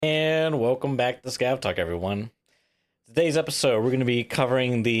And welcome back to Scav Talk, everyone. Today's episode, we're going to be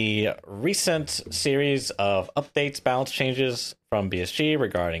covering the recent series of updates, balance changes from BSG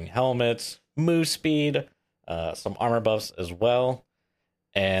regarding helmets, move speed, some armor buffs as well.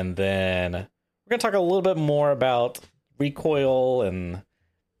 And then we're going to talk a little bit more about recoil and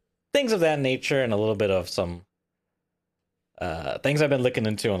things of that nature, and a little bit of some things I've been looking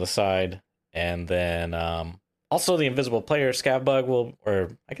into on the side. And then also the invisible player scav bug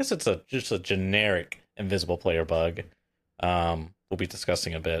or I guess it's just a generic invisible player bug. We'll be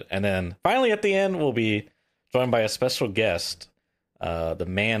discussing a bit. And then finally at the end, we'll be joined by a special guest, the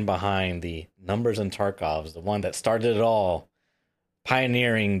man behind the Numbers and Tarkovs, the one that started it all,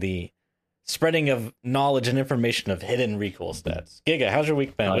 pioneering the spreading of knowledge and information of hidden recoil stats. Giga, how's your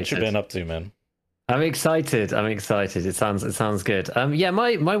week been? What you been up to, man? I'm excited. It sounds good. Yeah,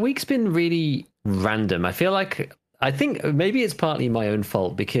 my week's been really random. I think maybe it's partly my own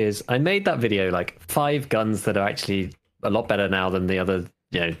fault because I made that video like 5 guns that are actually a lot better now than the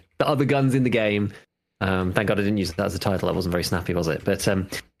other guns in the game. Thank God I didn't use that as a title. That wasn't very snappy, was it? But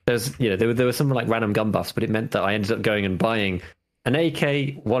there were some like random gun buffs, but it meant that I ended up going and buying an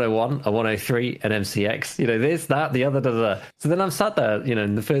AK 101, a 103, an MCX, this, that, the other, So then I'm sat there,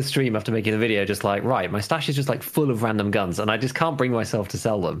 in the first stream after making the video, just like, right, my stash is just like full of random guns and I just can't bring myself to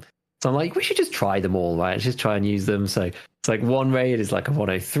sell them. So I'm like, we should just try them all, right? Just try and use them. So it's like one raid is like a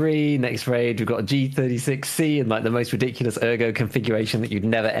 103. Next raid, we've got a G36C and like the most ridiculous ergo configuration that you'd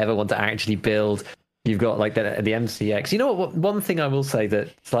never ever want to actually build. You've got like the MCX. You know what? One thing I will say that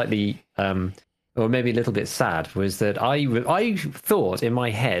slightly, or maybe a little bit sad, was that I thought in my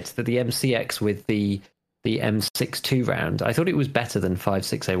head that the MCX with the M62 round, I thought it was better than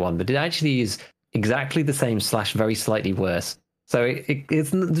 5.6A1, but it actually is exactly the same / very slightly worse. So there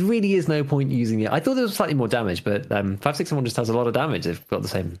really is no point using it. I thought there was slightly more damage, but 5.6A1 just has a lot of damage. They've got the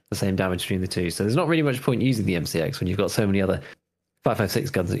same damage between the two. So there's not really much point using the MCX when you've got so many other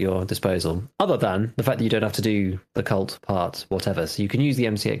 5.56 guns at your disposal, other than the fact that you don't have to do the cult part, whatever. So you can use the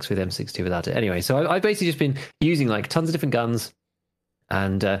MCX with M62 without it. Anyway, so I've basically just been using like tons of different guns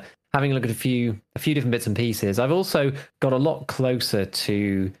and having a look at a few different bits and pieces. I've also got a lot closer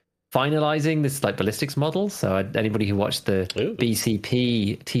to finalizing this like ballistics model. So anybody who watched the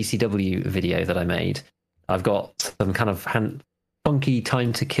BCP TCW video that I made, I've got some kind of funky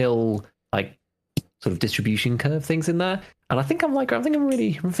time to kill like sort of distribution curve things in there, and I think I'm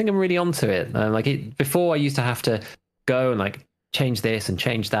really onto it. Before I used to have to go and like change this and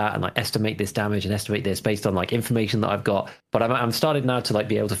change that and like estimate this damage and estimate this based on like information that I've got, but I'm started now to like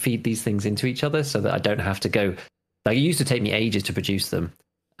be able to feed these things into each other so that I don't have to go. Like it used to take me ages to produce them,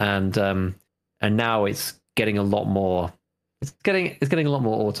 and now it's getting a lot more. It's getting a lot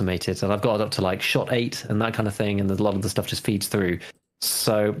more automated, and I've got it up to like shot 8 and that kind of thing, and a lot of the stuff just feeds through.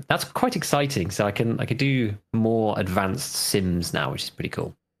 So that's quite exciting. So I can do more advanced sims now, which is pretty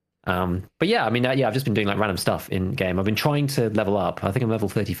cool. But yeah, I've just been doing like random stuff in game. I've been trying to level up. I think I'm level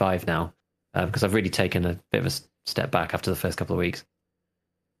 35 now because I've really taken a bit of a step back after the first couple of weeks.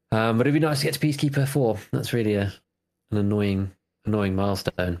 But it'd be nice to get to Peacekeeper 4. That's really an annoying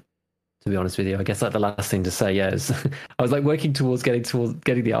milestone, to be honest with you. I guess like the last thing to say, is I was like working towards getting the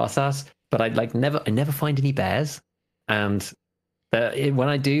RSAS, but I never find any bears, and when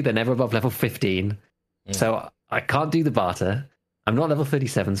I do, they're never above level 15. So I can't do the barter. I'm not level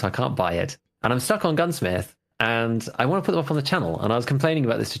 37, so I can't buy it. And I'm stuck on Gunsmith, and I want to put them up on the channel. And I was complaining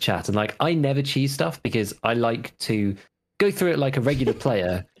about this to chat, and like, I never cheese stuff because I like to go through it like a regular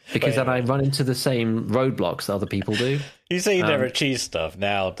player, because then I run into the same roadblocks that other people do. You say you never cheese stuff.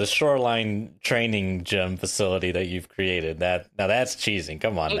 Now, the Shoreline training gym facility that you've created, that's cheesing.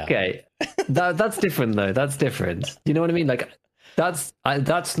 Come on now. Okay. That's different, though. That's different. You know what I mean? Like, that's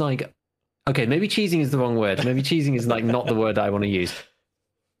like, okay, maybe cheesing is the wrong word. Maybe cheesing is like not the word I want to use.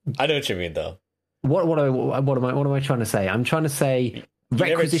 I know what you mean, though. What am I trying to say? I'm trying to say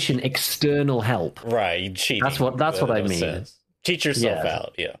requisition external help. Right, you cheat. That's what I mean. Sense. Cheat yourself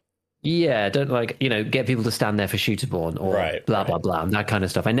out, yeah. Yeah, don't like, get people to stand there for shooterborn or blah blah blah, that kind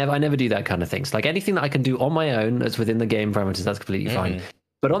of stuff. I never do that kind of things. Like anything that I can do on my own that's within the game parameters, that's completely fine.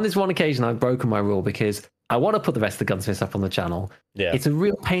 But on this one occasion, I've broken my rule because I want to put the rest of the gunsmiths up on the channel. Yeah. It's a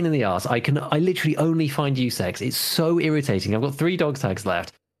real pain in the ass. I literally only find USEX. It's so irritating. I've got 3 dog tags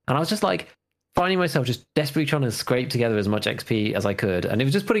left, and I was just like finding myself just desperately trying to scrape together as much XP as I could, and it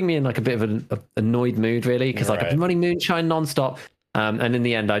was just putting me in like a bit of an annoyed mood, really, because like I've been running Moonshine nonstop, and in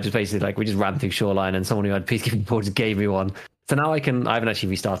the end, I just basically like we just ran through Shoreline, and someone who had Peacekeeping Board just gave me one. So now I haven't actually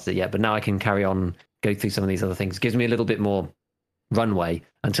restarted it yet, but now I can carry on, go through some of these other things. It gives me a little bit more runway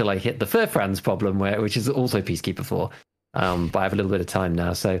until I hit the Furfran's problem, which is also Peacekeeper 4. But I have a little bit of time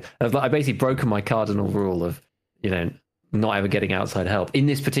now, so I basically broken my cardinal rule of, not ever getting outside help in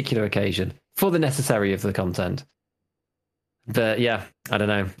this particular occasion for the necessary of the content. But yeah, I don't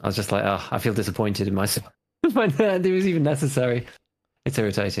know. I was just like, I feel disappointed in myself. It was even necessary. It's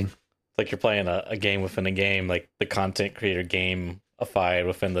irritating. It's like you're playing a game within a game, like the content creator gamified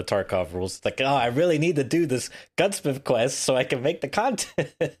within the Tarkov rules. It's like, I really need to do this gunsmith quest so I can make the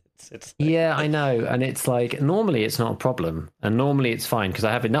content. It's like... Yeah, I know. And it's like, normally it's not a problem. And normally it's fine because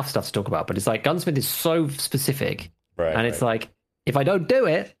I have enough stuff to talk about. But it's like, gunsmith is so specific. Right. And it's like, if I don't do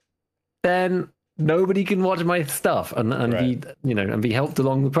it, then nobody can watch my stuff and right. be, and be helped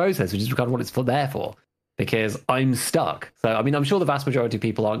along the process, which is kind of what it's there for. Because I'm stuck. So, I mean, I'm sure the vast majority of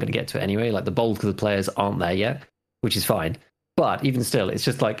people aren't going to get to it anyway. Like the bulk of the players aren't there yet, which is fine. But even still, it's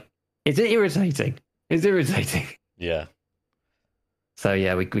just like, it's irritating. It's irritating. Yeah. So,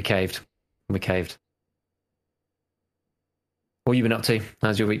 yeah, we caved. We caved. What have you been up to?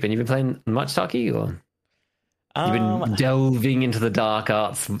 How's your week been? You been playing much, Taki? Or you've been delving into the dark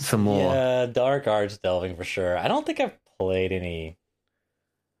arts some more? Yeah, dark arts delving for sure. I don't think I've played any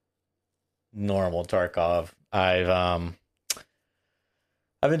normal Tarkov. I've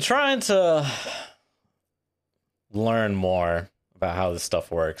been trying to learn more about how this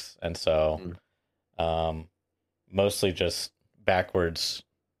stuff works, and so mostly just backwards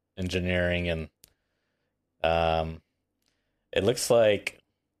engineering, and it looks like,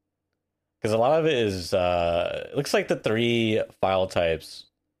 because a lot of it is it looks like the 3 file types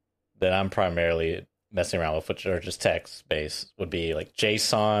that I'm primarily messing around with, which are just text based, would be like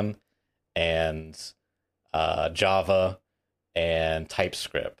JSON and Java and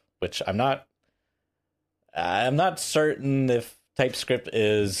TypeScript, which I'm not certain if TypeScript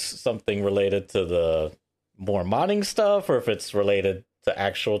is something related to the more modding stuff or if it's related to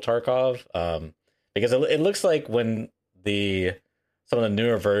actual Tarkov, because it looks like when some of the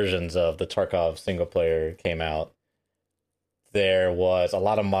newer versions of the Tarkov single player came out, there was a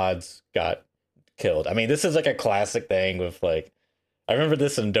lot of mods got killed. I mean, this is like a classic thing with like, I remember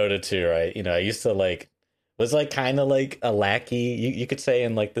this in Dota 2, right? I used to was like kind of like a lackey, you could say,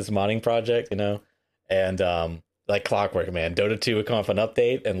 in like this modding project, and like clockwork, man. Dota 2 would come off an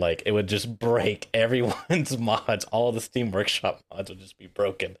update and like it would just break everyone's mods. All the Steam Workshop mods would just be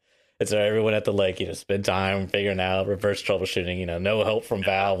broken. And so everyone had to spend time figuring out reverse troubleshooting, no help from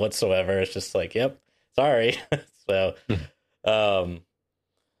Valve whatsoever. It's just like, yep, sorry. So,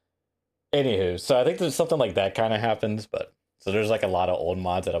 anywho, so I think there's something like that kind of happens, but so there's like a lot of old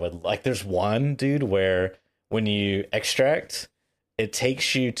mods that I would like. There's one, dude, where when you extract, it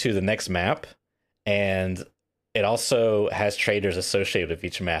takes you to the next map, and it also has traders associated with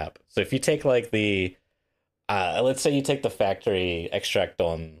each map. So if you take like let's say you take the factory extract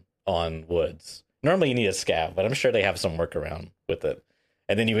on woods, normally you need a scav, but I'm sure they have some workaround with it.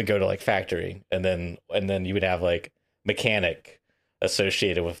 And then you would go to like factory, and then you would have like mechanic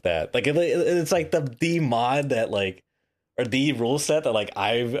associated with that. Like it's like the mod that like, or the rule set that like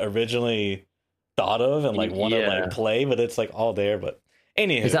I've originally thought of and like want to like play, but it's like all there. But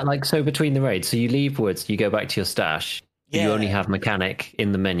anywho, is that like, so between the raids, so you leave woods, you go back to your stash, you only have mechanic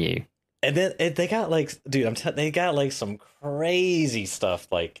in the menu, and then they got like, dude, they got like some crazy stuff,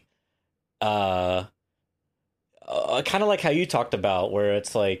 like kind of like how you talked about, where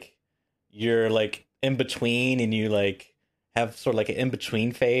it's like you're like in between and you like have sort of like an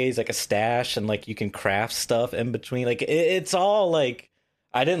in-between phase, like a stash, and like you can craft stuff in between. Like it's all like,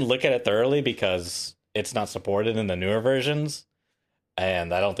 I didn't look at it thoroughly because it's not supported in the newer versions,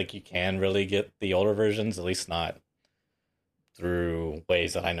 and I don't think you can really get the older versions, at least not through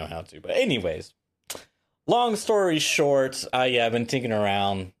ways that I know how to. But anyways, long story short, I've been tinkering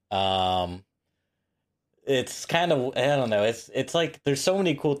around. It's kind of, I don't know, it's like there's so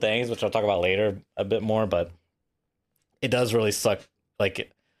many cool things, which I'll talk about later a bit more, but it does really suck.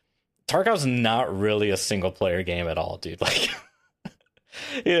 Like, Tarkov's not really a single player game at all, dude. Like,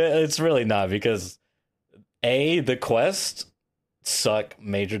 it's really not, because the quests suck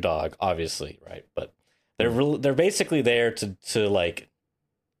major dog, obviously, right? But they're basically there to like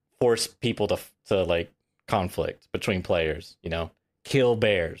force people to like conflict between players, kill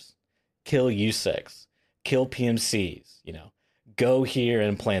bears, kill USECs, kill PMCs, go here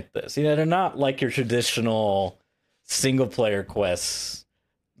and plant this. They're not like your traditional single player quests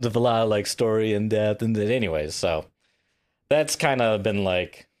with a lot of like story and depth and anyways. So that's kind of been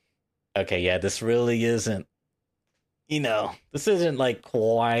like, okay, yeah, this really isn't, this isn't like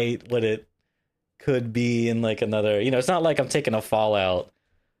quite what it could be in like another, it's not like I'm taking a Fallout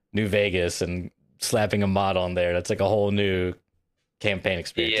New Vegas and slapping a mod on there. That's like a whole new campaign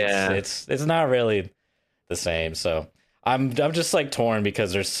experience. Yeah. It's not really the same. So I'm just like torn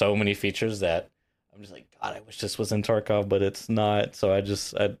because there's so many features that I'm just like, God, I wish this was in Tarkov, but it's not. So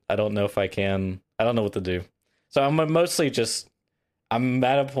I don't know if I can. I don't know what to do. So I'm mostly just I'm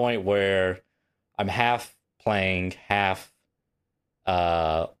at a point where I'm half playing, half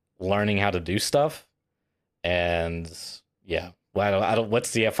learning how to do stuff, and yeah. Well, I don't.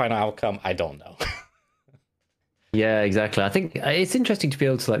 What's the final outcome? I don't know. Yeah, exactly. I think it's interesting to be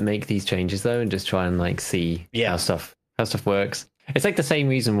able to like make these changes though, and just try and like see how stuff works. It's like the same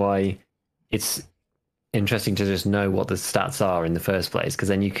reason why it's interesting to just know what the stats are in the first place, because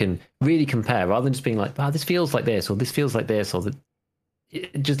then you can really compare rather than just being like, "Wow, this feels like this," or "This feels like this," or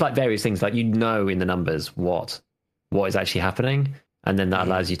just like various things. Like in the numbers what is actually happening, and then that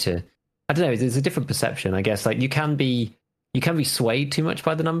allows you to. I don't know. There's a different perception, I guess. Like you can be swayed too much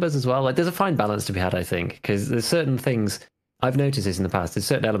by the numbers as well. Like there's a fine balance to be had, I think, because there's certain things I've noticed this in the past. There's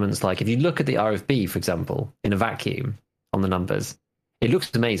certain elements, like if you look at the RFB, for example, in a vacuum on the numbers, it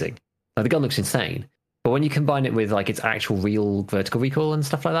looks amazing. Like the gun looks insane. But when you combine it with like its actual real vertical recoil and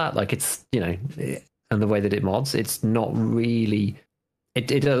stuff like that, like it's, and the way that it mods, it's not really, it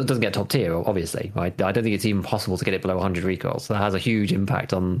doesn't get top tier, obviously, right? I don't think it's even possible to get it below 100 recoil. So that has a huge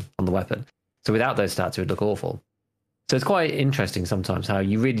impact on the weapon. So without those stats, it would look awful. So it's quite interesting sometimes how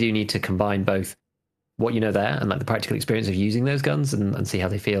you really do need to combine both what you know there and like the practical experience of using those guns and see how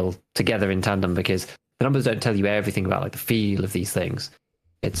they feel together in tandem, because the numbers don't tell you everything about like the feel of these things.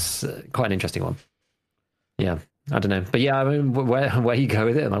 It's quite an interesting one. Yeah, I don't know. But yeah, I mean, where you go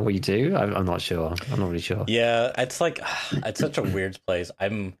with it and like what you do, I'm not sure. I'm not really sure. Yeah, it's like, it's such a weird place.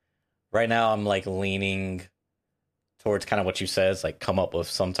 Right now I'm like leaning towards kind of what you said, is like come up with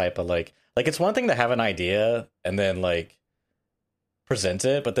some type of like it's one thing to have an idea and then like present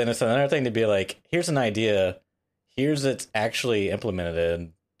it, but then it's another thing to be like, here's an idea, here's it's actually implemented,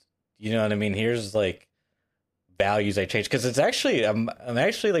 and you know what I mean, here's like values I change, because it's actually I'm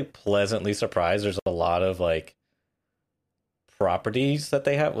actually like pleasantly surprised. There's a lot of like properties that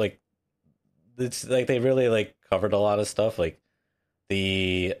they have, like it's like they really like covered a lot of stuff. Like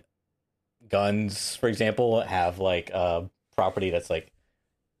the guns, for example, have like a property that's like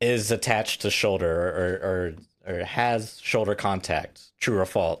is attached to shoulder or has shoulder contact, true or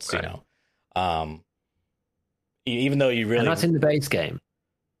false, right. Even though you really, and that's in the base game.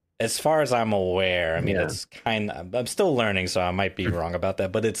 As far as I'm aware, I mean, it's I'm still learning, so I might be wrong about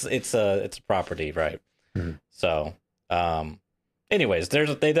that, but it's a property, right? Mm-hmm. So, anyways,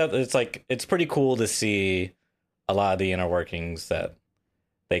 it's pretty cool to see a lot of the inner workings that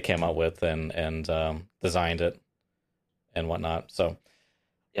they came up with and designed it and whatnot. So,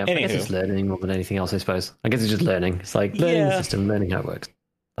 yeah, I guess it's learning more than anything else, I suppose. I guess it's just learning. It's like learning the system, learning how it works.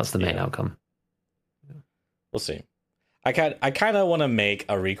 That's the main outcome. We'll see. I kind of want to make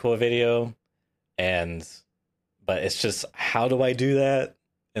a recoil video, but it's just, how do I do that?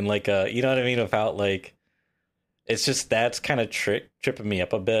 And like, you know what I mean? Without like, it's just, that's kind of tripping me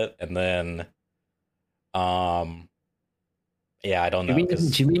up a bit. And then, yeah, I don't know.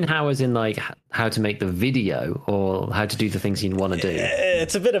 Do you mean how, as in like how to make the video, or how to do the things you want to do?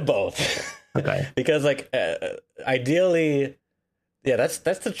 It's a bit of both. Okay. Because like, ideally, yeah, that's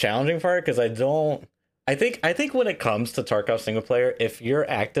the challenging part, because I think when it comes to Tarkov single player, if you're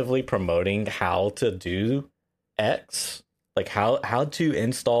actively promoting how to do X, like how to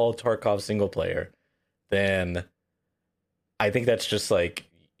install Tarkov single player, then I think that's just like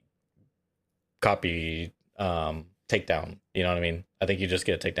copy takedown. You know what I mean? I think you just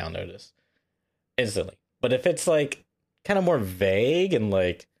get a takedown notice instantly. But if it's like kind of more vague and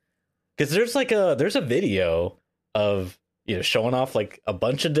like, because there's a video of, showing off like a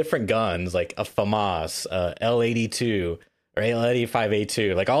bunch of different guns, like a FAMAS, L82 or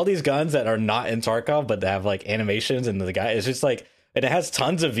L85A2, like all these guns that are not in Tarkov but have like animations, and the guy is just like, and it has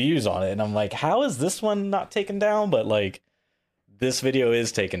tons of views on it, and I'm like, how is this one not taken down? But like this video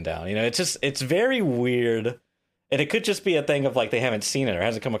is taken down. It's very weird, and it could just be a thing of like they haven't seen it or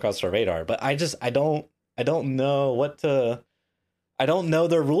hasn't come across their radar. But I don't know what to. I don't know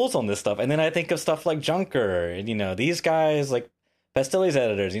their rules on this stuff. And then I think of stuff like Junker and, these guys like Pastelli's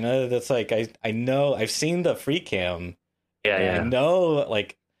editors, that's like, I know I've seen the free cam. Yeah. I know,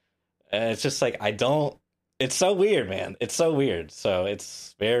 like, it's just like, it's so weird, man. It's so weird. So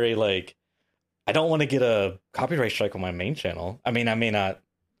it's very like, I don't want to get a copyright strike on my main channel. I mean, it may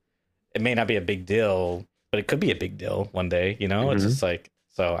not be a big deal, but it could be a big deal one day, Mm-hmm. It's just like,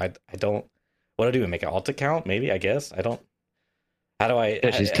 so I don't, what do? Make an alt account? Maybe, I guess. I don't. How do I?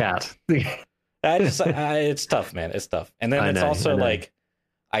 She's cat. It's tough, man. It's tough. And then it's also like,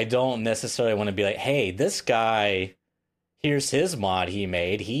 I don't necessarily want to be like, hey, this guy, here's his mod he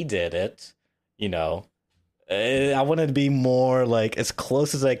made. He did it, I wanted to be more like as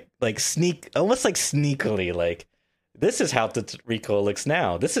close as like sneak, almost like sneakily, like this is how the recoil looks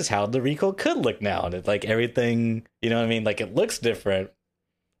now. This is how the recoil could look now, and it's like everything, you know what I mean? Like it looks different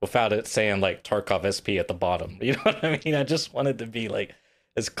without it saying like Tarkov SP at the bottom. You know what I mean? I just wanted to be like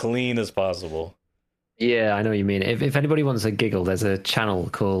as clean as possible. Yeah, I know what you mean. If anybody wants a giggle, there's a channel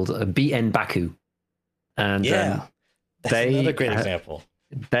called BN Baku, and Yeah, that's another great example.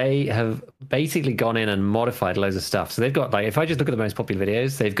 They have basically gone in and modified loads of stuff. So they've got like, if I just look at the most popular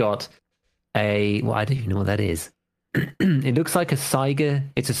videos, they've got well, I don't even know what that is. It looks like a Saiga.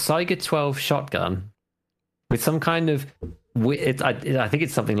 It's a Saiga 12 shotgun with some kind of. I think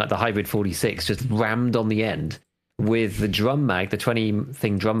it's something like the Hybrid 46, just rammed on the end with the drum mag, the 20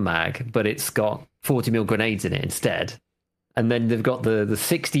 thing drum mag, but it's got 40mm grenades in it instead. And then they've got the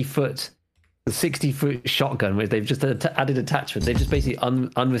 60-foot shotgun where they've just added attachments. They've just basically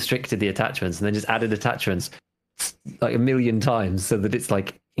unrestricted the attachments and then just added attachments like a million times so that it's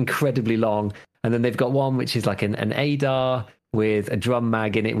like incredibly long. And then they've got one which is like an ADAR with a drum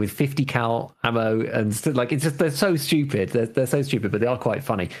mag in it with 50 cal ammo, and like it's just, they're so stupid. They're so stupid, but they are quite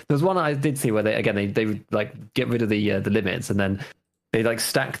funny. There's one I did see where they would like get rid of the limits, and then they like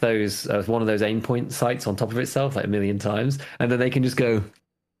stack those one of those aim point sights on top of itself like a million times, and then they can just go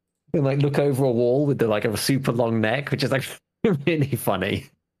and like look over a wall with like a super long neck, which is like really funny.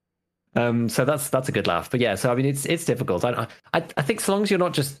 So that's a good laugh. But yeah, so I mean it's difficult. I think so long as you're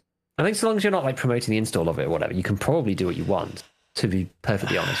not like promoting the install of it or whatever, you can probably do what you want. To be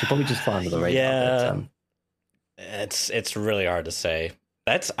perfectly honest, you're probably just fine with the radar. Yeah, it's really hard to say.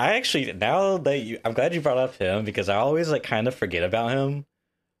 I actually, now that I'm glad you brought up him, because I always like kind of forget about him.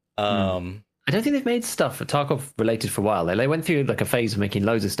 I don't think they've made stuff for Tarkov related for a while. They went through like a phase of making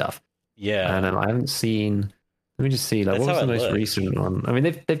loads of stuff. Yeah, and I haven't seen. Let me just see. Like, what was the most recent one? I mean,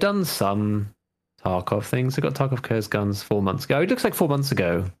 they've done some Tarkov things. They got Tarkov Curse guns 4 months ago. It looks like 4 months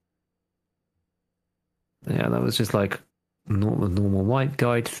ago. Yeah, that was just like normal white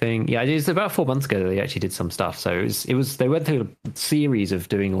guide thing. Yeah, it was about 4 months ago that they actually did some stuff. So it was they went through a series of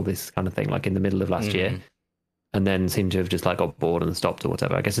doing all this kind of thing, like in the middle of last year, and then seemed to have just like got bored and stopped or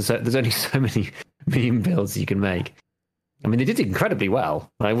whatever. I guess there's only so many meme builds you can make. I mean, they did incredibly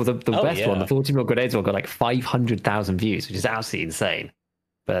well. Like, well, the best one, the 40mm grenades one, got like 500,000 views, which is absolutely insane.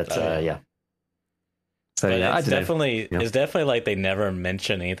 But yeah. So but yeah, it's definitely like they never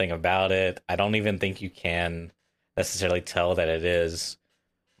mention anything about it. I don't even think you can necessarily tell that it is.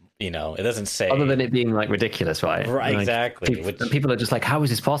 You know, it doesn't say, other than it being like ridiculous, right? Right, like, exactly. People are just like, how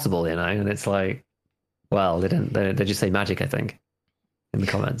is this possible? You know, and it's like, well, they just say magic, I think, in the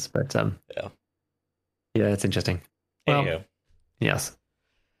comments. But yeah, it's interesting. Well, yes,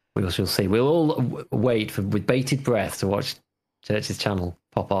 we shall see. We'll all wait with bated breath to watch Church's channel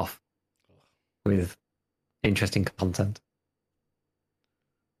pop off with interesting content.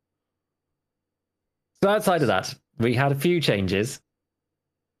 So outside of that, we had a few changes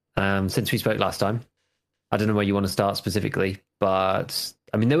since we spoke last time. I don't know where you want to start specifically, but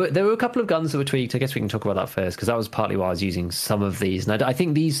I mean, there were a couple of guns that were tweaked. I guess we can talk about that first, because that was partly why I was using some of these. And I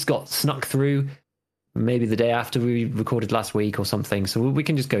think these got snuck through maybe the day after we recorded last week or something. So we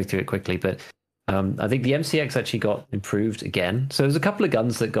can just go through it quickly. But I think the MCX actually got improved again. So there's a couple of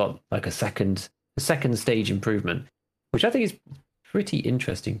guns that got like a second stage improvement, which I think is pretty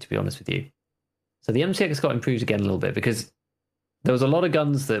interesting, to be honest with you. So the MCX got improved again a little bit, because there was a lot of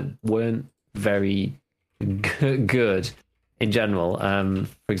guns that weren't very good in general.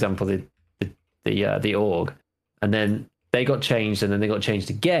 For example, the AUG, and then they got changed, and then they got changed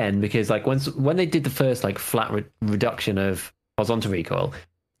again, because like when they did the first like flat reduction of horizontal recoil,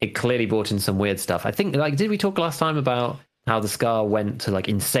 it clearly brought in some weird stuff. I think, like, did we talk last time about how the SCAR went to like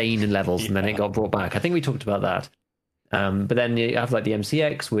insane levels and then it got brought back? I think we talked about that. But then you have like the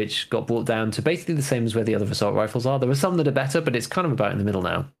MCX, which got brought down to basically the same as where the other assault rifles are. There are some that are better, but it's kind of about in the middle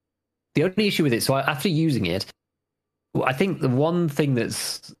now. The only issue with it, so after using it, I think the one thing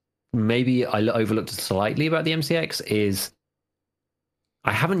that's maybe I overlooked slightly about the MCX is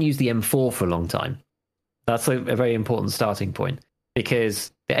I haven't used the M4 for a long time. That's a very important starting point,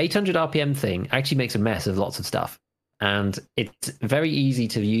 because the 800 RPM thing actually makes a mess of lots of stuff. And it's very easy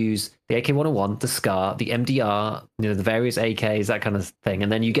to use the AK-101, the SCAR, the MDR, the various AKs, that kind of thing.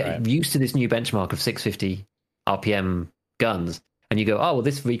 And then you get used to this new benchmark of 650 RPM guns. And you go, oh, well,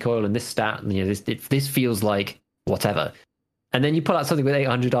 this recoil and this stat, and this feels like whatever. And then you pull out something with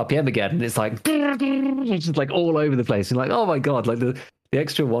 800 RPM again, and it's like, it's just like all over the place. You're like, oh my God, like the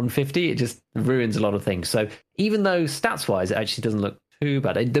extra 150, it just ruins a lot of things. So even though stats-wise, it actually doesn't look too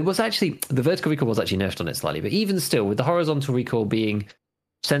bad. There was actually, the vertical recoil was actually nerfed on it slightly, but even still, with the horizontal recoil being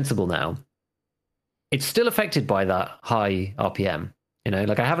sensible now, it's still affected by that high RPM. You know,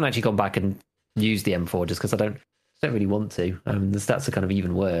 like I haven't actually gone back and used the M4 just because I don't really want to. The stats are kind of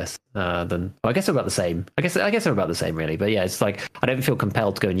even worse than. Well, I guess they're about the same. I guess they're about the same, really. But yeah, it's like I don't feel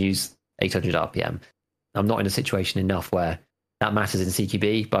compelled to go and use 800 RPM. I'm not in a situation enough where that matters in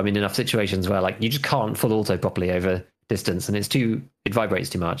CQB, but I'm in enough situations where like you just can't full auto properly over distance, and it vibrates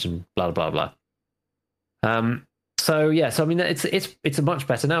too much, and blah blah blah. So yeah, so I mean it's a much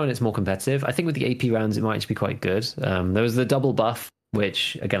better now, and it's more competitive. I think with the AP rounds, it might actually be quite good. There was the double buff,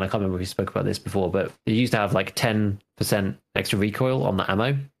 which again I can't remember if we spoke about this before, but it used to have like 10% extra recoil on the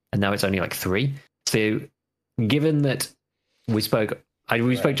ammo, and now it's only like 3. So given that we spoke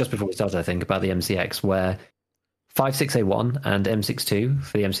just before we started, I think, about the MCX, where 56A1 and M62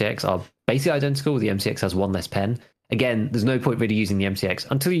 for the MCX are basically identical. The MCX has 1 less pen. Again, there's no point really using the MCX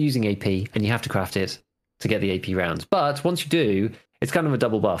until you're using AP, and you have to craft it to get the AP rounds. But once you do, it's kind of a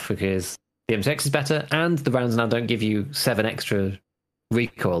double buff because the MCX is better, and the rounds now don't give you 7 extra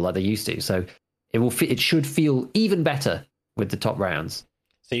recoil like they used to. So it should feel even better with the top rounds.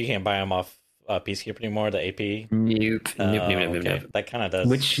 So you can't buy them off Peacekeeper anymore, the AP? Nope. That kind of does.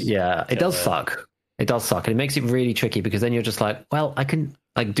 Which, yeah, it does suck. It does suck. And it makes it really tricky because then you're just like, well, I can,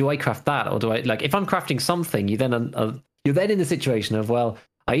 like, do I craft that? Or do I, like, if I'm crafting something, you're then in the situation of, well,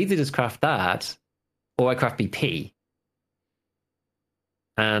 I either just craft that or I craft BP.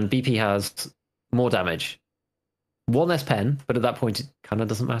 And BP has more damage. 1 less pen, but at that point, it kind of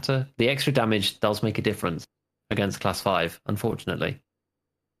doesn't matter. The extra damage does make a difference against class 5, unfortunately.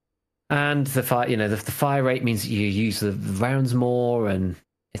 And the fire rate means that you use the rounds more, and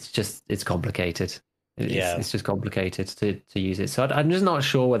it's complicated. It's just complicated to use it. So I'm just not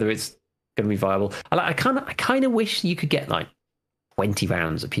sure whether it's going to be viable. I kind of wish you could get like 20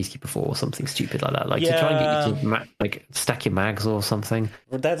 rounds of Peacekeeper 4 or something stupid like that, like to try and get you to like stack your mags or something.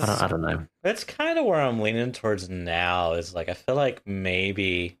 I don't know. That's kind of where I'm leaning towards now. Is like I feel like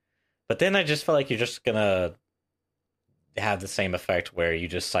maybe, but then I just feel like you're just gonna have the same effect where you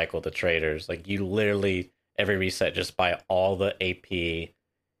just cycle the traders. Like you literally every reset just buy all the AP,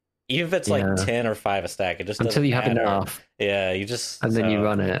 even if it's like 10 or 5 a stack. It just until you have matter. enough. Yeah, you just then you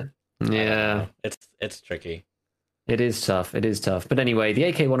run it. Yeah, it's tricky. It is tough. But anyway, the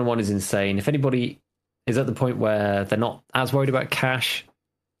AK-101 is insane. If anybody is at the point where they're not as worried about cash,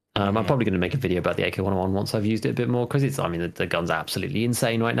 I'm probably going to make a video about the AK-101 once I've used it a bit more, because the gun's absolutely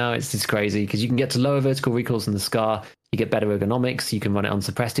insane right now. It's just crazy because you can get to lower vertical recoils than the SCAR. You get better ergonomics. You can run it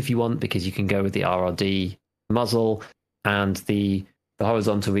unsuppressed if you want, because you can go with the RRD muzzle, and the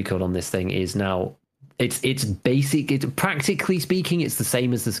horizontal recoil on this thing is now it's basic. Practically speaking, it's the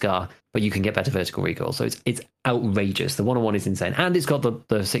same as the SCAR, but you can get better vertical recoil. So it's outrageous. The 101 is insane, and it's got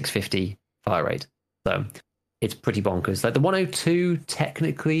the 650 fire rate. So it's pretty bonkers. Like the 102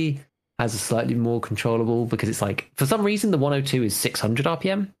 technically has a slightly more controllable, because it's like, for some reason, the 102 is 600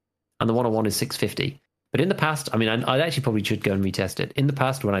 RPM and the 101 is 650. But in the past, I actually probably should go and retest it. In the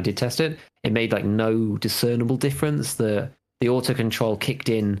past, when I did test it, it made like no discernible difference. The auto control kicked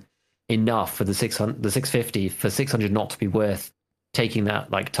in enough for the 650 for 600 not to be worth taking that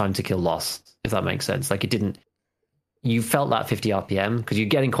like time to kill loss, if that makes sense. Like it didn't. You felt that 50 RPM because you're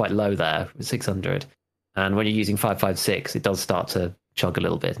getting quite low there with 600. And when you're using 5.56, it does start to chug a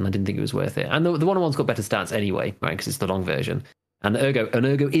little bit, and I didn't think it was worth it. And the 101's got better stats anyway, right? Because it's the long version, and the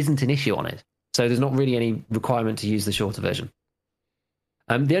ergo isn't an issue on it, so there's not really any requirement to use the shorter version.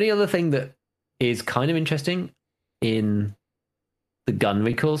 The only other thing that is kind of interesting in the gun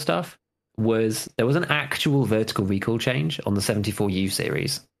recoil stuff was there was an actual vertical recoil change on the 74U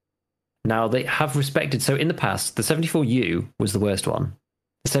series. Now they have respected. So in the past, the 74U was the worst one.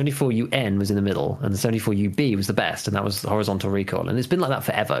 The 74UN was in the middle, and the 74UB was the best, and that was horizontal recoil. And it's been like that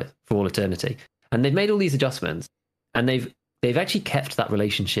forever, for all eternity. And they've made all these adjustments, and they've actually kept that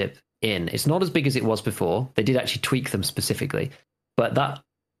relationship in. It's not as big as it was before. They did actually tweak them specifically, but that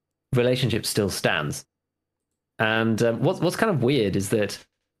relationship still stands. And what's kind of weird is that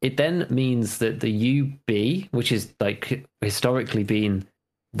it then means that the UB, which is like historically been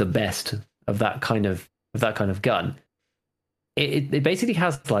the best of that kind of gun, it basically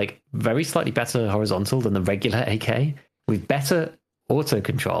has like very slightly better horizontal than the regular AK, with better auto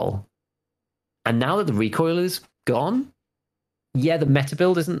control. And now that the recoil is gone, yeah, the meta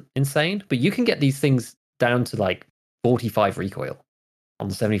build isn't insane, but you can get these things down to like 45 recoil on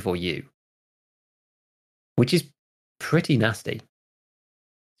the 74U, which is pretty nasty. It's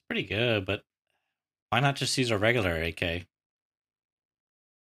pretty good, but why not just use a regular AK?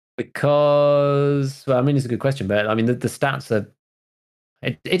 Because, well, it's a good question, but the stats are.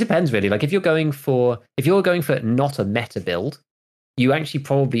 It depends really. Like if you're going for not a meta build, you actually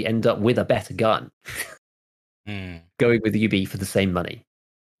probably end up with a better gun going with the UB for the same money.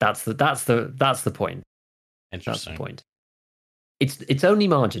 That's the point. That's the point. It's only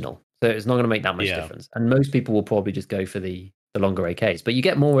marginal, so it's not going to make that much difference. And most people will probably just go for the longer AKs, but you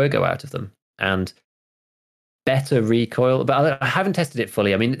get more ergo out of them and better recoil. But I haven't tested it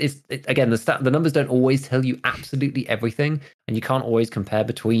fully. I mean, again, the numbers don't always tell you absolutely everything, and you can't always compare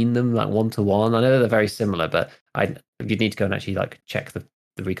between them like 1-to-1. I know they're very similar, but you'd need to go and actually like check the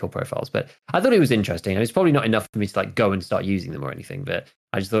recoil profiles. But I thought it was interesting. It's probably not enough for me to like go and start using them or anything, but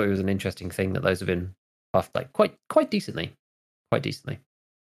I just thought it was an interesting thing that those have been buffed like quite decently.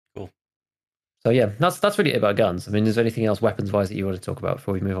 Cool. So yeah, that's really it about guns. I mean, is there anything else weapons wise that you want to talk about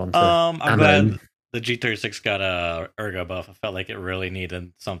before we move on to I'm glad the G36 got a ergo buff. I felt like it really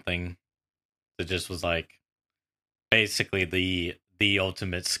needed something that just was like basically the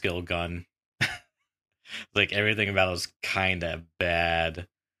ultimate skill gun. Like everything about it was kind of bad.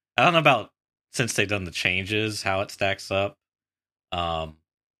 I don't know about since they've done the changes how it stacks up. But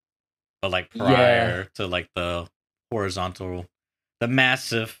like prior to like the horizontal, the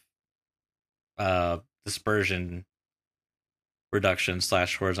massive dispersion reduction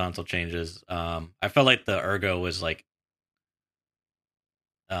 / horizontal changes, I felt like the ergo was like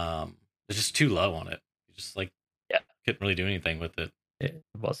it's just too low on it. You just like couldn't really do anything with it. It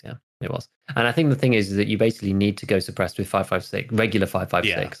was. And I think the thing is that you basically need to go suppressed with 5.56, regular 5.56.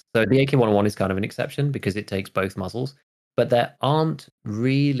 Yeah. So the AK-101 is kind of an exception because it takes both muzzles, but there aren't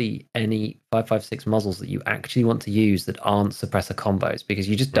really any 5.56 muzzles that you actually want to use that aren't suppressor combos because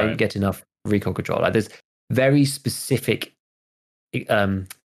you just don't get enough recoil control. Like there's very specific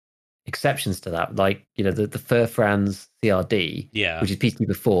exceptions to that, like the Furfran's CRD, which is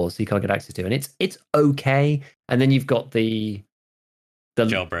Peacekeeper 4, so you can't get access to, and it's okay. And then you've got the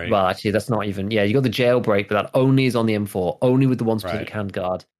jailbreak. Well, actually, that's not even. Yeah, you got the jailbreak, but that only is on the M4, only with the one specific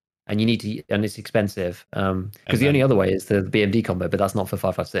handguard, and you need to, and it's expensive. Because the only other way is the BMD combo, but that's not for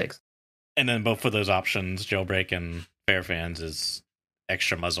 5.56. And then both of those options, jailbreak and Fairfans, is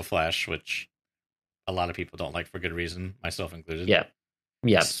extra muzzle flash, which a lot of people don't like for good reason, myself included. Yeah.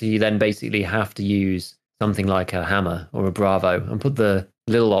 So you then basically have to use something like a hammer or a Bravo and put the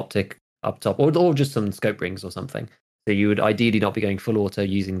little optic up top, or just some scope rings or something. So you would ideally not be going full auto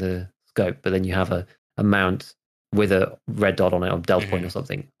using the scope, but then you have a mount with a red dot on it or delta point or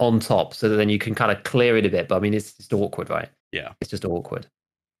something on top, so that then you can kind of clear it a bit. But I mean, it's just awkward, right? Yeah, it's just awkward.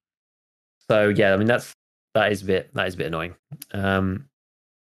 So yeah, I mean that is a bit annoying.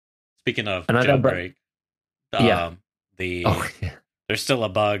 Speaking of jailbreak, there's still a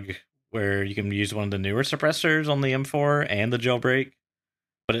bug where you can use one of the newer suppressors on the M4 and the jailbreak,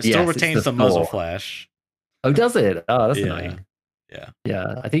 but it still retains the muzzle flash. Oh, does it? Oh, that's annoying.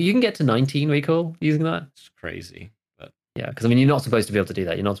 Yeah. I think you can get to 19 recoil using that. It's crazy, but yeah, because I mean, you're not supposed to be able to do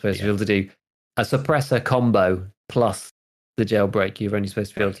that. You're not supposed to be able to do a suppressor combo plus the jailbreak. You're only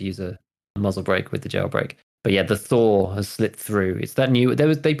supposed to be able to use a muzzle brake with the jailbreak. But yeah, the Thor has slipped through. It's that new.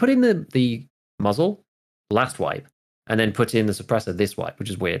 They put in the muzzle last wipe, and then put in the suppressor this wipe, which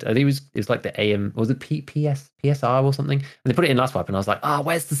is weird. I think it was like the AM, was it PSR or something? And they put it in last wipe, and I was like,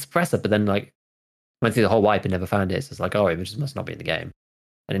 where's the suppressor? But then like went through the whole wipe and never found it. So it's like, it just must not be in the game.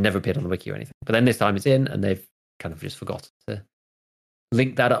 And it never appeared on the wiki or anything. But then this time it's in, and they've kind of just forgot to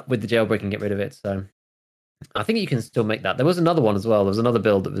link that up with the jailbreak and get rid of it. So I think you can still make that. There was another one as well. There was another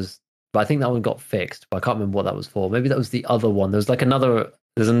build that was, but I think that one got fixed. But I can't remember what that was for. Maybe that was the other one. There's another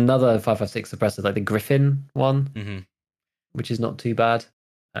 5.56 suppressor, like the Griffin one, which is not too bad.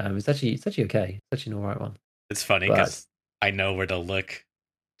 It's actually okay. It's actually an alright one. It's funny because I know where to look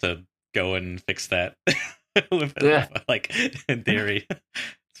to go and fix that. Like in theory,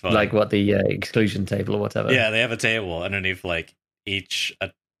 it's funny. Like what, the exclusion table or whatever. Yeah, they have a table underneath like each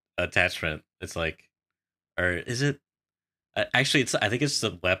attachment. It's like, or is it? Actually, I think it's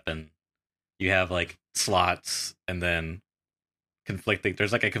the weapon. You have like slots and then conflicting.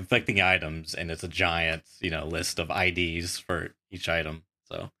 There's like a conflicting items, and it's a giant, list of IDs for each item.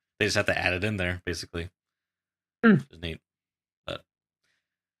 So they just have to add it in there, basically. Which is neat. But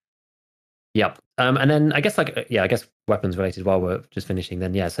yep. And then I guess weapons related while we're just finishing.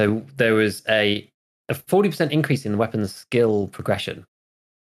 Then so there was a 40% increase in the weapons skill progression.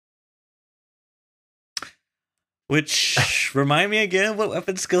 Which remind me again what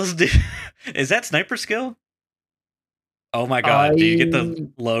weapon skills do. Is that sniper skill? Oh my god, do you get to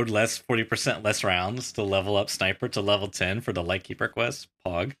load 40% less rounds to level up sniper to level 10 for the Lightkeeper quest?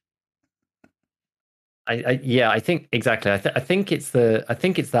 Pog. I think exactly. I think it's that. I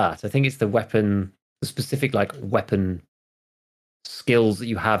think it's the weapon, the specific like weapon skills that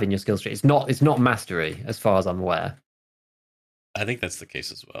you have in your skill tree. It's not mastery as far as I'm aware. I think that's the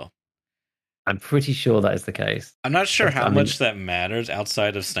case as well. I'm pretty sure that is the case. I'm not sure how much that matters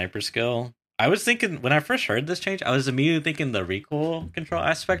outside of sniper skill. I was thinking when I first heard this change, I was immediately thinking the recoil control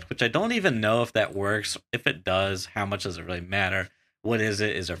aspect, which I don't even know if that works. If it does, how much does it really matter? What is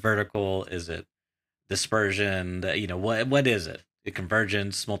it? Is it vertical? Is it dispersion? What is it? The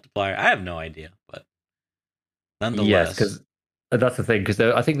convergence multiplier? I have no idea, but nonetheless, yes, because that's the thing. Because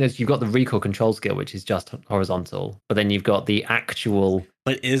I think you've got the recoil control skill, which is just horizontal, but then you've got the actual.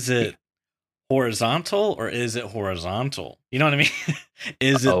 But is it horizontal or is it horizontal? You know what I mean?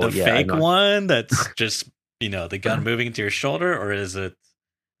 Is it the fake one that's just the gun moving to your shoulder, or is it?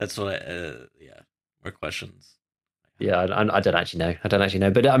 That's what. More questions. Yeah, I don't actually know.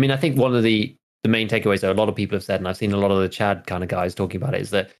 But I mean, I think one of the main takeaways that a lot of people have said, and I've seen a lot of the Chad kind of guys talking about it,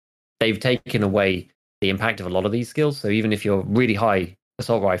 is that they've taken away the impact of a lot of these skills. So even if you're really high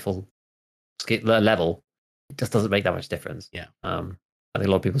assault rifle level, it just doesn't make that much difference. Yeah. I think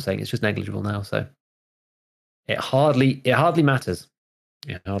a lot of people are saying it's just negligible now. So it hardly matters.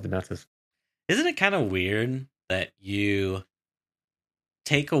 Yeah, it hardly matters. Isn't it kind of weird that you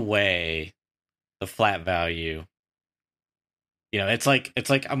take away the flat value? It's like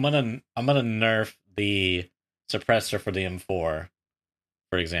I'm gonna nerf the suppressor for the M4, for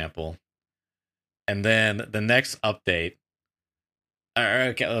example, and then the next update.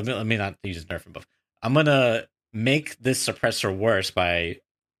 Okay, let me not use nerf them both. I'm gonna make this suppressor worse by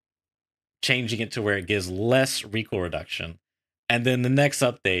changing it to where it gives less recoil reduction, and then the next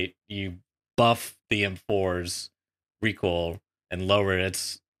update you buff the M4's recoil and lower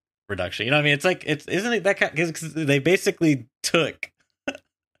its reduction. You know what I mean? It's like isn't it that kind? Because they basically took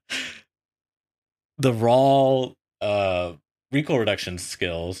the raw recoil reduction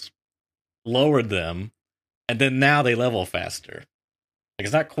skills, lowered them, and then now they level faster. Like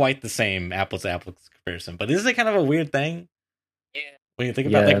it's not quite the same apples to apples comparison, but isn't it kind of a weird thing? Yeah. When you think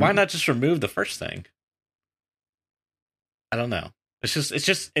about why not just remove the first thing? I don't know. It's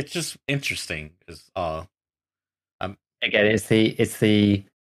just interesting. Again, it's the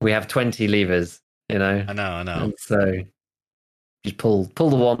we have 20 levers, I know. And so just pull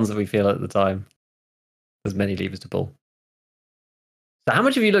the ones that we feel at the time. There's many levers to pull. So how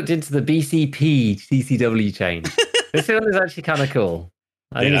much have you looked into the BCP CCW change? This one is actually kind of cool.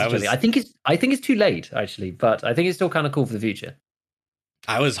 I think it's too late actually, but I think it's still kind of cool for the future.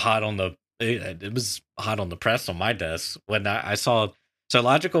 I was hot on it was hot on the press on my desk when I saw. So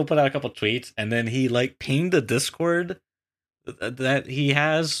Logical put out a couple tweets, and then he pinged the Discord that he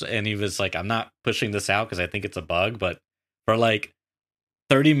has, and he was like, "I'm not pushing this out because I think it's a bug." But for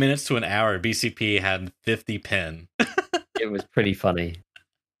 30 minutes to an hour, BCP had 50 pin. It was pretty funny.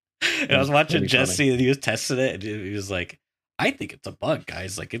 And I was watching Jesse, and he was testing it, and he was like, "I think it's a bug,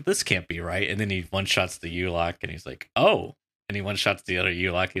 guys. This can't be right." And then he one shots the U-lock, and he's like, "Oh." And he one shots the other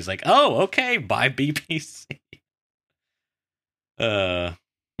U-lock. He's like, "Oh, okay, bye BPC." Yeah,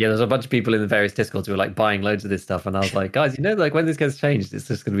 there's a bunch of people in the various Discords who were buying loads of this stuff, and I was like, guys, when this gets changed, it's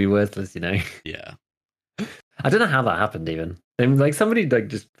just going to be worthless, Yeah. I don't know how that happened even. And somebody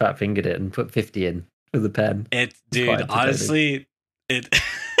just fat fingered it and put 50 in with the pen. Dude, honestly,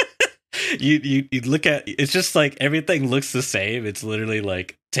 you look at it's just everything looks the same. It's literally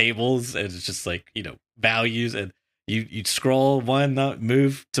tables, and it's just values, and you scroll one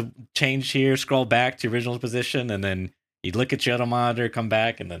move to change here, scroll back to original position, and then you look at your other monitor, come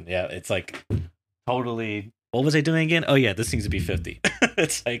back, and then it's totally. What was I doing again? Oh yeah, this needs to be 50.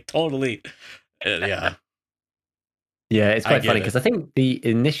 It's totally, yeah. Yeah, it's quite funny because I think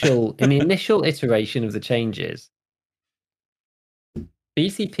in the initial iteration of the changes,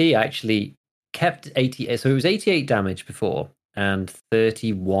 BCP actually kept 80. So it was 88 damage before and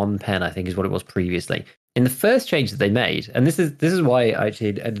 31 pen, I think, is what it was previously. In the first change that they made, and this is why I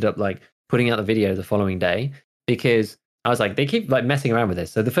actually ended up putting out the video the following day, because I was they keep messing around with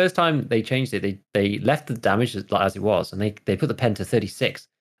this. So the first time they changed it, they left the damage as it was, and they put the pen to 36.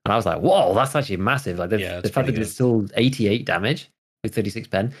 And I was like, whoa, that's actually massive. The fact that it's still 88 damage with 36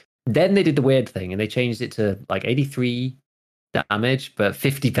 pen. Then they did the weird thing, and they changed it to 83 damage, but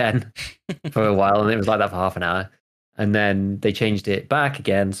 50 pen for a while, and it was like that for half an hour. And then they changed it back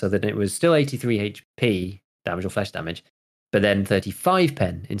again, so that it was still 83 HP damage or flesh damage, but then 35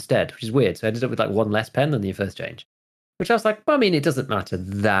 pen instead, which is weird. So I ended up with one less pen than the first change, which I was like, well, I mean, it doesn't matter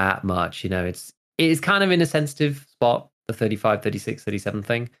that much. It's kind of in a sensitive spot, the 35, 36, 37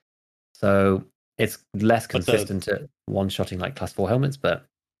 thing. So it's less consistent to one-shotting class 4 helmets, but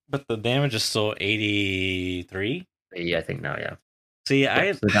the damage is still 83? Yeah, I think now, yeah. See,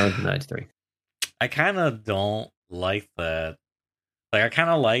 so the damage is 93. I kind of don't like that. I kind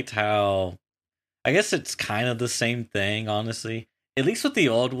of liked how I guess it's kind of the same thing, honestly. At least with the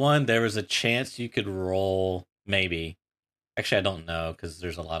old one, there was a chance you could roll. Maybe. Actually, I don't know because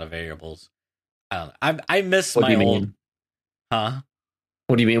there's a lot of variables. I don't know. I miss What do my you old. mean? Huh?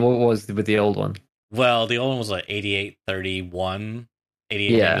 What do you mean? What was with the old one? Well, the old one was like 8831,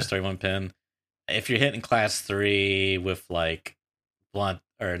 88 Yeah. damage, 31 pin. If you're hitting class 3 with like blunt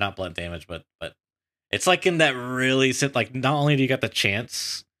or not blunt damage, but it's like in that really like not only do you got the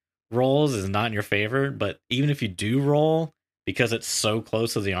chance rolls is not in your favor, but even if you do roll, because it's so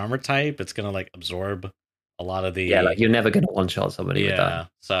close to the armor type, it's gonna like absorb a lot of Yeah, like the you're never going to one shot somebody with that.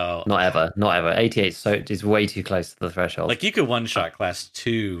 So Not ever, not ever. 88 is way too close to the threshold. like you could one shot class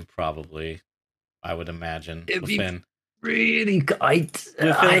 2 probably. I would imagine It'd be within really, I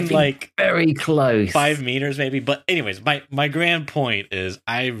within think like very close, 5 meters maybe. But anyways, my grand point is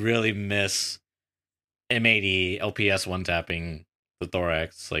I really miss M80 LPS one tapping the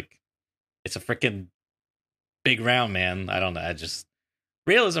thorax. Like it's a freaking big round, man. I don't know. I just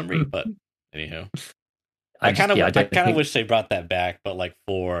realism read, but anywho, I kind of wish they brought that back, but like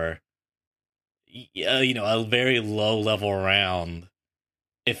for a very low level round,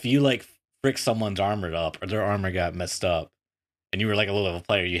 if you like frick someone's armored up or their armor got messed up, and you were like a low level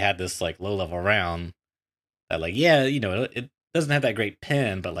player, you had this like low level round that like it doesn't have that great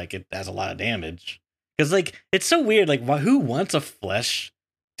pin, but like it has a lot of damage. Because like it's so weird. Like who wants a flesh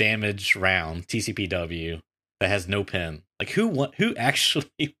damage round TCPW that has no pin? Like who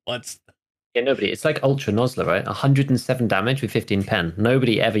actually wants that? Yeah, nobody. It's like Ultra Nozzler, right? 107 damage with 15 pen.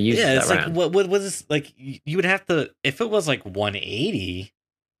 Nobody ever uses that. Yeah, it's like what was this? Like you would have to, if it was like 180,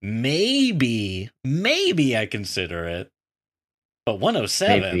 maybe I consider it, but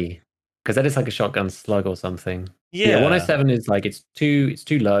 107, maybe because that is like a shotgun slug or something. Yeah, 107 is like it's too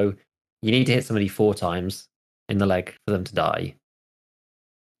low. You need to hit somebody 4 times in the leg for them to die.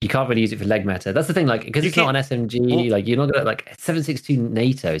 You can't really use it for leg meta. That's the thing, like, because it's not an SMG, like, you're not gonna, like, 7.62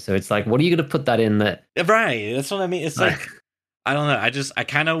 NATO, so it's like, what are you gonna put that in that? Right, that's what I mean. It's like, I don't know. I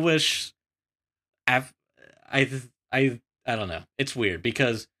kind of wish, I don't know. It's weird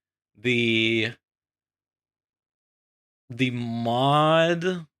because the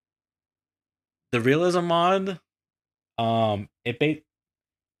mod, the realism mod,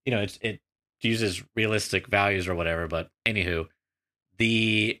 it uses realistic values or whatever, but anywho,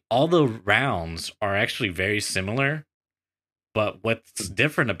 all the rounds are actually very similar, but what's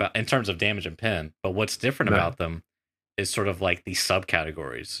different about in terms of damage and pin, but what's different about them is sort of like the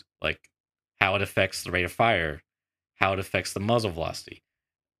subcategories, like how it affects the rate of fire, how it affects the muzzle velocity,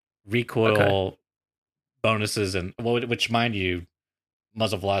 recoil bonuses, and which mind you,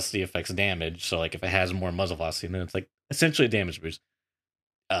 muzzle velocity affects damage. So like if it has more muzzle velocity, then it's like essentially a damage boost.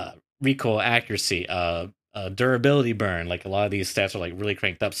 Recoil accuracy, durability burn, like a lot of these stats are like really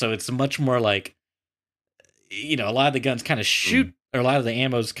cranked up, so it's much more like, a lot of the guns kind of shoot, or a lot of the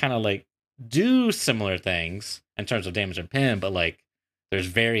ammos kind of like do similar things in terms of damage and pin, but like there's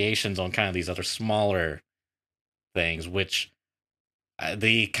variations on kind of these other smaller things, which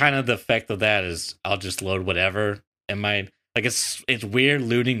the kind of the effect of that is I'll just load whatever in my, like, it's weird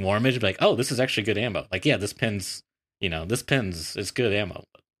looting Warmage, but like, oh, this is actually good ammo, like, yeah, this pin's it's good ammo,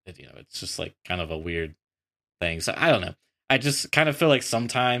 but it's just like kind of a weird thing. So I don't know, I just kind of feel like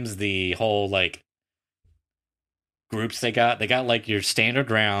sometimes the whole like groups they got like your standard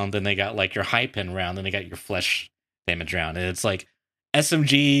round, then they got like your high pin round, then they got your flesh damage round, and it's like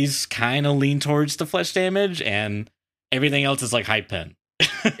SMGs kind of lean towards the flesh damage and everything else is like high pin.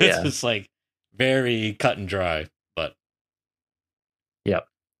 It's just like very cut and dry. But yep,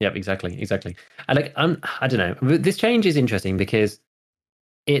 exactly. And like I don't know, this change is interesting because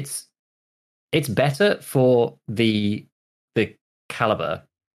it's better for the caliber.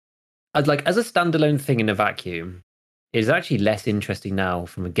 Like as a standalone thing in a vacuum, it's actually less interesting now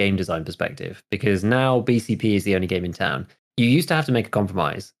from a game design perspective, because now BCP is the only game in town. You used to have to make a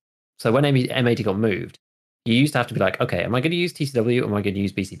compromise. So when M80 got moved, you used to have to be like, okay, am I going to use TCW or am I going to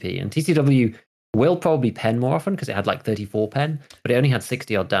use BCP? And TCW will probably pen more often because it had like 34 pen, but it only had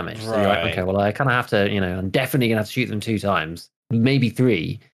 60 odd damage. Right. So you're like, okay, well, I kind of have to, I'm definitely going to have to shoot them 2 times, maybe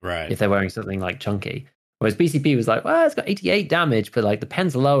 3, right, if they're wearing something like chunky. Whereas BCP was like, well, it's got 88 damage, but like the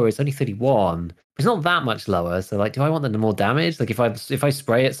pen's lower, it's only 31. It's not that much lower. So like, do I want them to more damage? Like if I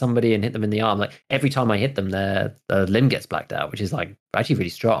spray at somebody and hit them in the arm, like every time I hit them, their limb gets blacked out, which is like actually really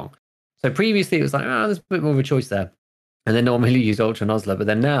strong. So previously it was like, there's a bit more of a choice there. And then normally used Ultra Nozzler, but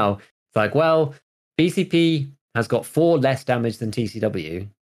then now it's like, well, BCP has got 4 less damage than TCW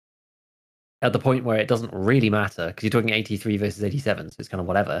at the point where it doesn't really matter, because you're talking 83 versus 87, so it's kind of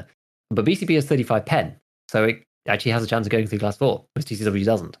whatever. But BCP has 35 pen, so it actually has a chance of going through class 4, whereas TCW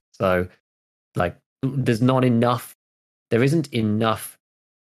doesn't. So like there's not enough. There isn't enough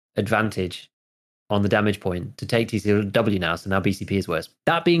advantage on the damage point to take TCW now. So now BCP is worse.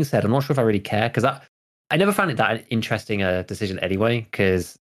 That being said, I'm not sure if I really care because I never found it that interesting a decision anyway.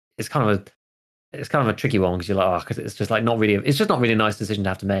 Because it's kind of a tricky one because you're like, oh, because it's just like not really. It's just not really a nice decision to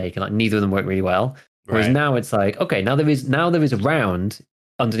have to make, and like neither of them work really well. Whereas now it's like, okay, now there is a round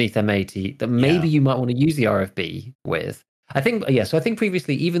underneath M80 that maybe you might want to use the RFB with. I think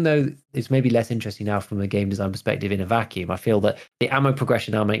previously, even though it's maybe less interesting now from a game design perspective in a vacuum, I feel that the ammo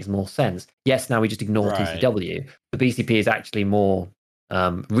progression now makes more sense. Yes, now we just ignore TCW. The BCP is actually more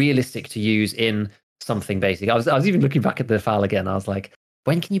realistic to use in something basic. I was even looking back at the file again. I was like,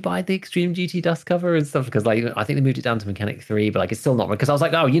 when can you buy the Extreme GT dust cover and stuff? Because like I think they moved it down to Mechanic 3, but like it's still not, because I was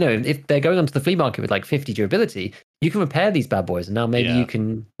like, oh, if they're going onto the flea market with like 50 durability, you can repair these bad boys, and now maybe you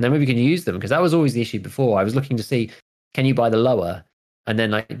can use them, because that was always the issue before. I was looking to see, can you buy the lower and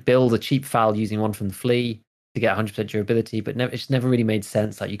then like build a cheap FAL using one from the flea to get 100% durability, but it just never really made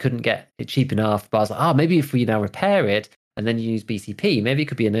sense. Like you couldn't get it cheap enough. But I was like, maybe if we now repair it and then you use BCP, maybe it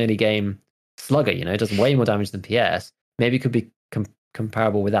could be an early game slugger. It does way more damage than PS. Maybe it could be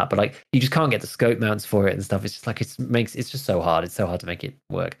comparable with that, but like you just can't get the scope mounts for it and stuff. It's just like it's just so hard. It's so hard to make it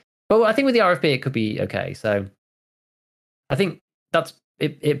work. But I think with the RFB it could be okay. So I think that's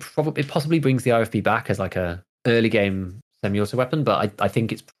it. It possibly brings the RFB back as like a early game semi-auto weapon, but I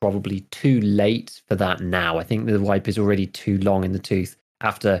think it's probably too late for that now. I think the wipe is already too long in the tooth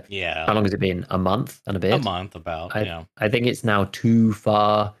after how long has it been? A month and a bit? A month about, I think it's now too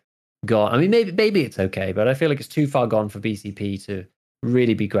far gone. I mean, maybe it's okay, but I feel like it's too far gone for BCP to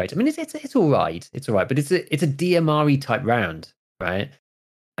really be great. I mean, it's all right. It's all right, but it's a DMRE type round, right?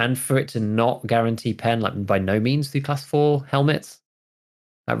 And for it to not guarantee pen, like by no means through class 4 helmets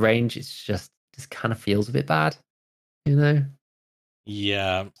at range, it's just kind of feels a bit bad,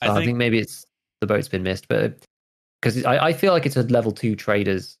 Yeah, I think maybe it's the boat's been missed, but because I feel like it's a level 2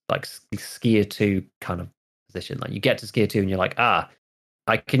 traders like skier 2 kind of position. Like you get to skier 2 and you're like, I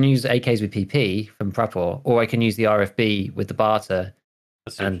can use AKs with PP from Prepor, or I can use the RFB with the barter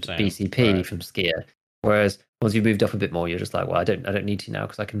and BCP from skier. Whereas once you've moved up a bit more, you're just like, well, I don't need to now,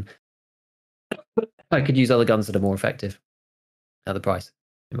 because I could use other guns that are more effective at the price,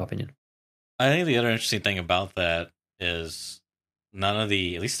 in my opinion. I think the other interesting thing about that is none of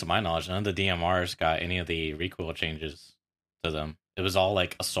the, at least to my knowledge, none of the DMRs got any of the recoil changes to them. It was all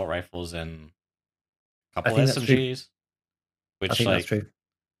like assault rifles and a couple SMGs. Which, I think that's true.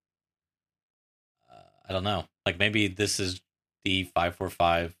 I don't know. Like maybe this is the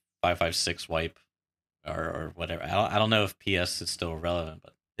 545, 556 wipe or whatever. I don't know if PS is still relevant,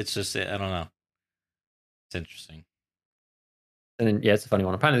 but it's just, I don't know. It's interesting. And then, it's a funny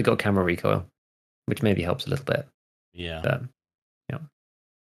one. Apparently, they've got camera recoil, which maybe helps a little bit. Yeah. But,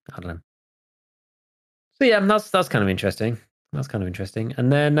 I don't know. So yeah, that's kind of interesting.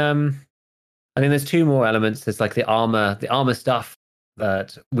 And then I think there's two more elements. There's like the armor stuff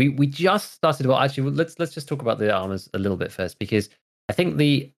that we just started. Well, actually, let's just talk about the armors a little bit first, because I think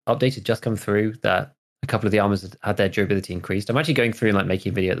the update had just come through that a couple of the armors had their durability increased. I'm actually going through and like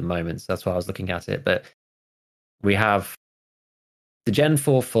making a video at the moment, so that's why I was looking at it. But we have the Gen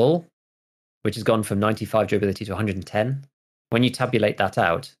 4 full, which has gone from 95 durability to 110. When you tabulate that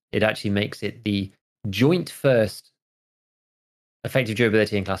out, it actually makes it the joint first effective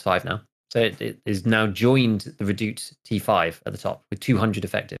durability in class 5 now. So it is now joined the Redoute T5 at the top with 200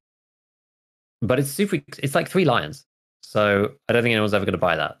 effective. But it's like 3 lions. So I don't think anyone's ever going to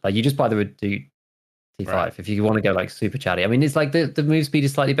buy that. Like you just buy the Redoute T5 if you want to go like super chatty. I mean, it's like the move speed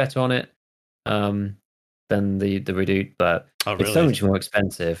is slightly better on it than the Redoute, but it's so much more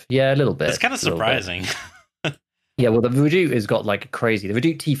expensive. Yeah, a little bit. It's kind of surprising. Yeah, well, the Redoute has got like crazy. The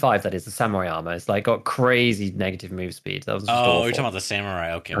Redoute T5, that is the samurai armor, it's like got crazy negative move speed. That was just awful. You're talking about the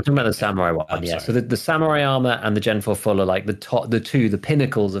samurai. Okay, I'm talking about the samurai one. Yeah, so the samurai armor and the Gen 4 full are like the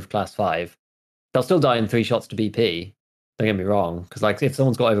pinnacles of class 5. They'll still die in 3 shots to BP. Don't get me wrong, because like if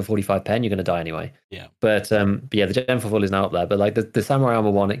someone's got over 45 pen, you're going to die anyway. Yeah. But yeah, the Gen 4 full is now up there. But like the samurai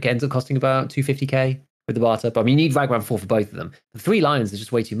armor one, it ends up costing about 250k. With the barter, but I mean, you need Ragran 4 for both of them. The 3 lions is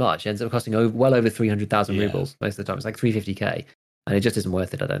just way too much. It ends up costing well over 300,000 rubles most of the time. It's like 350k, and it just isn't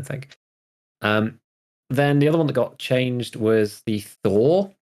worth it, I don't think. Then the other one that got changed was the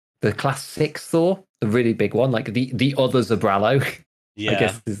Thor, the class 6 Thor, the really big one, like the other Zabralo. I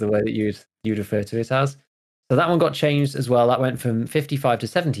guess is the way that you'd refer to it as. So that one got changed as well. That went from 55 to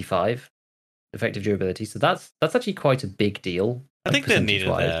 75 effective durability. So that's actually quite a big deal. I think they needed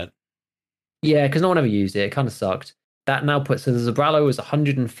that. Yeah, because no one ever used it. It kind of sucked. That now puts, so the Zabralo is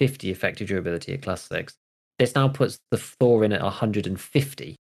 150 effective durability at class 6. This now puts the Thor in at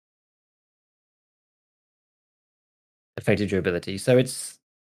 150. effective durability. So it's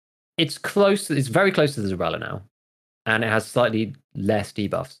close. It's very close to the Zabrella now, and it has slightly less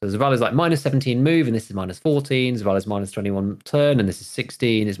debuffs. So Zabralla's like minus 17 move, and this is minus 14. Zabralla's minus 21 turn, and this is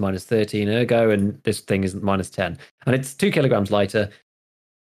 16. It's minus 13 ergo, and this thing is minus 10. And it's 2 kilograms lighter.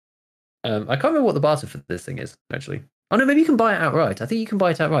 I can't remember what the barter for this thing is, actually. Oh, no, maybe you can buy it outright. I think you can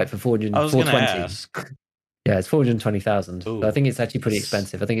buy it outright for 400, I was going to 420. ask. Yeah, it's 420,000. So I think it's actually pretty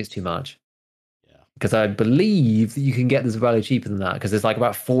expensive. I think it's too much. Yeah. Because I believe that you can get the Zabrello cheaper than that, because there's like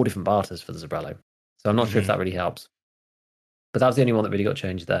about 4 different barters for the Zabrello. So I'm not sure if that really helps. But that was the only one that really got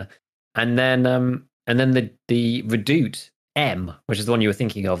changed there. And then the Redoute M, which is the one you were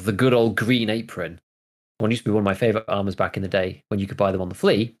thinking of, the good old green apron. One used to be one of my favorite armors back in the day when you could buy them on the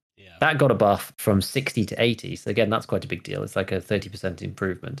flea. Yeah. That got a buff from 60 to 80. So again, that's quite a big deal. It's like a 30%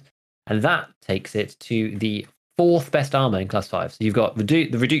 improvement. And that takes it to the 4th best armor in class 5. So you've got the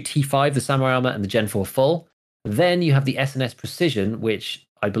Redoute T5, the Samurai armor, and the Gen 4 full. Then you have the SNS Precision, which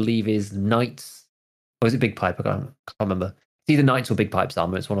I believe is Knights. Or is it Big Pipe? I can't remember. It's either Knights or Big Pipe's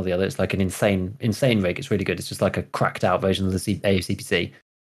armor. It's one or the other. It's like an insane rig. It's really good. It's just like a cracked out version of the AFCPC.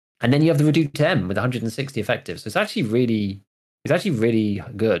 And then you have the Redoute M with 160 effective. So it's actually really good. It's actually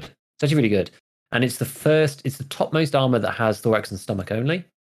really good. And it's the topmost armor that has thorax and stomach only.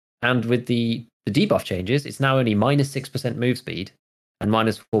 And with the debuff changes, it's now only minus 6% move speed and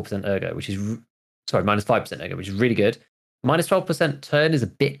minus 4% ergo, minus 5% ergo, which is really good. Minus 12% turn is a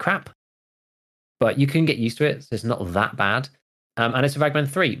bit crap, but you can get used to it, so it's not that bad. And it's a Ragman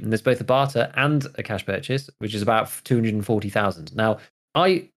 3, and there's both a barter and a cash purchase, which is about 240,000. Now,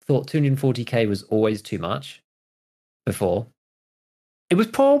 I thought 240k was always too much before. It was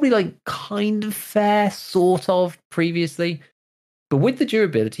probably like kind of fair, sort of, previously. But with the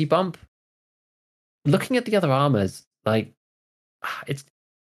durability bump, looking at the other armors, like it's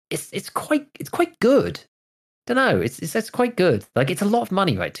quite good. Don't know. It's quite good. Like it's a lot of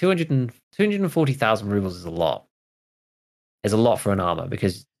money, right? 240,000 rubles is a lot. It's a lot for an armor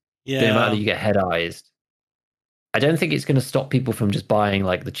because the amount that you get head-eyes. I don't think it's going to stop people from just buying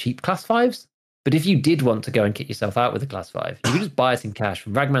like the cheap class 5s. But if you did want to go and kick yourself out with a class 5, you could just buy it in cash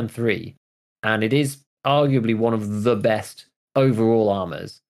from Ragman 3, and it is arguably one of the best overall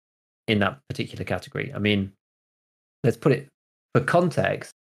armors in that particular category. I mean, let's put it for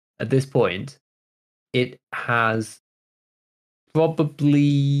context. At this point, it has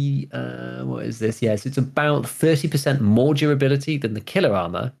probably what is this? Yes, it's about 30% more durability than the killer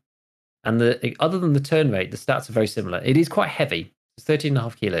armor. And other than the turn rate, the stats are very similar. It is quite heavy. It's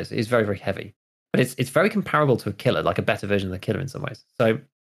 13.5 kilos. It is very, very heavy. But it's very comparable to a killer, like a better version of the killer in some ways. So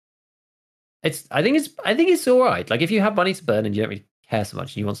I think it's all right. Like if you have money to burn and you don't really care so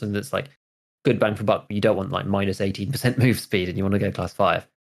much, and you want something that's like good bang for buck, but you don't want like minus 18% move speed and you want to go class 5,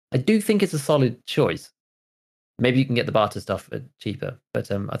 I do think it's a solid choice. Maybe you can get the barter stuff cheaper,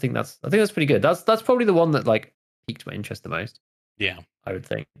 but I think that's pretty good. That's probably the one that like piqued my interest the most. Yeah, I would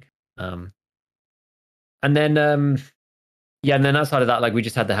think. And then and then outside of that, like we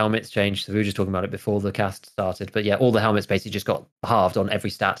just had the helmets changed. So we were just talking about it before the cast started. But yeah, all the helmets basically just got halved on every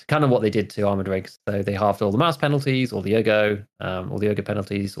stat. Kind of what they did to Armored Rigs. So they halved all the mouse penalties, all the ergo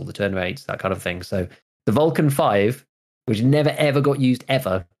penalties, all the turn rates, that kind of thing. So the Vulcan 5, which never ever got used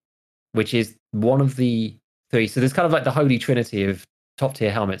ever, which is one of the 3. So there's kind of like the holy trinity of top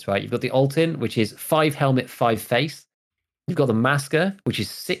tier helmets, right? You've got the Altin, which is 5 helmet, 5 face. You've got the Masker, which is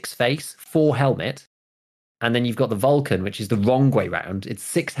 6 face, 4 helmet. And then you've got the Vulcan, which is the wrong way round. It's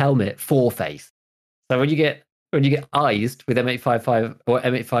 6 helmet, 4 face. So when you get eyesed with M855 or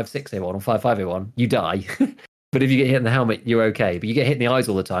M856A1 or 55A1, you die. But if you get hit in the helmet, you're okay. But you get hit in the eyes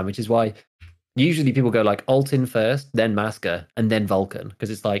all the time, which is why usually people go like Altin first, then Masker, and then Vulcan.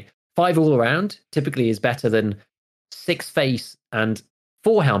 Because it's like 5 all around typically is better than 6 face and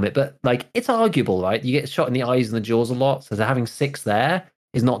 4 helmet. But like it's arguable, right? You get shot in the eyes and the jaws a lot. So having 6 there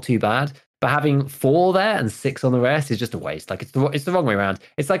is not too bad. But having 4 there and 6 on the rest is just a waste. Like it's the wrong way around.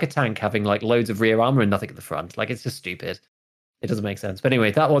 It's like a tank having like loads of rear armor and nothing at the front. Like it's just stupid. It doesn't make sense. But anyway,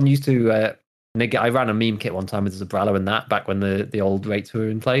 that one used to. I ran a meme kit one time with Zabrella and that back when the old rates were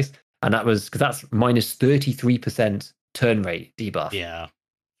in place, and that was because that's minus 33% turn rate debuff. Yeah.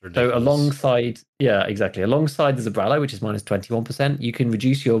 Ridiculous. So alongside the Zabrella, which is minus 21%, you can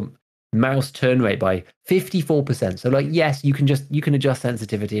reduce your mouse turn rate by 54%. So like yes, you can adjust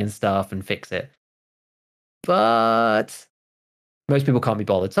sensitivity and stuff and fix it, but most people can't be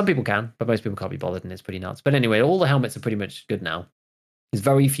bothered. Some people can, but most people can't be bothered, and it's pretty nuts. But anyway, all the helmets are pretty much good now. There's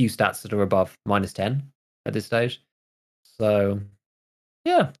very few stats that are above minus 10 at this stage. So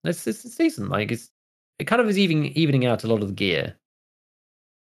yeah, it's decent. Like it kind of is evening out a lot of the gear.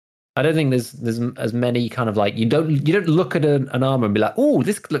 I don't think there's as many kind of like you don't look at an armor and be like, oh,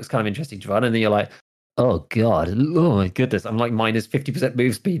 this looks kind of interesting, Javon, and then you're like, oh god, oh my goodness, I'm like minus 50%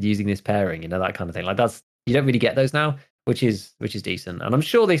 move speed using this pairing, that kind of thing. Like that's you don't really get those now, which is decent. And I'm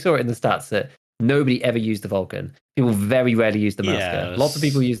sure they saw it in the stats that nobody ever used the Vulcan. People very rarely use the Masker. Lots of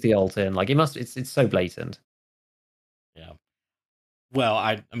people use the Alton. Like it's so blatant. Yeah. Well,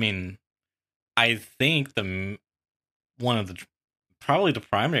 I mean, I think one of the probably the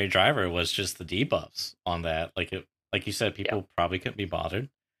primary driver was just the debuffs on that. Like you said, people probably couldn't be bothered.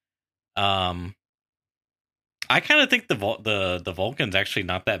 I kind of think the Vulcan's actually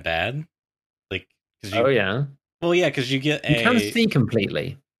not that bad. Like, well, yeah, because you get you can see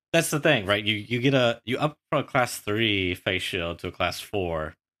completely. That's the thing, right? You up from a class 3 face shield to a class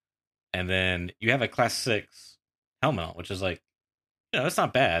 4, and then you have a class 6 helmet on, which is like, that's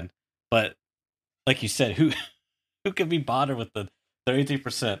not bad. But like you said, who could be bothered with the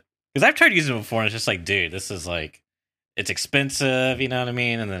 33%? Because I've tried using it before, and it's just like, dude, this is like, it's expensive, you know what I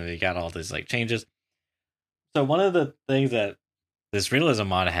mean? And then you got all these like changes. So one of the things that this realism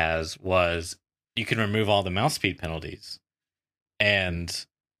mod has was you can remove all the mouse speed penalties. And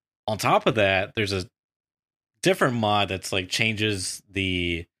on top of that, there's a different mod that's like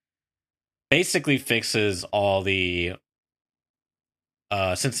basically fixes all the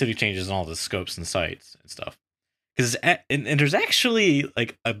sensitivity changes and all the scopes and sights and stuff. Because and there's actually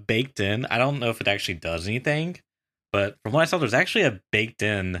like a baked in. I don't know if it actually does anything, but from what I saw, there's actually a baked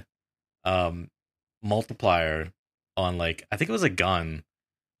in multiplier on like, I think it was a gun.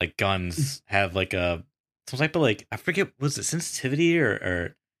 Like guns have like some type of like, I forget, was it sensitivity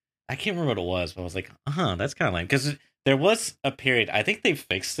or I can't remember what it was, but I was like, that's kind of lame. Because there was a period, I think they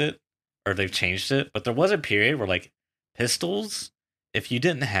fixed it or they've changed it, but there was a period where like pistols, if you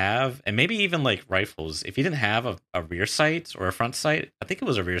didn't have, and maybe even like rifles, if you didn't have a rear sight or a front sight, I think it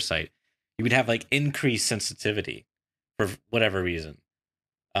was a rear sight, you would have like increased sensitivity for whatever reason.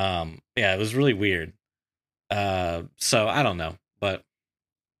 Yeah, it was really weird. So I don't know, but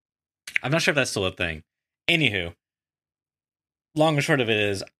I'm not sure if that's still a thing. Anywho, long and short of it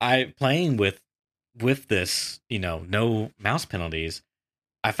is, I playing with this, no mouse penalties.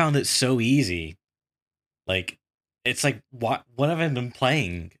 I found it so easy. Like, it's like, what have I been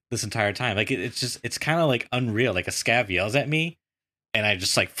playing this entire time? Like, it's kind of like unreal. Like a scav yells at me, and I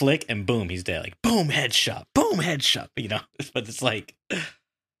just like flick, and boom, he's dead. Like, boom, headshot, boom, headshot. But it's like,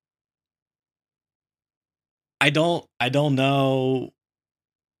 I don't know.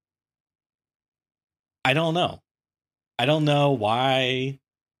 I don't know. I don't know why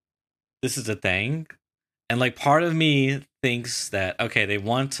this is a thing. And like part of me thinks that, okay, they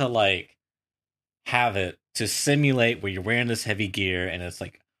want to like have it to simulate where you're wearing this heavy gear and it's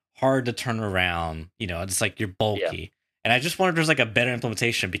like hard to turn around, it's like you're bulky. Yeah. And I just wonder if there's like a better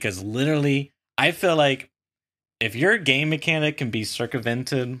implementation, because literally I feel like if your game mechanic can be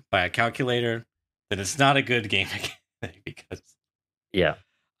circumvented by a calculator, then it's not a good game mechanic. Because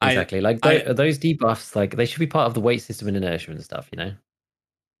exactly. Those debuffs, like they should be part of the weight system and inertia and stuff,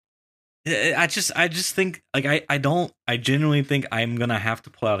 I just think like I genuinely think I'm gonna have to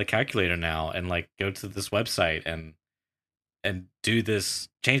pull out a calculator now and like go to this website and do this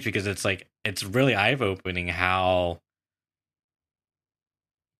change, because it's like it's really eye-opening how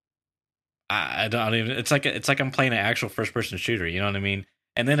I don't even, it's like I'm playing an actual first-person shooter, you know what I mean?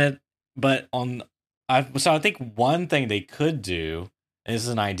 And then so I think one thing they could do is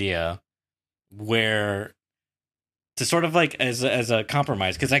an idea where to sort of like as a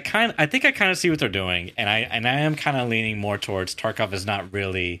compromise, because I think I kind of see what they're doing, and I am kind of leaning more towards Tarkov is not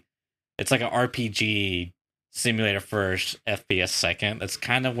really, it's like an RPG simulator first, FPS second. That's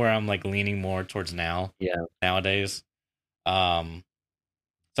kind of where I'm like leaning more towards nowadays.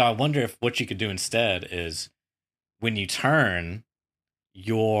 So I wonder if what you could do instead is when you turn,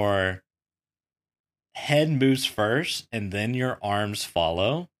 your head moves first and then your arms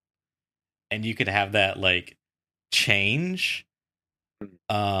follow, and you could have that like change,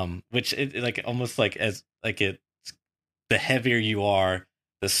 which it like almost like as like it, the heavier you are,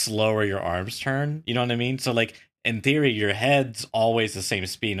 the slower your arms turn, you know what I mean? So like in theory your head's always the same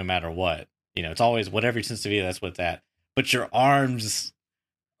speed no matter what, it's always whatever your sensitivity, that's what's at, but your arms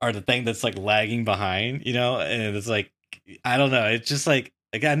are the thing that's like lagging behind, and it's like, I don't know, it's just like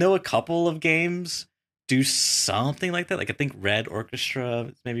I know a couple of games do something like that. Like I think Red Orchestra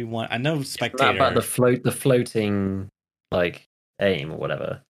is maybe one. I know Spectator about the floating like aim or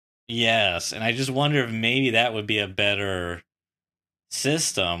whatever. Yes, and I just wonder if maybe that would be a better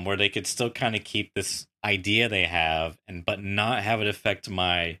system where they could still kind of keep this idea they have but not have it affect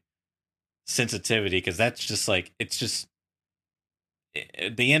my sensitivity, because that's just like, it's just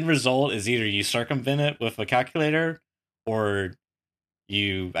the end result is either you circumvent it with a calculator, or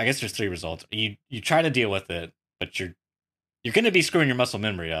I guess there's three results. You try to deal with it, but you're going to be screwing your muscle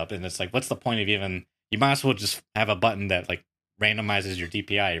memory up, and it's like, what's the point of even? You might as well just have a button that like randomizes your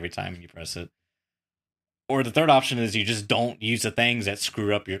DPI every time you press it. Or the third option is you just don't use the things that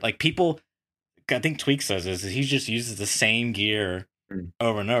screw up your, like, people. I think Tweak says this, is he just uses the same gear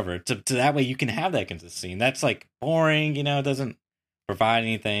over and over to that way you can have that consistency. And that's like boring, it doesn't provide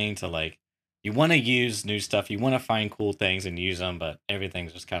anything to, like, you want to use new stuff, you want to find cool things and use them, but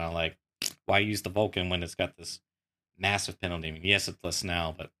everything's just kind of like, why use the Vulcan when it's got this massive penalty? I mean, yes, it's less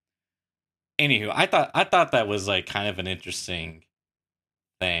now, but anywho, I thought that was like kind of an interesting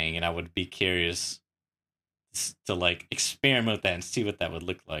thing, and I would be curious to like experiment with that and see what that would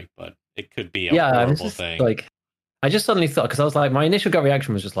look like, but it could be a horrible thing. Like, I just suddenly thought, because I was like, my initial gut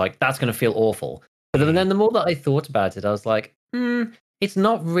reaction was just like, that's going to feel awful. But then the more that I thought about it, I was like, it's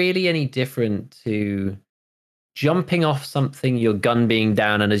not really any different to jumping off something, your gun being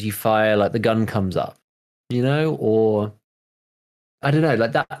down, and as you fire, like the gun comes up, or I don't know,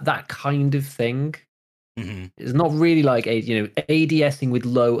 like that kind of thing. It's not really like ADSing with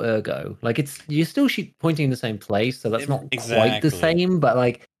low ergo. Like, you're still pointing in the same place, so that's not quite the same. But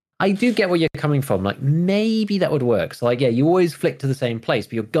like, I do get where you're coming from. Like, maybe that would work. So like, yeah, you always flick to the same place,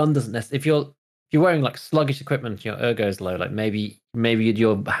 but your gun doesn't necessarily. If you're wearing like sluggish equipment, your ergo is low. Like maybe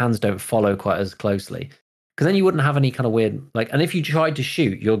your hands don't follow quite as closely, because then you wouldn't have any kind of weird like. And if you tried to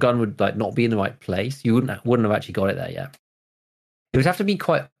shoot, your gun would like not be in the right place. You wouldn't have actually got it there yet. It would have to be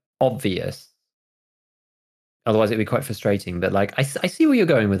quite obvious. Otherwise, it'd be quite frustrating. But like, I see where you're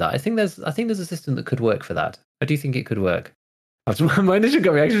going with that. I think there's a system that could work for that. I do think it could work. My initial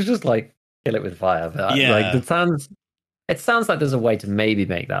gut reaction was just like, kill it with fire. But like, it sounds like there's a way to maybe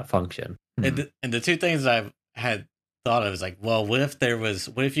make that function. And the two things I've had thought of is like, well, what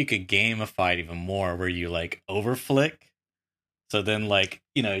if you could gamify it even more, where you like overflick? So then, like,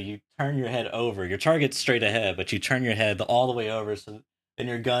 you turn your head over, your target's straight ahead, but you turn your head all the way over, so then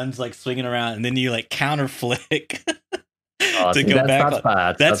your gun's like swinging around, and then you like counter flick to go back. That's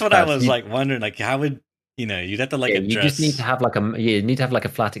bad. That's what bad. I was like wondering, like, how would you'd have to like address. You just need to have like a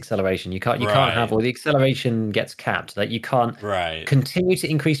flat acceleration. You can't have, or the acceleration gets capped. Like, you can't continue to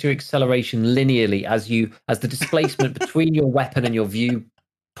increase your acceleration linearly as the displacement between your weapon and your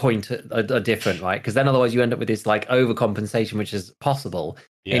viewpoint are different, right? Because then otherwise you end up with this like overcompensation, which is possible.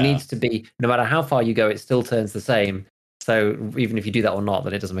 It needs to be, no matter how far you go, it still turns the same. So even if you do that or not,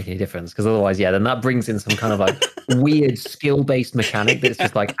 then it doesn't make any difference. Because otherwise, then that brings in some kind of like weird skill-based mechanic that's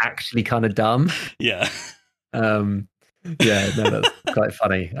just like actually kind of dumb. Yeah. No, that's quite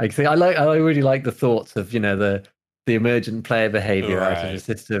funny. I really like the thoughts of the emergent player behavior out of the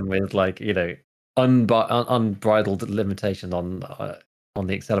system with like unbridled limitations on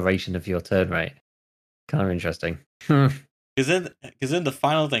the acceleration of your turn rate. Kind of interesting. Because then the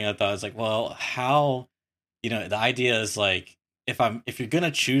final thing I thought is like, well, how. The idea is like, if you're gonna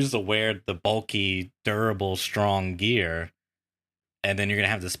choose to wear the bulky, durable, strong gear, and then you're gonna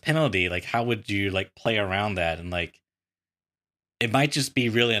have this penalty, like, how would you like play around that? And like, it might just be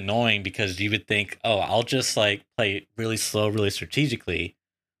really annoying, because you would think, oh, I'll just like play really slow, really strategically,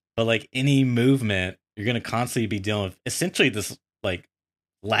 but like any movement, you're gonna constantly be dealing with essentially this like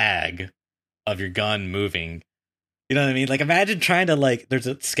lag of your gun moving. You know what I mean? Like, imagine trying to like, there's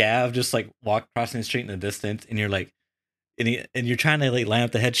a scav just like walk crossing the street in the distance, and you're like, and you're trying to like line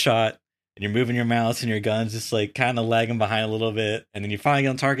up the headshot, and you're moving your mouse, and your gun's just like kind of lagging behind a little bit, and then you finally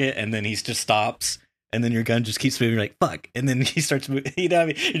get on target, and then he just stops, and then your gun just keeps moving. You're like, fuck, and then he starts moving. You know what I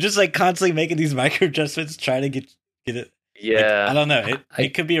mean? You're just like constantly making these micro adjustments, trying to get it. Yeah, like, I don't know.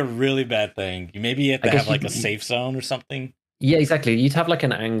 It could be a really bad thing. Maybe you have to have like a safe zone or something. Yeah, exactly. You'd have like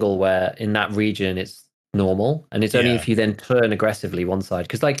an angle where in that region it's normal, and it's only if you then turn aggressively one side,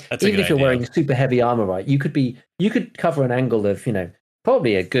 because like, even if you're wearing super heavy armor, right, you could cover an angle of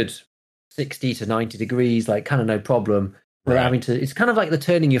probably a good 60 to 90 degrees, like kind of no problem, without having to. It's kind of like the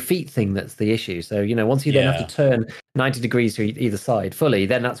turning your feet thing that's the issue. So once you then have to turn 90 degrees to either side fully,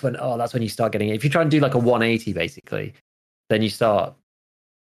 then that's when you start getting it. If you try and do like a 180 basically, then you start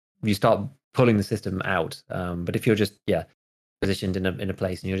pulling the system out. But if you're just positioned in a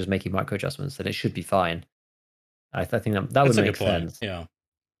place and you're just making micro adjustments, then it should be fine. I think that would make sense. Yeah,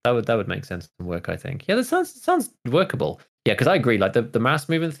 that would make sense and work. I think. Yeah, that sounds workable. Yeah, because I agree. Like the mouse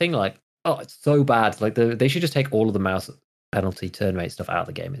movement thing, like, oh, it's so bad. Like they should just take all of the mouse penalty turn rate stuff out of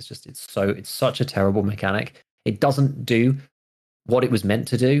the game. It's such a terrible mechanic. It doesn't do what it was meant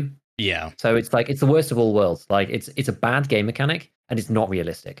to do. Yeah. So it's like, it's the worst of all worlds. Like it's a bad game mechanic, and it's not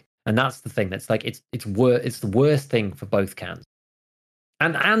realistic. And that's the thing. That's like, it's the worst thing for both cans.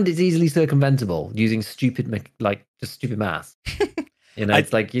 and it's easily circumventable using just stupid math.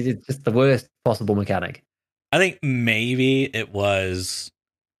 It's like it's just the worst possible mechanic. I think maybe it was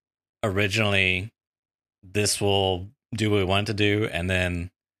originally this will do what we want it to do, and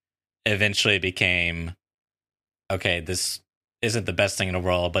then eventually it became okay, this isn't the best thing in the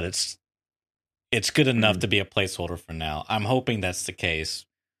world, but it's good enough to be a placeholder for now. I'm hoping that's the case.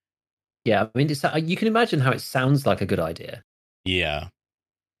 Yeah, I mean, you can imagine how it sounds like a good idea. Yeah.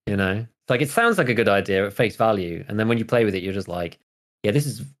 Like it sounds like a good idea at face value, and then when you play with it, you're just like, yeah, this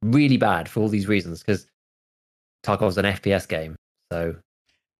is really bad for all these reasons, because Tarkov's an FPS game. So,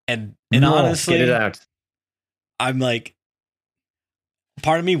 and honestly, get it out. I'm like,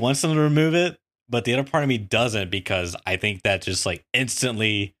 part of me wants them to remove it, but the other part of me doesn't, because I think that just like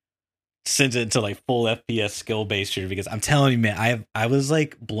instantly sends it into like full FPS skill based shooter. Because I'm telling you, man, I was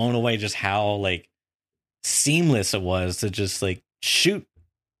like blown away just how like seamless it was to just like shoot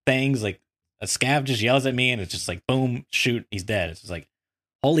things. Like a scav just yells at me and it's just like boom, shoot, he's dead. It's just like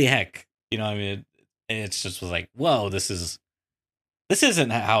holy heck, you know what I mean? It's just was like, whoa, this isn't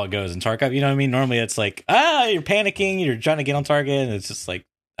how it goes in Tarkov. You know what I mean? Normally it's like, you're panicking, you're trying to get on target, and it's just like,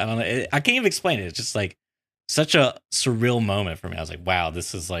 I don't know, I can't even explain it. It's just like such a surreal moment for me. I was like, wow,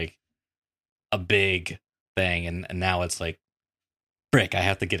 this is like a big thing, and now it's like, frick, I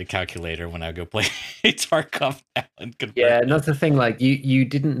have to get a calculator when I go play Tarkov now and convert. Yeah, and that's the thing. Like you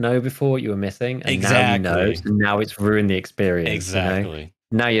didn't know before what you were missing, and exactly. Now you know. So now it's ruined the experience. Exactly.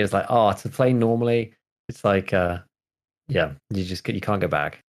 Now you're just like, to play normally, it's like, yeah, you can't go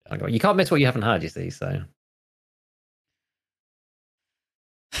back. You can't miss what you haven't had. You see, so.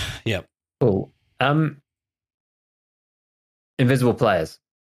 Yep. Cool. Invisible players.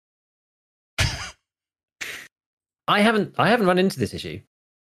 I haven't run into this issue.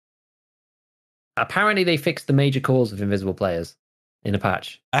 Apparently, they fixed the major cause of invisible players in a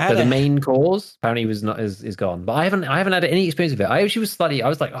patch. So the main cause apparently is gone. But I haven't had any experience with it. I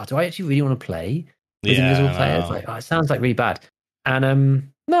was like, do I actually really want to play with invisible players? Like, it sounds like really bad.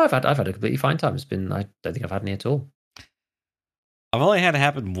 And no, I've had a completely fine time. I don't think I've had any at all. I've only had it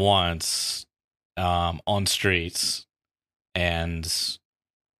happen once on streets, and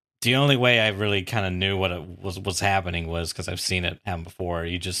the only way I really kind of knew what it was happening was because I've seen it happen before.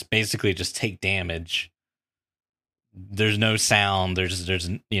 You just basically just take damage. There's no sound. There's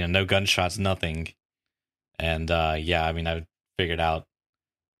no gunshots, nothing. And I mean, I figured out.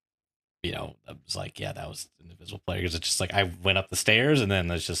 I was like, yeah, that was an invisible player. Because it's just like I went up the stairs, and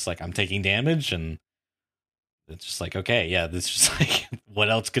then it's just like I'm taking damage, and it's just like, okay, yeah, this is just like what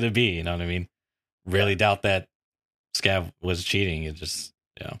else could it be? You know what I mean? Really doubt that Scav was cheating. It just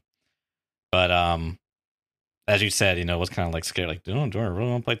But as you said, it was kind of like scared, like, do I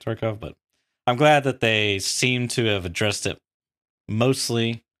really want to play Tarkov? But I'm glad that they seem to have addressed it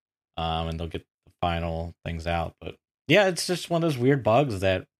mostly, and they'll get the final things out. But yeah, it's just one of those weird bugs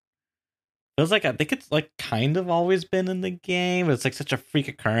that feels like I think it's like kind of always been in the game. It's like such a freak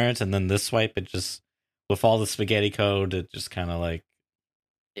occurrence, and then this swipe, it just with all the spaghetti code, it just kind of like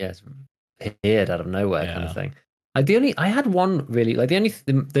it's appeared out of nowhere kind of thing. I had one really, like the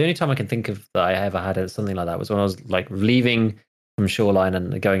only time I can think of that I ever had something like that was when I was like leaving from Shoreline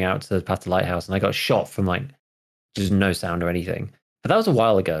and going out to past the lighthouse, and I got shot from like just no sound or anything. But that was a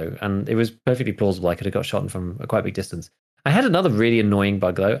while ago, and it was perfectly plausible. I could have got shot from a quite big distance. I had another really annoying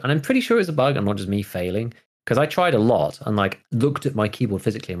bug though, and I'm pretty sure it was a bug and not just me failing, because I tried a lot and like looked at my keyboard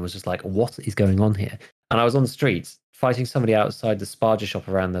physically and was just like, what is going on here? And I was on the streets fighting somebody outside the Sparger shop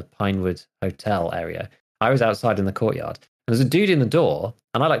around the Pinewood Hotel area. I was outside in the courtyard. And there's a dude in the door,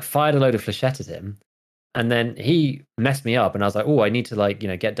 and I like fired a load of flechette at him. And then he messed me up, and I was like, I need to like,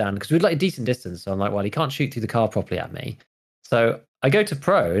 get down, because we had like a decent distance. So I'm like, well, he can't shoot through the car properly at me. So I go to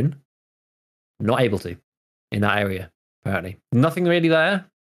prone, not able to in that area, apparently. Nothing really there,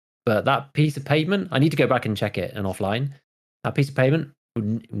 but that piece of pavement, I need to go back and check it and offline. That piece of pavement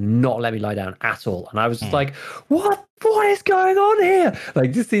would not let me lie down at all. And I was just like, what is going on here?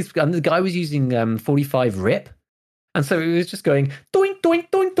 Like and the guy was using 45 RIP. And so it was just going doink, doink,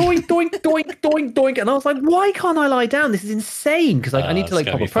 doink, doink, doink, doink, doink, doink. And I was like, why can't I lie down? This is insane. Because like I need to like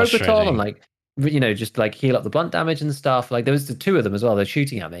pop a Propital and like, just like heal up the blunt damage and stuff. Like there was the two of them as well. They're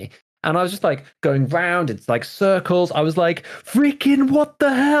shooting at me. And I was just like going round. It's like circles. I was like, freaking what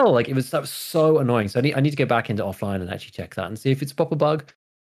the hell? Like that was so annoying. So I need to go back into offline and actually check that and see if it's a proper bug.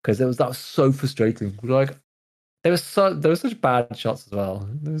 Because that was so frustrating. Like there was such bad shots as well.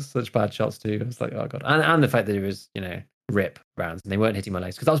 There was such bad shots too. I was like, oh god. And the fact that it was, RIP rounds and they weren't hitting my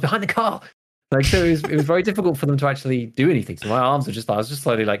legs because I was behind the car. Like so it was very difficult for them to actually do anything. So my arms were I was just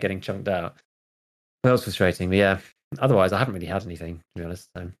slowly like getting chunked out. That was frustrating. But yeah. otherwise, I haven't really had anything, to be honest.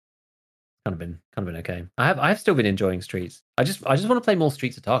 So kind of been okay. I have still been enjoying Streets. I just want to play more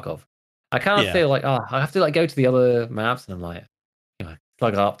Streets of Tarkov. I kind of feel like I have to like go to the other maps, and I'm like,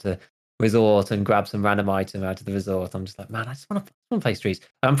 plug up to resort and grab some random item out of the resort. I'm just like, man, I just want to play Streets.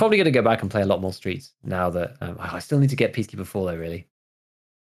 I'm probably going to go back and play a lot more Streets now that I still need to get Peacekeeper 4 though. Really,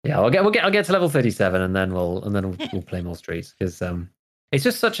 yeah, I'll get to level 37 and then we'll play more Streets because it's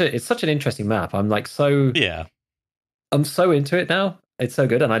just such an interesting map. I'm like I'm so into it now. It's so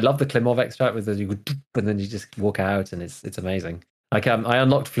good, and I love the Klimov extract with you go, and then you just walk out, and it's amazing. Like I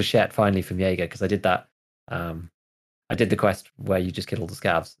unlocked Flechette finally from Jaeger because I did that. I did the quest where you just kill all the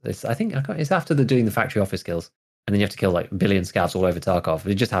scavs. I think it's after doing the factory office kills, and then you have to kill like a billion scavs all over Tarkov.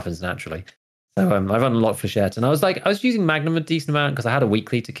 It just happens naturally. So I've unlocked Flechette, and I was using Magnum a decent amount because I had a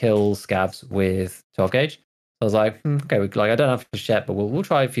weekly to kill scavs with 12 gauge. So I was like, okay, I don't have Flechette, but we'll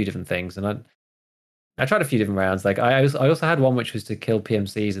try a few different things, and I tried a few different rounds. Like I also had one which was to kill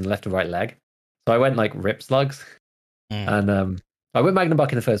PMCs in left or right leg. So I went like rip slugs, and I went Magnum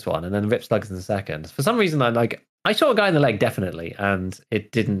Buck in the first one, and then rip slugs in the second. For some reason, I shot a guy in the leg definitely, and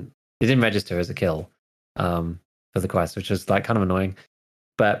it didn't register as a kill for the quest, which was like kind of annoying.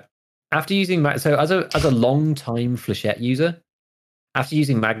 But after using as a long time Flechette user, after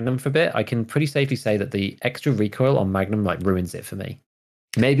using Magnum for a bit, I can pretty safely say that the extra recoil on Magnum like ruins it for me.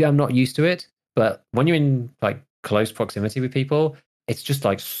 Maybe I'm not used to it, but when you're in like close proximity with people, it's just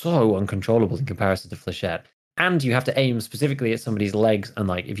like so uncontrollable in comparison to Flechette. And you have to aim specifically at somebody's legs, and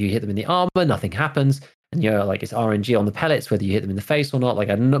like if you hit them in the armor, nothing happens. And you're like it's RNG on the pellets, whether you hit them in the face or not. Like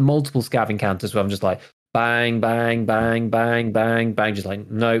I had multiple scav encounters where I'm just like bang, bang, bang, bang, bang, bang, just like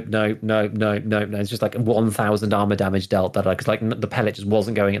nope. It's just like 1,000 armor damage dealt that because like the pellet just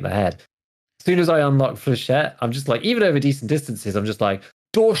wasn't going at the head. As soon as I unlock Flechette, I'm just like even over decent distances, I'm just like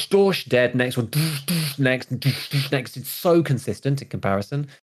dorsh, dead. Next one, next. It's so consistent in comparison.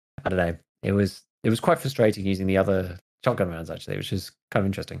 I don't know. It was quite frustrating using the other shotgun rounds actually, which is kind of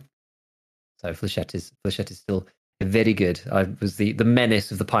interesting. So Flechette is still very good. I was the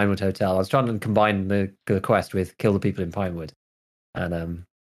menace of the Pinewood Hotel. I was trying to combine the quest with kill the people in Pinewood, and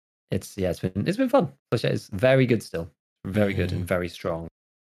it's been fun. Flechette is very good still, very good and very strong.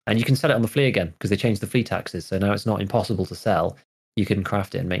 And you can sell it on the flea again because they changed the flea taxes, so now it's not impossible to sell. You can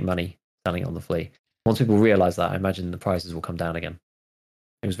craft it and make money selling it on the flea. Once people realize that, I imagine the prices will come down again.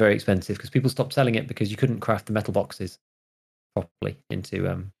 It was very expensive because people stopped selling it because you couldn't craft the metal boxes properly into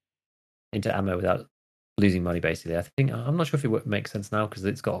ammo without losing money. Basically, I think I'm not sure if it makes sense now because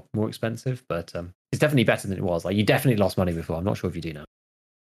it's got more expensive, but it's definitely better than it was. Like you definitely lost money before. I'm not sure if you do now.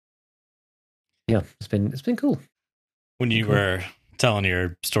 Yeah, it's been cool. When you were telling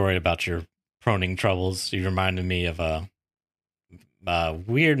your story about your proning troubles, you reminded me of a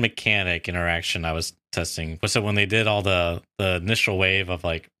weird mechanic interaction I was testing. So when they did all the initial wave of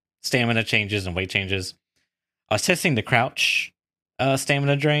like stamina changes and weight changes, I was testing the crouch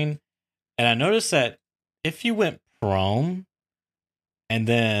stamina drain, and I noticed that if you went prone and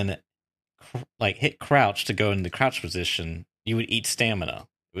then like hit crouch to go into the crouch position, you would eat stamina.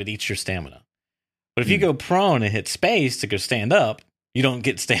 It would eat your stamina. But if you go prone and hit space to go stand up, you don't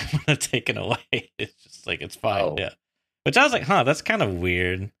get stamina taken away. It's just like it's fine. Oh. Yeah. Which I was like, that's kind of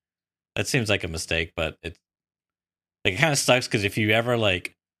weird. That seems like a mistake, but it kind of sucks because if you ever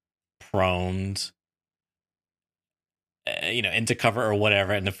like proned, into cover or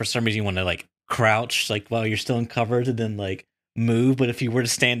whatever, and then for some reason you want to like crouch, like while you're still in cover to then like move, but if you were to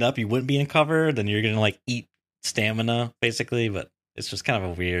stand up, you wouldn't be in cover. Then you're gonna like eat stamina basically. But it's just kind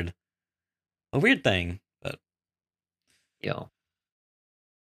of a weird thing. But yeah,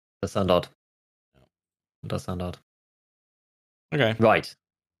 that sounds odd. It does sound odd. Okay. Right.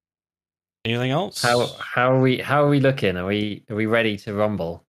 Anything else? How are we looking? Are we ready to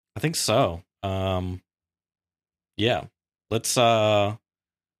rumble? I think so. Yeah. Let's go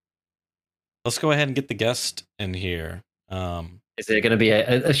ahead and get the guest in here. Is there going to be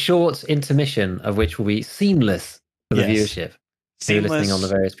a short intermission of which will be seamless for the viewership? Seamless listening on the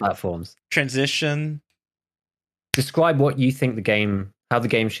various platforms. Transition. Describe what you think how the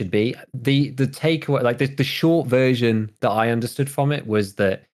game should be. The takeaway, like the short version that I understood from it was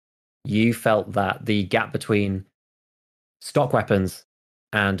that you felt that the gap between stock weapons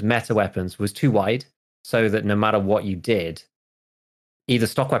and meta weapons was too wide, so that no matter what you did, either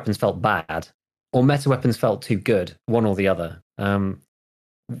stock weapons felt bad or meta weapons felt too good, one or the other.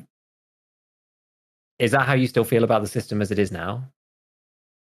 Is that how you still feel about the system as it is now?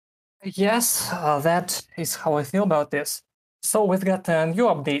 Yes, that is how I feel about this. So we've got a new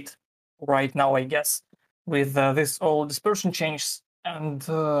update right now, I guess, with this all dispersion changes, and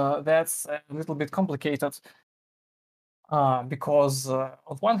that's a little bit complicated. because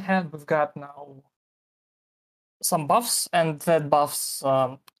on one hand we've got now some buffs, and that buffs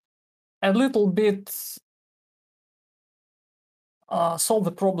a little bit solve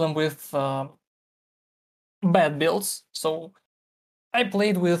the problem with bad builds. So I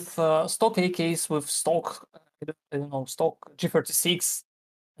played with stock AKs, with stock, I don't know, stock G36,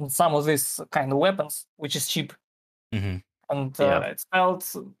 and some of these kind of weapons, which is cheap. Mm-hmm. And it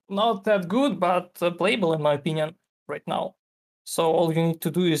felt not that good, but playable in my opinion right now. So all you need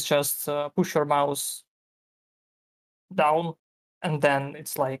to do is just push your mouse down, and then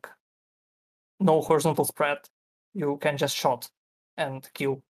it's like no horizontal spread. You can just shot and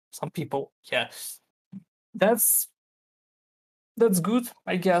kill some people. Yeah, that's good,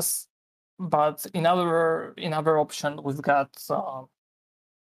 I guess. But in other option, we've got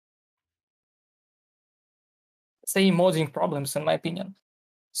say modding problems, in my opinion.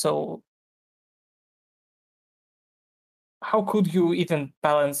 So how could you even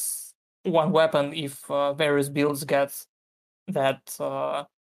balance one weapon if various builds get that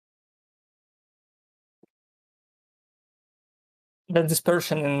that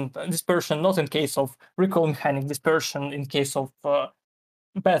dispersion, not in case of recoil mechanic, dispersion in case of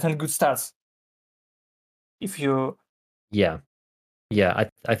bad and good stats? If you I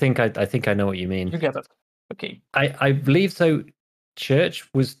think I know what you mean. you get it. Okay. I believe so. Church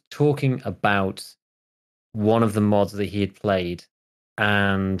was talking about one of the mods that he had played,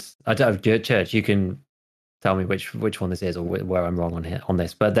 and I don't know, Church, you can tell me which one this is or where I'm wrong on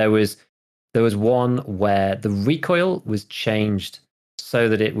this, but there was one where the recoil was changed so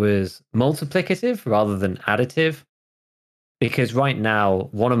that it was multiplicative rather than additive. Because right now,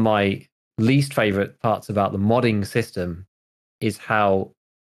 one of my least favorite parts about the modding system is how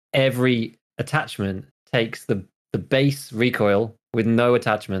every attachment takes the base recoil with no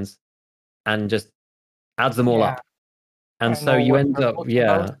attachments and just adds them all up. And so you end up,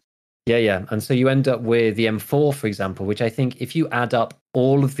 yeah. And so you end up with the M4, for example, which I think if you add up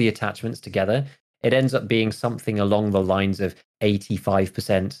all of the attachments together, it ends up being something along the lines of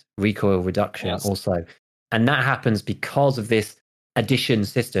 85% recoil reduction also. And that happens because of this addition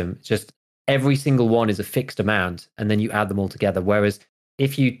system. Just every single one is a fixed amount, and then you add them all together. Whereas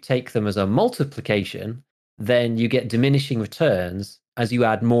if you take them as a multiplication, then you get diminishing returns as you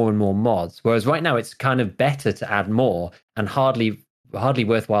add more and more mods. Whereas right now it's kind of better to add more and hardly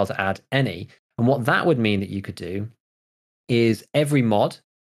worthwhile to add any. And what that would mean that you could do is every mod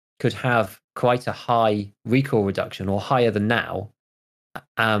could have quite a high recoil reduction, or higher than now.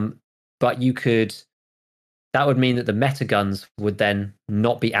 But that would mean that the meta guns would then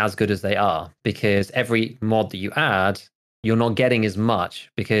not be as good as they are, because every mod that you add, you're not getting as much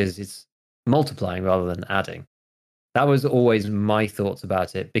because it's multiplying rather than adding. That was always my thoughts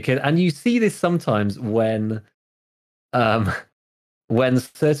about it. And you see this sometimes when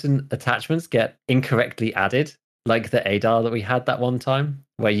certain attachments get incorrectly added, like the ADAR that we had that one time,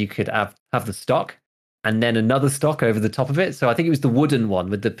 where you could have the stock and then another stock over the top of it. So I think it was the wooden one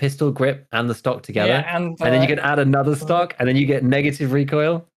with the pistol grip and the stock together. Yeah, and then you can add another stock, and then you get negative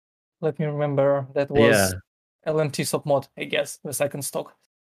recoil. Let me remember, that was LMT sub mod, I guess, the second stock.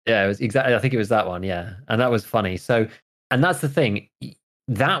 Yeah, it was exactly. I think it was that one. Yeah, and that was funny. So, and that's the thing.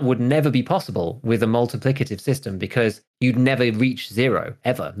 That would never be possible with a multiplicative system, because you'd never reach zero,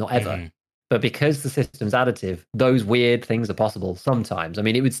 ever, not ever. Mm-hmm. But because the system's additive, those weird things are possible sometimes. I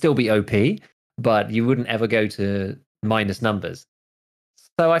mean, it would still be OP, but you wouldn't ever go to minus numbers.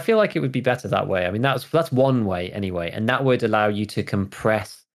 So I feel like it would be better that way. I mean, that's one way anyway, and that would allow you to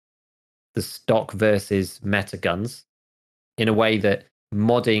compress the stock versus meta guns in a way that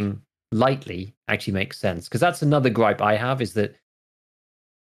modding lightly actually makes sense. Because that's another gripe I have, is that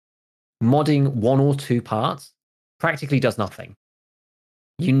modding one or two parts practically does nothing.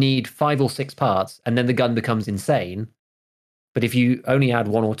 You need 5 or 6 parts, and then the gun becomes insane. But if you only add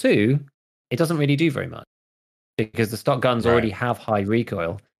 1 or 2, it doesn't really do very much, because the stock guns already have high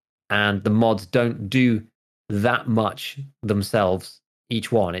recoil, and the mods don't do that much themselves,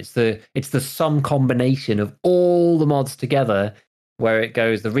 each one. It's the sum combination of all the mods together, where it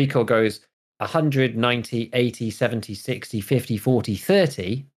goes, the recoil goes 100, 90, 80, 70, 60, 50, 40,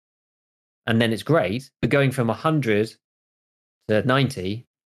 30, and then it's great. But going from 100 to 90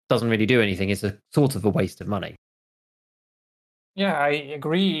 doesn't really do anything. It's a sort of a waste of money. Yeah, I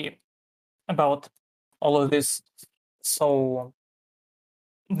agree about all of this. So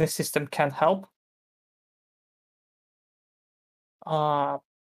the system can help.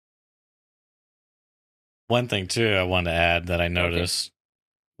 One thing too I want to add that I noticed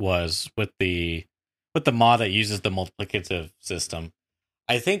was with the mod that uses the multiplicative system.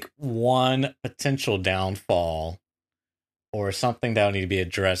 I think one potential downfall or something that would need to be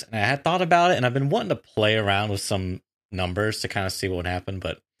addressed. And I had thought about it, and I've been wanting to play around with some numbers to kind of see what would happen.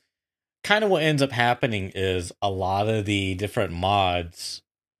 But kind of what ends up happening is a lot of the different mods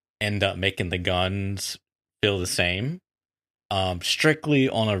end up making the guns feel the same, strictly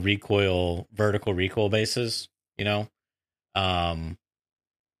on a vertical recoil basis, you know.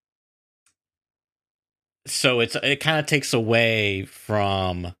 So it kind of takes away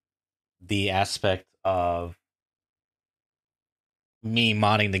from the aspect of me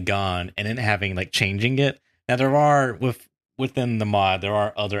modding the gun and then having like changing it. Now there are within the mod there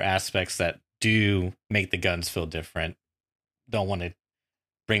are other aspects that do make the guns feel different. Don't want to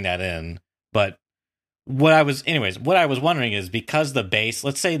bring that in, but what I was wondering is, because the base,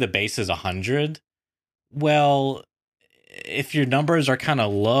 let's say the base is 100, well, if your numbers are kind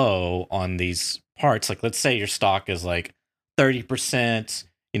of low on these parts, like let's say your stock is like 30%,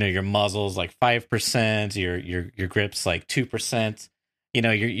 your muzzle's like 5%, your grip's like 2%,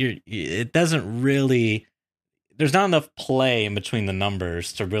 it doesn't really, there's not enough play in between the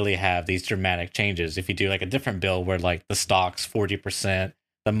numbers to really have these dramatic changes. If you do like a different build where like the stock's 40%,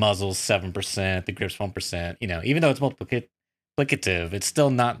 the muzzle's 7%, the grip's 1%, even though it's multiplicative, it's still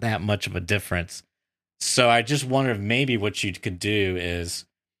not that much of a difference. So I just wonder if maybe what you could do is,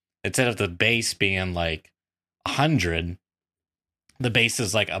 instead of the base being like 100, the base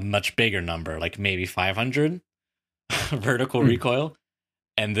is like a much bigger number, like maybe 500 vertical recoil.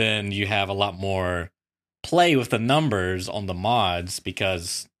 And then you have a lot more play with the numbers on the mods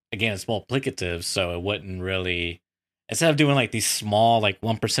because, again, it's multiplicative. So it wouldn't really, instead of doing like these small, like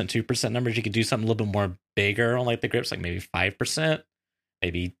 1%, 2% numbers, you could do something a little bit more bigger on like the grips, like maybe 5%,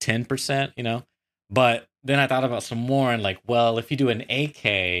 maybe 10%, But then I thought about some more and like, well, if you do an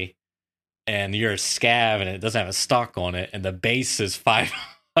AK and you're a scav and it doesn't have a stock on it and the base is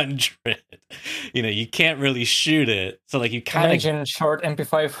 500, you can't really shoot it. So like you kind of imagine short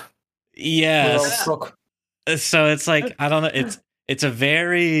MP5. Yes. So it's like, I don't know. It's a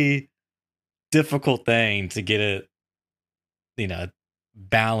very difficult thing to get it,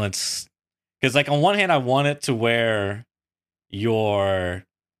 balanced. Because like on one hand, I want it to where your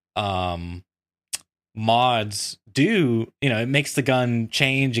mods do, it makes the gun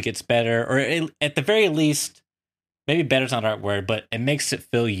change, it gets better, or at the very least, maybe better's not the right word, but it makes it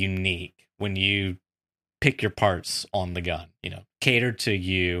feel unique when you pick your parts on the gun, cater to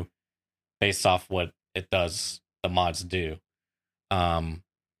you based off what it does, the mods do.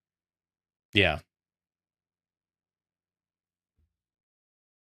 Yeah.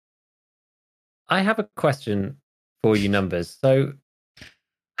 I have a question for you, Numbers. So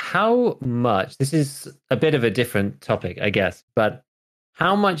how much, this is a bit of a different topic, I guess, but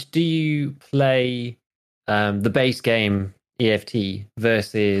how much do you play the base game EFT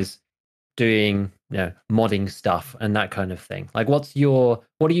versus doing modding stuff and that kind of thing? Like what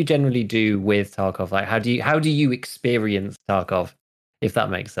do you generally do with Tarkov? Like how do you experience Tarkov, if that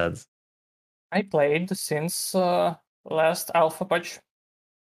makes sense? I played since last alpha patch.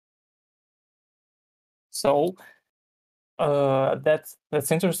 So that's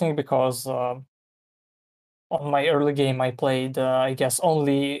interesting because on my early game I played I guess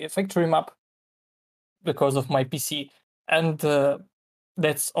only factory map because of my PC, and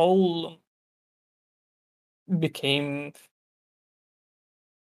that's all became.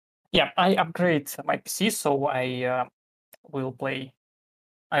 Yeah, I upgrade my PC, so I will play.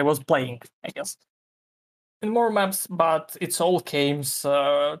 I was playing, I guess, in more maps, but it's all came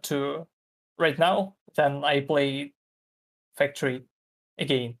to right now. Then I play factory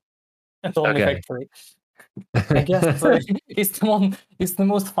again, and only factory. I guess it's the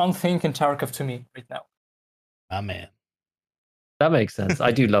most fun thing in Tarkov to me right now. Ah, man. That makes sense.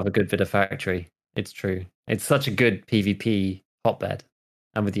 I do love a good bit of factory. It's true. It's such a good PvP hotbed,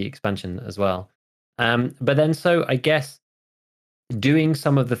 and with the expansion as well. But then, so I guess doing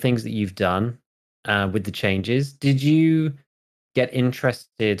some of the things that you've done with the changes, did you get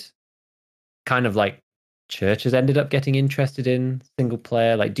interested? Kind of like Church has ended up getting interested in single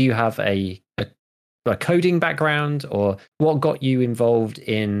player. Like, do you have a coding background, or what got you involved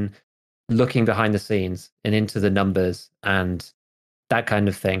in looking behind the scenes and into the numbers and that kind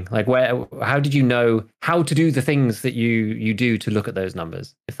of thing? Like, how did you know how to do the things that you do to look at those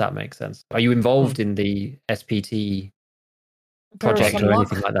numbers, if that makes sense? Are you involved in the SPT project or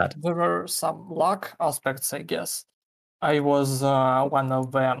anything like that? There were some luck aspects, I guess. I was one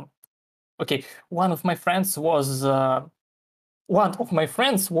of them. Okay, one of my friends was the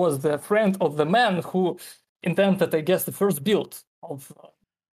friend of the man who invented, I guess, the first build of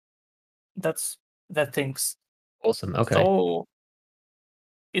that things. Awesome. Okay. So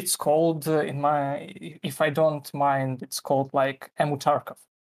it's called if I don't mind, it's called like Emu Tarkov.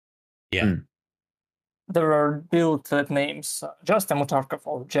 Yeah. There are build names, just Emu Tarkov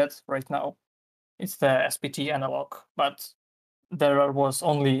or Jet right now. It's the SPT analog, but there was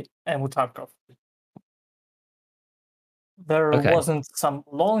only Emu Tarkov. There Okay. wasn't some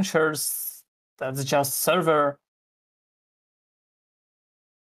launchers. That's just server.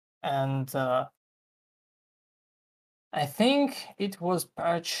 And I think it was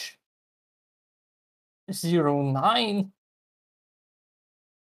patch 09.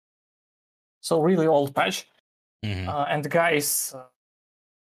 So really old patch. Mhm. And guys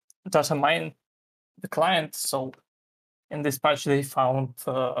data mine the client. So in this patch they found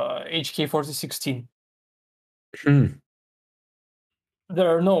HK 4016. Hmm.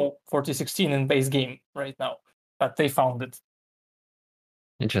 There are no 4016 in base game right now, but they found it.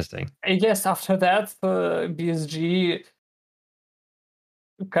 Interesting. I guess after that, BSG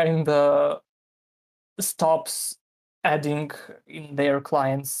kind of stops adding in their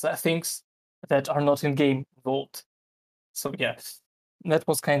clients things that are not in game involved. So yeah, that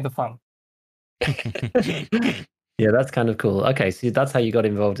was kind of fun. Yeah, that's kind of cool. Okay, so that's how you got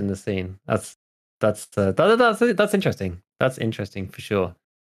involved in the scene. That's interesting. That's interesting for sure.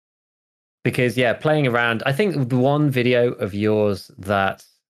 Because yeah, playing around, I think the one video of yours that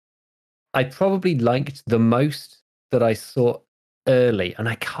I probably liked the most that I saw early, and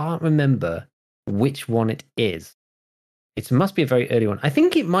I can't remember which one it is. It must be a very early one. I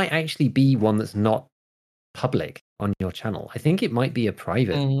think it might actually be one that's not public on your channel. I think it might be a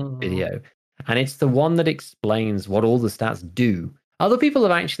private video. And it's the one that explains what all the stats do. Other people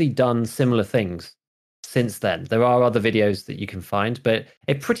have actually done similar things since then. There are other videos that you can find, but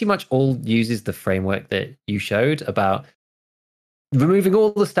it pretty much all uses the framework that you showed about removing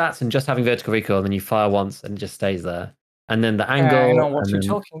all the stats and just having vertical recoil, and then you fire once and it just stays there. And then the angle. I know what and you're then,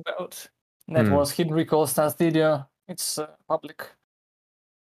 talking about. That was hidden recoil stats video. It's public.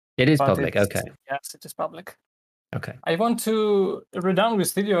 It is But public. Okay. Yes, it is public. Okay. I want to redone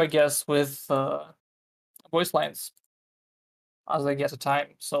this video, I guess, with voice lines as I get a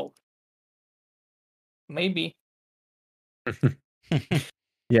time. So maybe.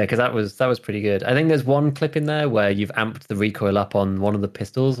 Yeah, because that was pretty good. I think there's one clip in there where you've amped the recoil up on one of the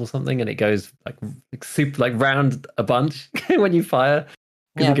pistols or something, and it goes like super like round a bunch when you fire.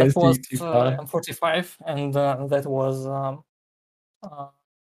 Yeah, It goes that was too far. M45, and that was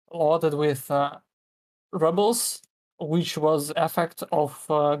loaded with rebels, which was effect of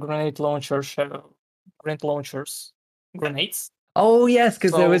grenade launchers, grenades. Oh yes,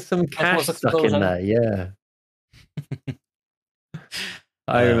 because there So was some that cash was stuck in explosion. there. Yeah,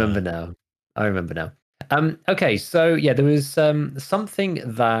 I remember now. I remember now. Okay, so yeah, there was something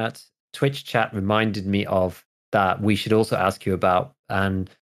that Twitch chat reminded me of that we should also ask you about, and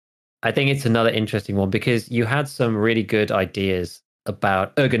I think it's another interesting one because you had some really good ideas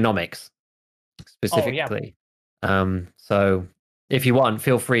about ergonomics specifically. So if you want,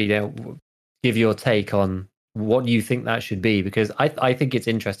 feel free to give your take on what you think that should be, because I think it's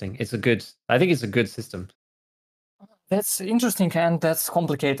interesting. I think it's a good system. That's interesting and that's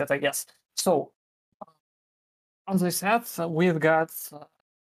complicated, I guess. So, as I said, we've got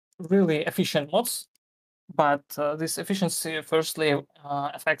really efficient mods, but this efficiency firstly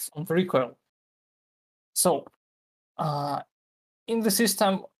affects on the recoil. So, in the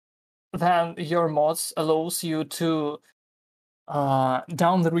system, then your mods allows you to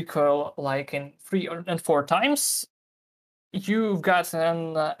down the recoil like in 3 and 4 times. You've got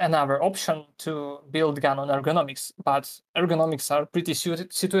another option to build gun on ergonomics, but ergonomics are pretty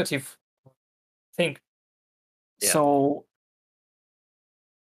situative thing. Yeah. So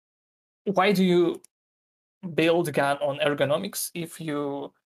why do you build gun on ergonomics if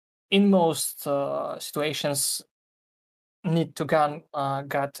you, in most situations, need to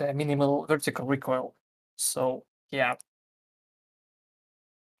got a minimal vertical recoil? So yeah,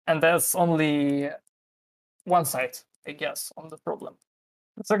 and that's only one side, I guess, on the problem.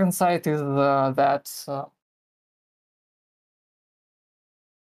 The second side is that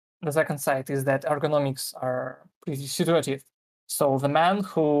ergonomics are pretty situative. So the man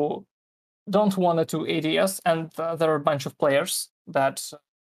who don't want to do ADS, and there are a bunch of players that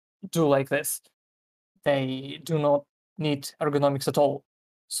do like this, they do not need ergonomics at all.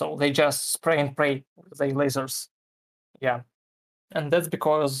 So they just spray and pray with their lasers. Yeah. And that's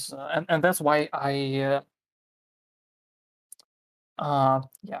because, and that's why I, yeah.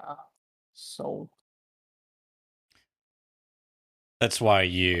 So that's why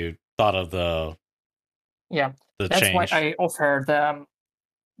you thought of the that's change. why I offer the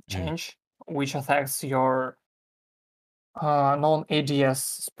change, which affects your non-ADS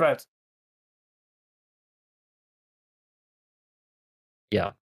spread.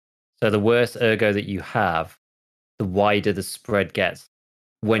 Yeah. So the worse ergo that you have, the wider the spread gets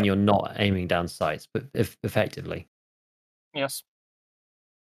when you're not aiming down sights, but effectively. Yes.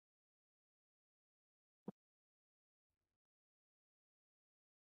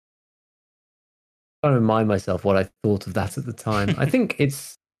 I remind myself what I thought of that at the time. I do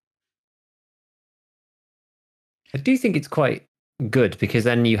think it's quite good because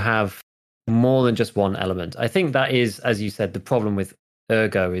then you have more than just one element. I think that is, as you said, the problem with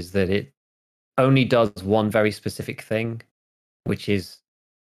ergo is that it only does one very specific thing, which is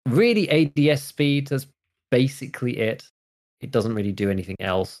really ADS speed. That's basically it. It doesn't really do anything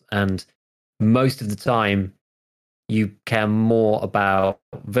else. And most of the time, you care more about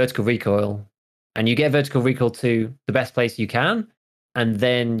vertical recoil, and you get vertical recoil to the best place you can, and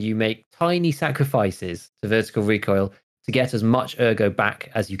then you make tiny sacrifices to vertical recoil to get as much ergo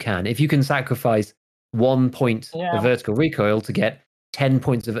back as you can. If you can sacrifice 1 point of vertical recoil to get 10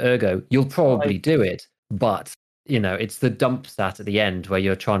 points of ergo, you'll probably do it. But, it's the dump stat at the end where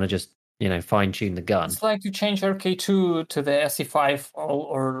you're trying to just, fine tune the gun. It's like you change RK2 to the SE5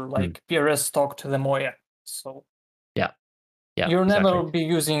 or like PRS stock to the Moya. So yeah, you'll never be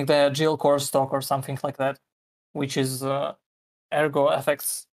using the GL Core stock or something like that, which is ergo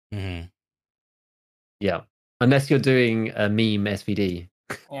effects. Mm-hmm. Yeah, unless you're doing a meme SVD.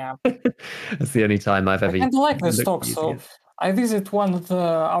 Yeah, that's the only time I've ever. I kind of like the stock, so I visit one of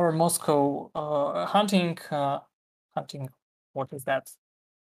our Moscow hunting. What is that?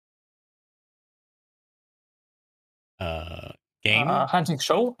 Game? Hunting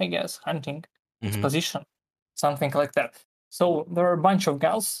show, I guess. Hunting exposition, something like that. So there are a bunch of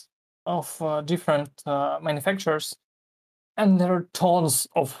guns of different manufacturers, and there are tons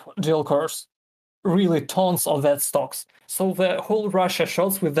of GL cores, really tons of that stocks. So the whole Russia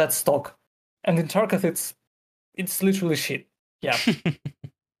shots with that stock, and in Tarkov it's literally shit. Yeah.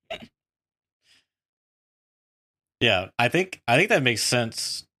 Yeah, I think that makes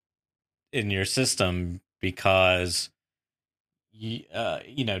sense in your system because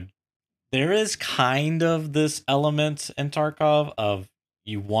there is kind of this element in Tarkov of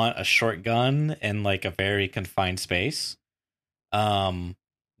you want a short gun in like a very confined space.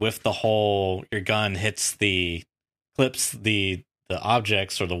 With the whole your gun clips the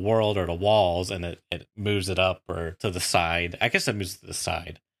objects or the world or the walls and it moves it up or to the side. I guess it moves to the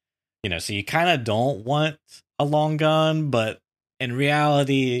side. So you kind of don't want a long gun, but in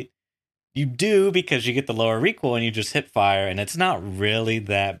reality you do because you get the lower recoil and you just hip fire and it's not really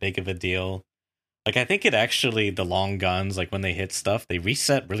that big of a deal. Like I think the long guns, like when they hit stuff, they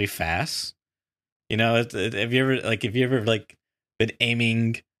reset really fast. Have you ever been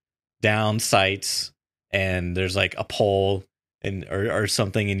aiming down sights and there's like a pole and or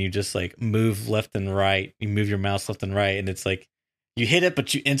something and you just like move left and right, you move your mouse left and right and it's like you hit it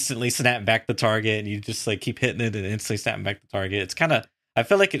but you instantly snap back the target and you just like keep hitting it and instantly snap back the target. It's kind of, I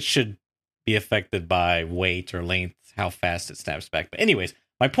feel like it should be affected by weight or length, how fast it snaps back. But anyways,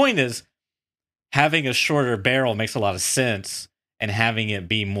 my point is having a shorter barrel makes a lot of sense, and having it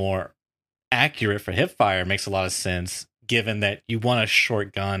be more accurate for hip fire makes a lot of sense, given that you want a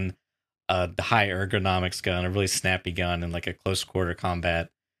short gun, the high ergonomics gun, a really snappy gun in like a close quarter combat,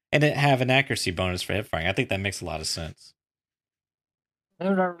 and it have an accuracy bonus for hip firing. I think that makes a lot of sense.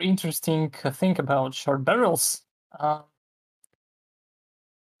 There are interesting thing about short barrels.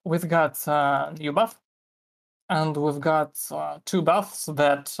 We've got new buff, and we've got two buffs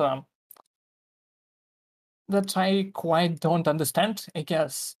that I quite don't understand. I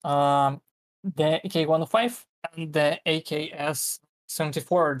guess the AK-105 and the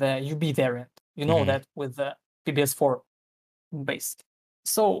AKS-74, the UB variant. You know that with the PBS4 base.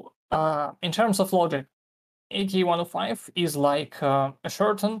 So in terms of logic, AK-105 is like a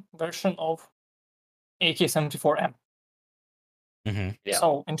shortened version of AK-74M. Yeah.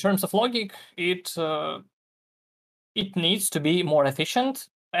 So in terms of logic, it needs to be more efficient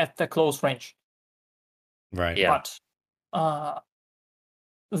at the close range. Right. Yeah. But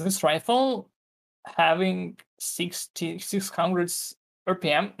this rifle having 600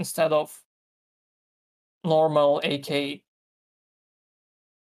 RPM instead of normal AK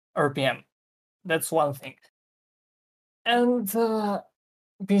RPM. That's one thing. And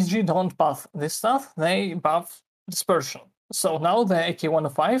BSG don't buff this stuff, they buff dispersion. So now the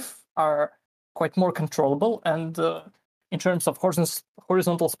AK-105 are quite more controllable and in terms of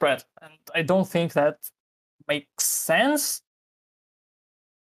horizontal spread. And I don't think that makes sense.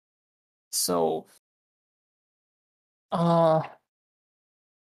 So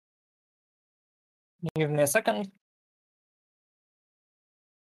give me a second.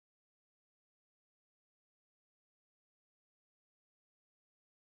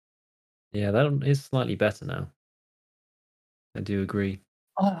 Yeah, that is slightly better now. I do agree.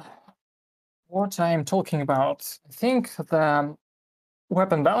 What I'm talking about, I think the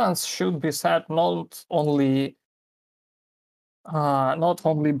weapon balance should be set not only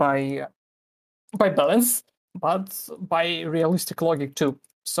by balance, but by realistic logic too.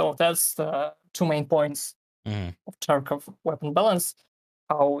 So that's the two main points Mhm. of Tarkov weapon balance,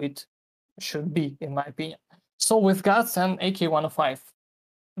 how it should be, in my opinion. So with Guts and AK-105,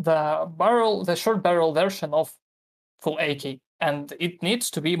 the short barrel version of full AK, and it needs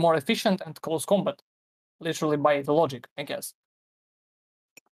to be more efficient and close combat, literally by the logic, I guess.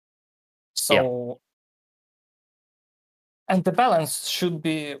 So, and the balance should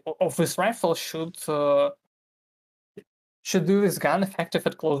be of this rifle should do this gun effective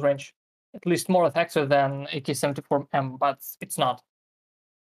at close range, at least more effective than AK-74M, but it's not.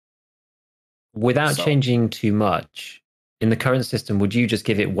 Without So, changing too much, in the current system, would you just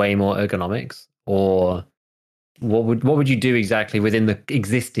give it way more ergonomics, or what would you do exactly within the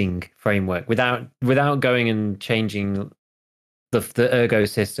existing framework without going and changing the ergo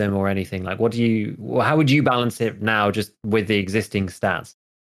system or anything? Like, how would you balance it now just with the existing stats?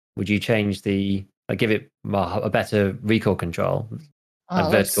 Would you change give it a better recoil control,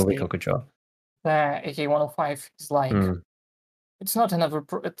 like let's vertical see. recoil control? The AK-105 is like it's not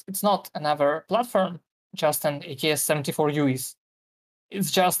another platform, just an AK-74U is.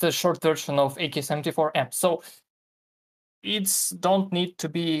 It's just a short version of AK-74M. So it's don't need to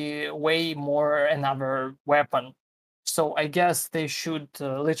be way more another weapon. So I guess they should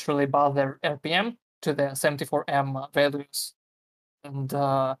literally buff their RPM to the 74M values and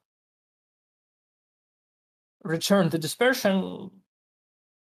return the dispersion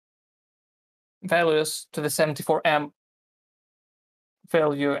values to the 74M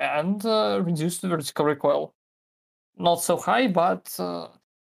value and reduce the vertical recoil. Not so high, but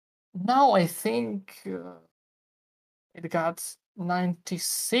now I think it got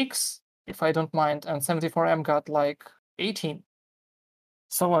 96, if I don't mind, and 74M got like 18.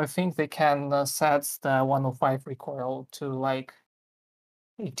 So I think they can set the 105 recoil to like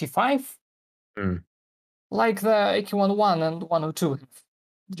 85, like the AK-11 and 102 have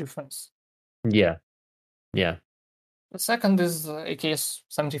difference. Yeah. The second is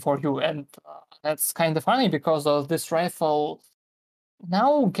AK-74U, and that's kind of funny because of this rifle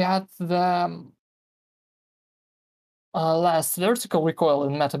now got the less vertical recoil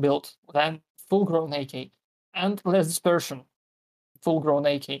in meta build than full-grown AK, and less dispersion, full-grown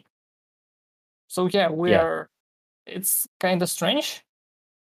AK. So yeah, it's kind of strange,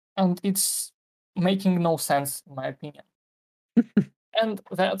 and it's making no sense in my opinion. And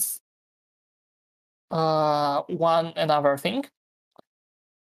that's one another thing.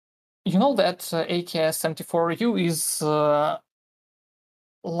 You know that AK-74U is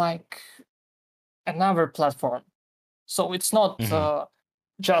like another platform. So it's not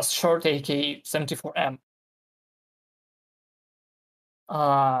just short AK-74M.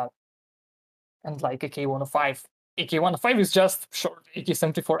 And like AK-105. AK-105 is just short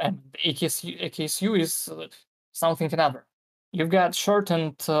AK-74M. AKSU is something another. You've got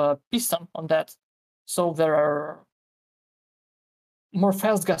shortened piston on that. So there are more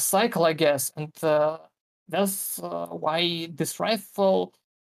fast gas cycle, I guess. And that's why this rifle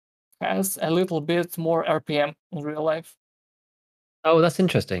has a little bit more RPM in real life. Oh, that's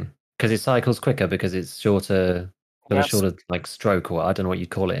interesting because it cycles quicker because it's shorter, a shorter like stroke, or I don't know what you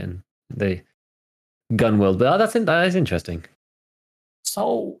call it in the gun world. But that is interesting.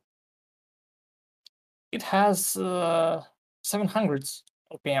 So it has 700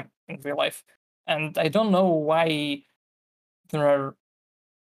 RPM in real life, and I don't know why they're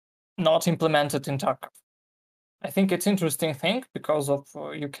not implemented in Tarkov. I think it's interesting thing because of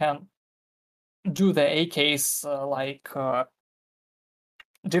you can do the AKs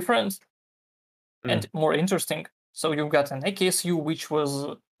different and more interesting. So you've got an AKSU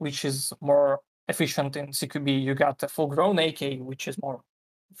which is more efficient in CQB. You got a full-grown AK which is more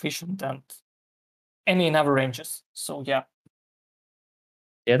efficient than any in other ranges. So yeah.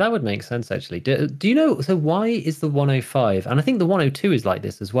 Yeah, that would make sense actually. Do you know? So why is the 105 and I think the 102 is like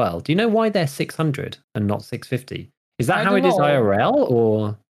this as well? Do you know why they're 600 and not 650? Is that how it is IRL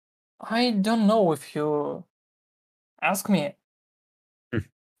or? I don't know if you ask me.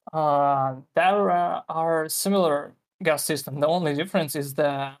 There are similar gas system. The only difference is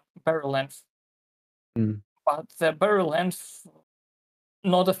the barrel length. But the barrel length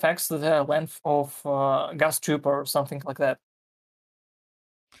not affects the length of gas tube or something like that.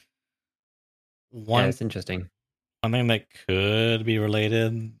 Yeah, it's interesting. One thing that could be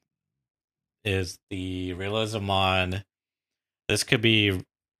related is the realism on this could be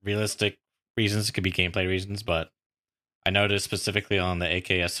realistic reasons. It could be gameplay reasons, but I noticed specifically on the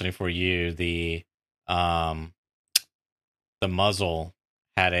AKS-74U, the muzzle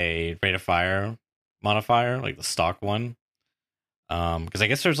had a rate of fire modifier, like the stock one. Because I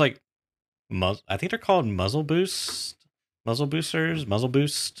guess there's like I think they're called muzzle boosters, muzzle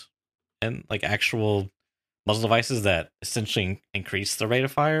boost, and like actual muzzle devices that essentially increase the rate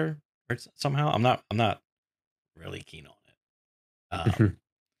of fire or somehow. I'm not really keen on it.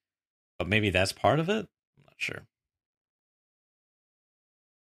 But maybe that's part of it. I'm not sure.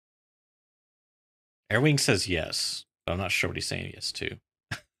 Airwing says yes, but I'm not sure what he's saying yes to.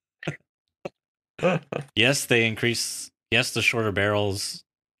 Yes, they increase. Yes, the shorter barrels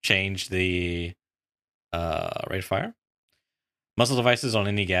change the rate of fire. Muzzle devices on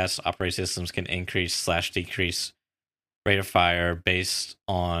any gas operating systems can increase/decrease rate of fire based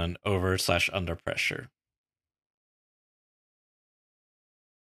on over/under pressure.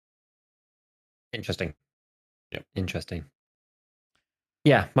 Interesting. Yep. Interesting.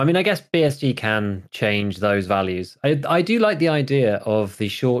 Yeah, I mean, I guess BSG can change those values. I do like the idea of the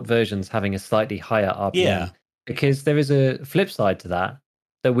short versions having a slightly higher RPM. Yeah. Because there is a flip side to that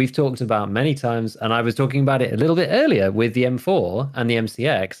we've talked about many times, and I was talking about it a little bit earlier with the M4 and the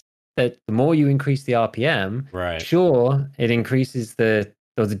MCX, that the more you increase the RPM, right, sure, it increases the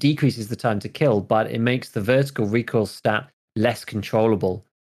decreases the time to kill, but it makes the vertical recoil stat less controllable.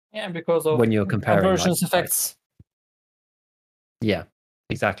 Yeah, because of when you're comparing conversions effects. Yeah,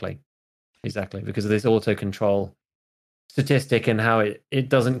 exactly. Because of this auto control statistic and how it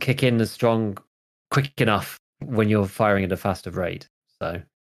doesn't kick in as strong quick enough when you're firing at a faster rate. So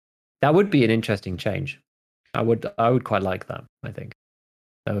that would be an interesting change. I would quite like that. I think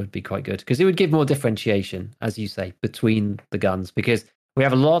that would be quite good because it would give more differentiation, as you say, between the guns, because we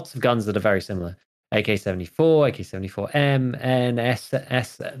have lots of guns that are very similar. AK-74, AK-74M, N, S,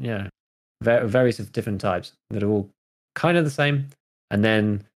 various of different types that are all kind of the same. And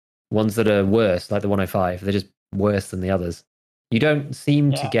then ones that are worse, like the 105, they're just worse than the others. You don't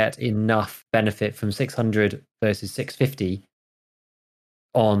seem to get enough benefit from 600 versus 650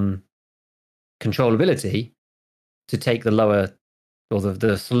 on controllability to take the lower or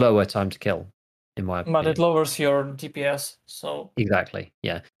the slower time to kill, in my opinion. But it lowers your DPS, so exactly,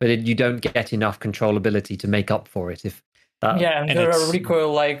 yeah. But you don't get enough controllability to make up for it. If that, and there are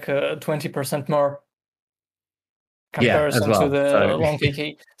recoil like 20% more comparison to the long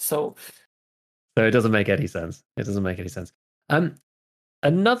AK. So it doesn't make any sense.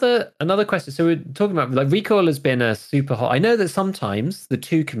 Another question. So we're talking about like recoil has been a super hot. I know that sometimes the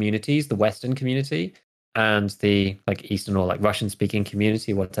two communities, the Western community and the like Eastern or like Russian speaking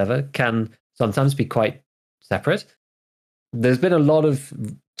community, whatever, can sometimes be quite separate. There's been a lot of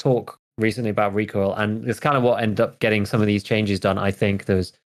talk recently about recoil, and it's kind of what ended up getting some of these changes done. I think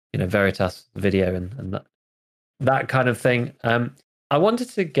there's Veritas video and that kind of thing. I wanted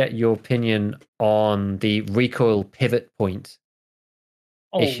to get your opinion on the recoil pivot point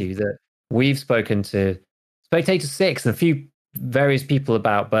issue that we've spoken to Spectator 6 and a few various people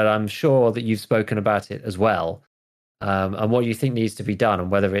about, but I'm sure that you've spoken about it as well, and what you think needs to be done,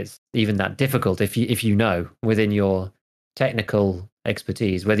 and whether it's even that difficult, if you know within your technical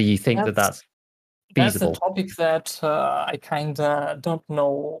expertise, whether you think that's feasible. That's a topic that I kind of don't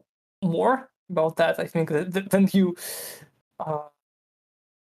know more about that, I think, than you.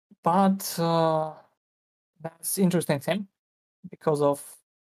 But that's interesting thing because of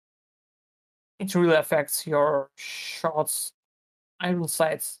it really affects your shots iron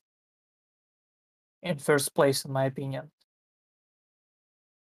sights in first place, in my opinion.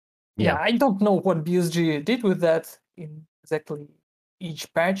 Yeah, I don't know what BSG did with that in exactly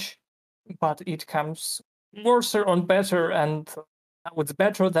each patch, but it comes worse on better, and what's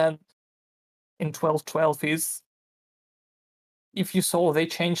better than in 12.12 is if you saw they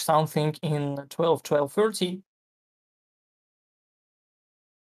changed something in 12.12.30.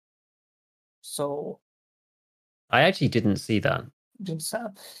 So I actually didn't see that.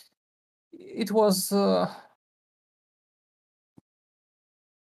 It was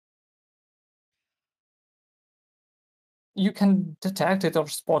you can detect it or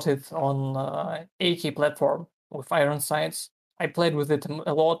spot it on AK platform with iron sights. I played with it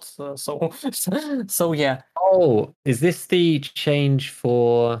a lot, so yeah. Oh, is this the change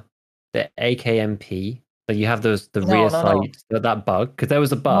for the AKMP? So you have the rear sight, that bug? Because there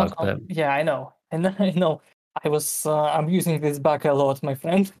was a bug. No. Yeah, I know. And I know. I'm using this bug a lot, my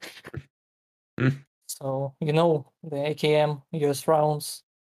friend. So the AKM US rounds,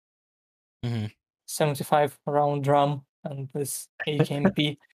 75 round drum, and this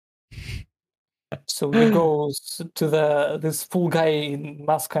AKMP. So he goes to this full guy in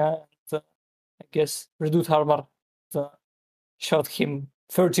mask and I guess reduced armor shot him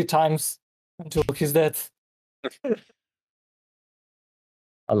 30 times until he's dead.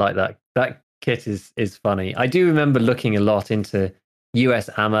 I like that. That kit is funny. I do remember looking a lot into US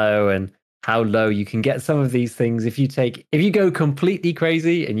ammo and how low you can get some of these things if you go completely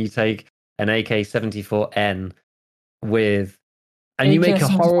crazy and you take an AK-74N and you make a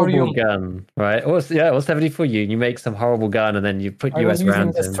horrible gun, right? Or 74U, and you make some horrible gun and then you put US rounds in. I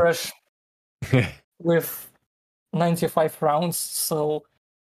was using this trash with 95 rounds, so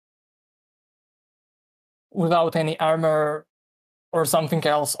without any armor or something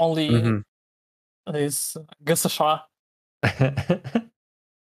else, only this GSSH.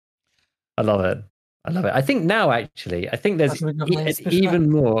 I love it. I think now, actually, there's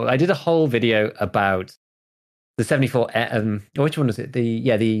even more. I did a whole video about the 74. Which one was it?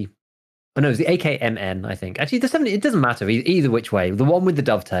 It was the AKMN, I think. Actually, the 70. It doesn't matter either which way. The one with the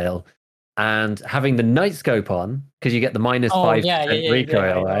dovetail and having the night scope on because you get the -5%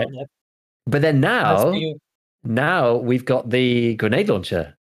 recoil, right? But then now we've got the grenade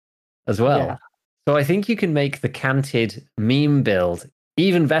launcher as well. Yeah. So I think you can make the canted meme build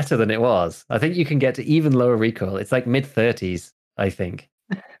even better than it was. I think you can get to even lower recoil. It's like mid-30s, I think.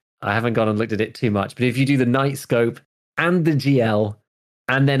 I haven't gone and looked at it too much, but if you do the night scope and the GL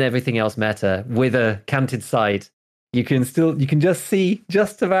and then everything else meta with a canted sight, you can just see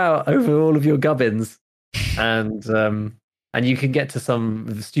just about over all of your gubbins, and you can get to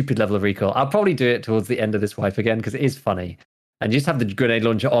some stupid level of recoil. I'll probably do it towards the end of this wipe again because it is funny, and just have the grenade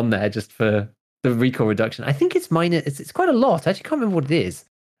launcher on there just for the recoil reduction. I think it's minor. It's quite a lot. I actually can't remember what it is.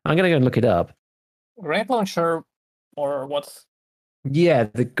 I'm gonna go and look it up. Grenade launcher, or what? Yeah,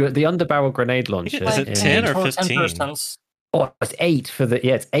 the underbarrel grenade launcher. Is it 10 or 15? Oh, it's 8 for the.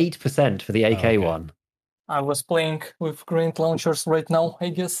 Yeah, it's 8% for the AK one. I was playing with grenade launchers right now, I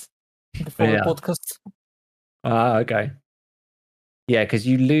guess, before the podcast. Okay. Yeah, because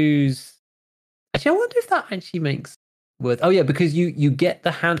you lose. Actually, I wonder if that actually makes worth. Oh yeah, because you get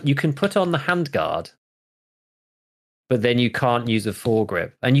the hand. You can put on the handguard, but then you can't use a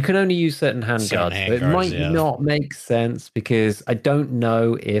foregrip, and you can only use certain handguards. So it might not make sense because I don't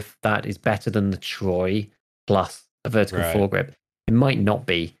know if that is better than the Troy plus a vertical foregrip. It might not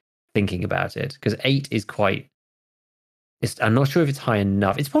be, thinking about it, because 8 is quite. I'm not sure if it's high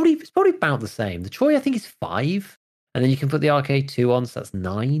enough. It's probably about the same. The Troy I think is 5, and then you can put the RK2 on, so that's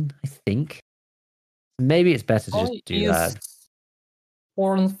 9, I think. Maybe it's better to just do that.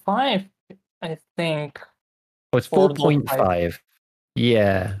 4 and 5, I think. Oh, it's 4.5.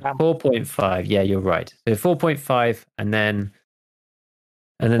 Yeah, 4.5. Yeah, you're right. So 4.5, and then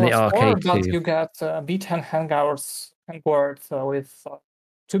the RK2. You got B10 handguards with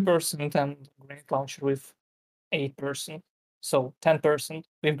 2% and grenade launcher with 8%. So 10%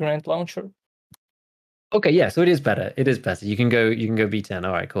 with grenade launcher. Okay, yeah, so it is better. It is better. You can go B10.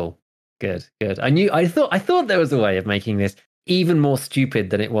 All right, cool. Good. I thought there was a way of making this even more stupid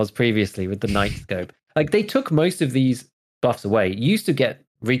than it was previously with the night scope. Like, they took most of these buffs away. You used to get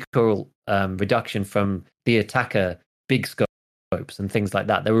recoil reduction from the attacker big scopes and things like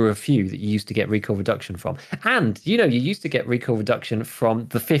that. There were a few that you used to get recoil reduction from. And, you used to get recoil reduction from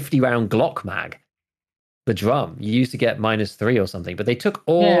the 50-round Glock mag. The drum. You used to get -3 or something. But they took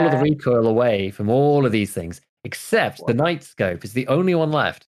all of the recoil away from all of these things, except the night scope is the only one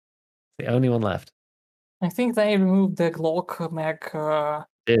left. The only one left. I think they removed the Glock mag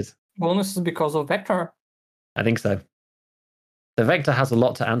bonuses because of Vector. I think so. The Vector has a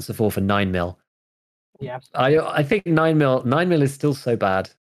lot to answer for 9mm. Yeah. I think 9mm is still so bad.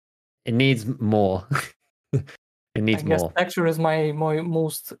 It needs more. It needs more. Vector is my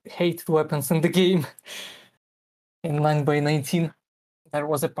most hated weapons in the game. In 9x19, there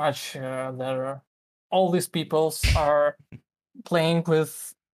was a patch there. All these people are playing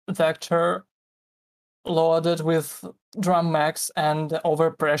with Vector loaded with drum max and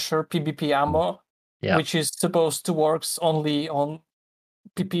overpressure PBP ammo, which is supposed to work only on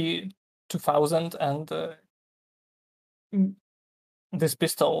PP 2000 and this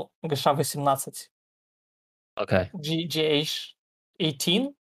pistol GSH-18. Okay.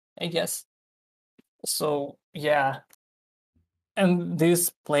 GH-18, I guess. So yeah, and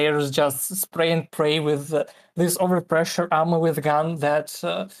these players just spray and pray with this overpressure ammo with gun that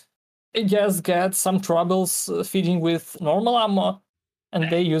it just gets some troubles feeding with normal ammo, and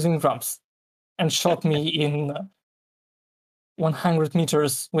they using drums, and shot me in 100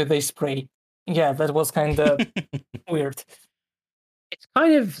 meters with a spray. Yeah, that was kind of weird. It's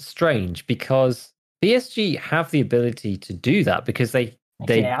kind of strange because BSG have the ability to do that because they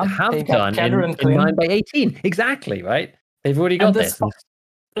They Yeah, have they got done Kether and in Clean. 9x18. Exactly, right? They've already got And this.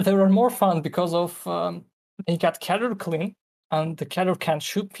 they were more fun because of they got Kether Clean, and the Kether can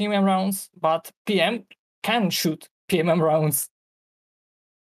shoot PMM rounds, but PM can shoot PMM rounds.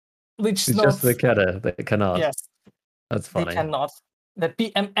 Which It's not, just the Kedda that cannot. yes, That's they funny. cannot. The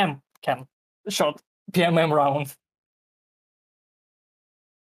PMM can shot PMM round.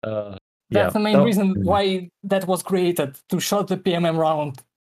 Yeah. That's the main Oh, reason why that was created, to shot the PMM round.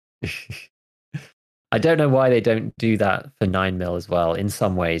 I don't know why they don't do that for 9mm as well in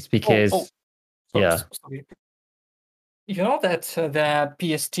some ways, because Sorry. You know that the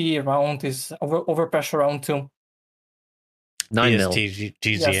PST round is overpressure round too. 9mm.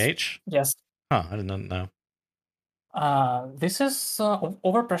 GZH? Yes. Huh, I didn't know. This is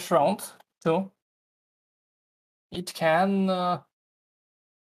overpressure round too. It can, I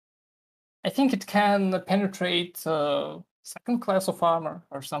think it can penetrate second class of armor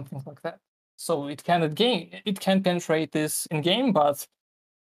or something like that. So it can penetrate this in game, but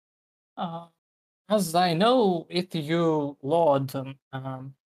as I know, if you load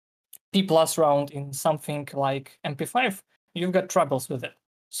P plus round in something like MP5, you've got troubles with it.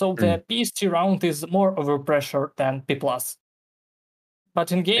 So the PST round is more overpressure than P plus.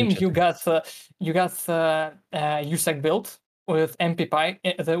 But in game, you got USEC build with MP5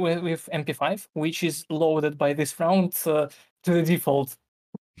 with MP5, which is loaded by this round to the default.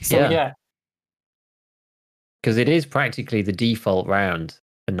 So yeah, because it is practically the default round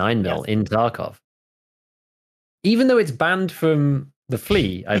for 9mm in Tarkov, even though it's banned from the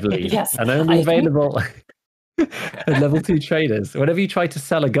Flea, I believe, yes, and only available at level 2 traders. Whenever you try to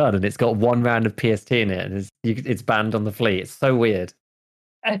sell a gun and it's got one round of PST in it, and it's banned on the Flea. It's so weird.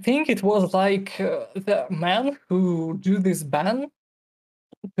 I think it was like the man who do this ban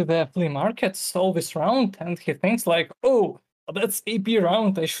to the flea market saw this round and he thinks like, oh, that's AP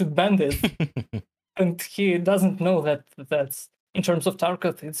round, I should ban this. And he doesn't know that that's, in terms of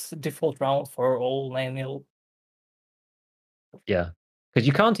target, it's default round for all 9mm. Yeah, because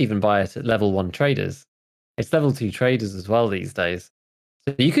you can't even buy it at level 1 traders. It's level 2 traders as well these days.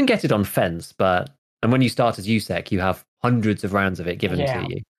 So you can get it on fence, and when you start as USEC, you have hundreds of rounds of it given to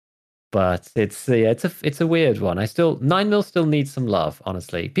you. But it's a weird one. 9mm still needs some love,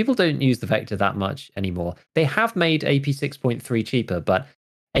 honestly. People don't use the Vector that much anymore. They have made AP 6.3 cheaper, but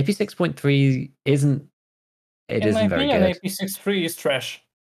AP 6.3 isn't very good. In my opinion, AP 6.3 is trash.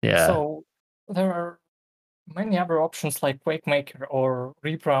 Yeah. So there are many other options like Quakemaker or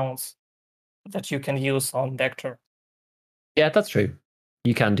Reap rounds that you can use on Vector. Yeah, that's true.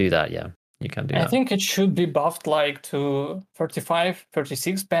 You can do that, yeah. You can do that. I think it should be buffed like to 35,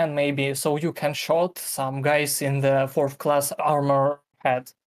 36 band maybe, so you can shot some guys in the 4th class armor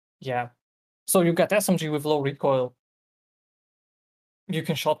head. Yeah. So you got SMG with low recoil. You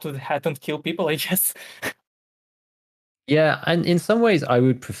can shot to the head and kill people, I guess. Yeah, and in some ways I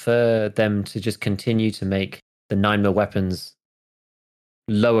would prefer them to just continue to make the 9mm weapons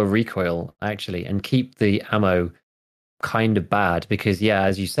lower recoil, actually, and keep the ammo kind of bad, because yeah,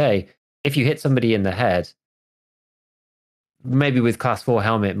 as you say, if you hit somebody in the head, maybe with class 4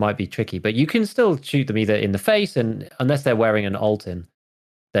 helmet it might be tricky, but you can still shoot them either in the face, and unless they're wearing an Altin,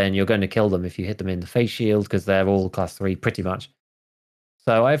 then you're going to kill them if you hit them in the face shield, because they're all class 3 pretty much.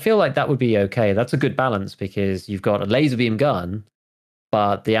 So I feel like that would be okay. That's a good balance, because you've got a laser beam gun,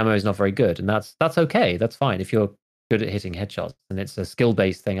 but the ammo is not very good, and that's okay. That's fine if you're good at hitting headshots and it's a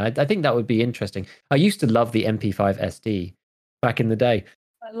skill-based thing. I think that would be interesting. I used to love the MP5 SD back in the day.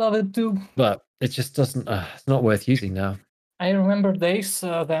 I love it too. But it just doesn't, it's not worth using now. I remember days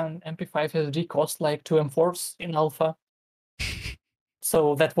then MP5 SD cost like 2 M4s in alpha.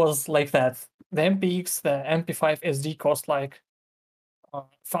 So that was like that. The MPX, the MP5 SD cost like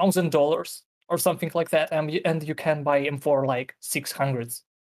 $1,000 or something like that, and you can buy M4 like 600s.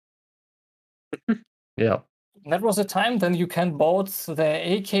 Yeah. That was a time then you can bought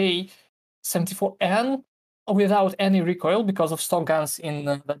the AK-74N without any recoil, because of stock guns in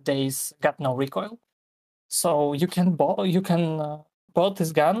the days got no recoil. So you can bought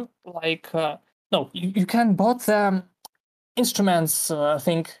this gun like you can bought the instruments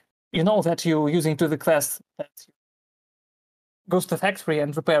thing, you know, that you're using to the class that goes to factory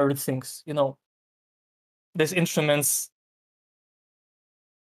and repair things, you know, this instruments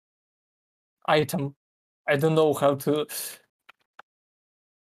item. I don't know how to.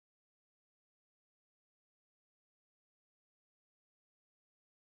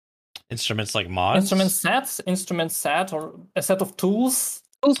 Instruments like mods? Instrument set, or a set of tools.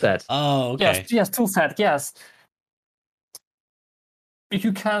 Tool set. Oh, okay. Yes, tool set, yes.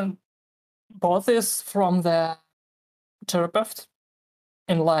 You can buy this from the therapist,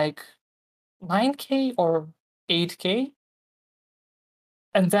 in like 9K or 8K.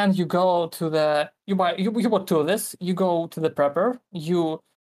 And then you go to you buy two of this, you go to the prepper, you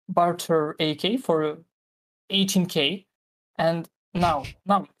barter AK for 18K, and now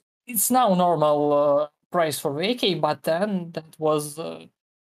it's now normal price for the AK, but then that was a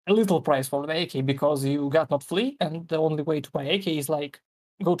little price for the AK because you got not flea, and the only way to buy AK is like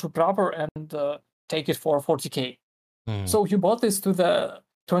go to prepper and take it for 40K. So you bought this to the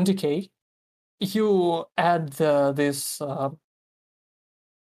 20K, you add this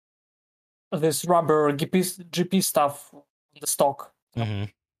rubber GP stuff on the stock, Mm-hmm.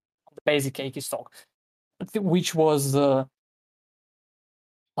 the basic AK stock, which was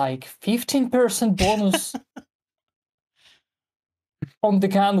like 15% bonus on the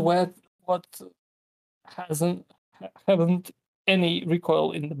gun what haven't any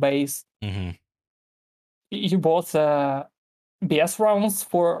recoil in the base. Mm-hmm. You bought BS rounds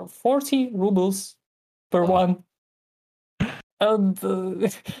for 40 rubles per Wow. one, and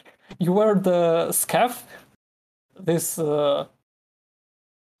you wear the scav, this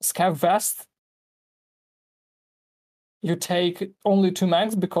scav vest. You take only 2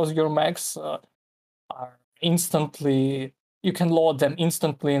 mags because your mags are instantly, you can load them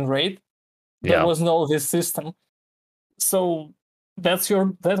instantly in raid. There was no this system, so that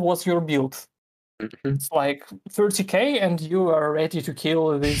was your build. It's like 30K and you are ready to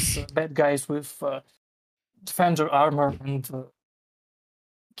kill these bad guys with defender armor and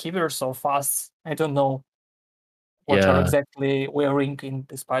keepers so fast. I don't know what are exactly wearing in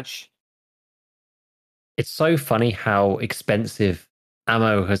this patch. It's so funny how expensive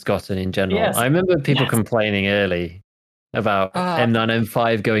ammo has gotten in general. Yes. I remember people Yes. complaining early about M9,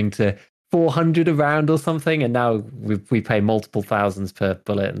 M5 going to 400 a round or something, and now we pay multiple thousands per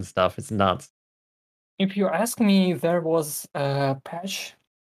bullet and stuff. It's nuts. If you ask me, there was a patch.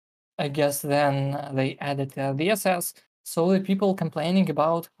 I guess then they added VSS, so the people complaining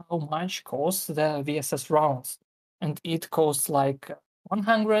about how much costs the VSS rounds, and it costs like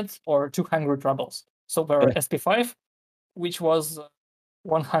 100 or 200 rubles. So there are SP5, which was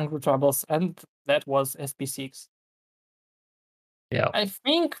 100 rubles, and that was SP6. Yeah, I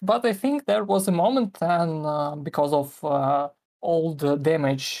think there was a moment then because of all the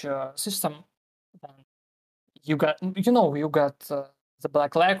damage system, you got the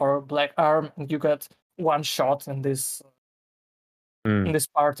black leg or black arm, and you got one shot in this in this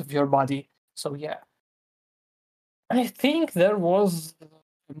part of your body. So yeah, I think there was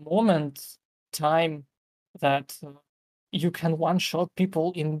a time that you can one shot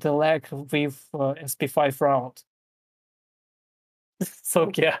people in the leg with SP5 round. So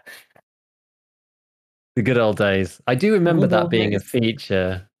yeah, the good old days. I do remember Good that old being days. a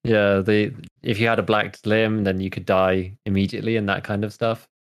feature. Yeah, if you had a black limb, then you could die immediately and that kind of stuff.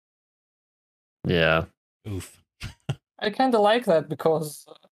 Yeah. Oof. I kind of like that because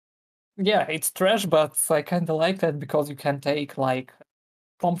yeah, it's trash, but I kind of like that because you can take like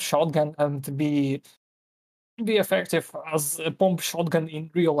pump shotgun and be effective as a pump shotgun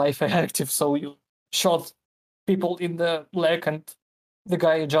in real life effective. So you shot people in the leg and the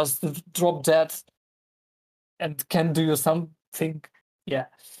guy just dropped dead and can do something. Yeah.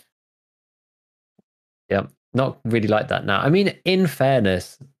 Yeah, not really like that now. I mean, in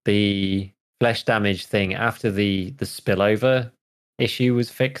fairness, the flesh damage thing after the spillover issue was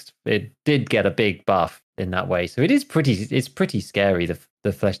fixed, it did get a big buff in that way. So it's pretty scary,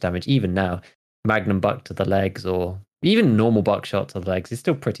 the flesh damage even now. Magnum buck to the legs or even normal buckshot to the legs is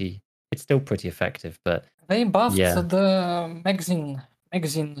still pretty effective, but They buffed yeah. the magazine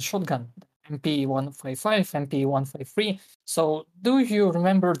shotgun, MP155, MP153. So do you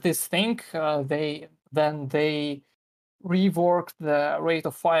remember this thing? They reworked the rate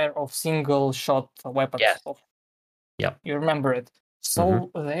of fire of single shot weapons. Yes. Yeah. You remember it.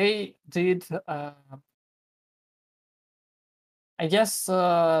 So they did I guess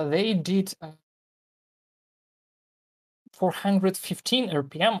they did 415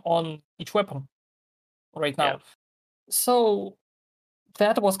 RPM on each weapon right now. Yeah. So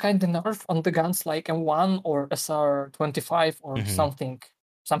that was kind of nerf on the guns like M1 or SR25 or something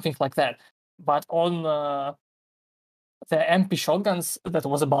like that. But on the MP shotguns, that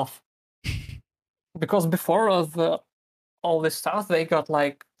was a buff. Because before of all this stuff, they got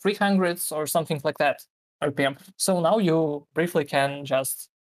like 300s or something like that RPM. So now you briefly can just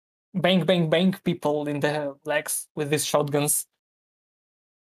bang, bang, bang people in the legs with these shotguns.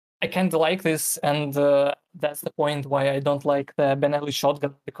 I kind of like this, and that's the point why I don't like the Benelli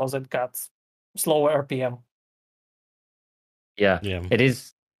shotgun, because it got slower RPM. Yeah. It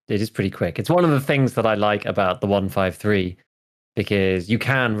is pretty quick. It's one of the things that I like about the 153 because you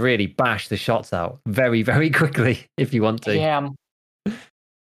can really bash the shots out very, very quickly if you want to. Yeah,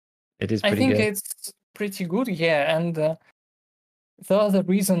 It is I pretty think good. it's pretty good. Yeah, and the other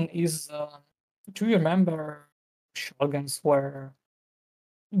reason is, do you remember shotguns were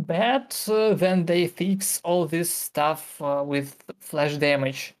bad? Then they fix all this stuff with flash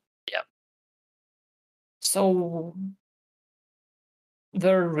damage. Yeah. So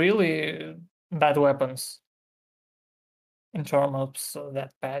they're really bad weapons in terms of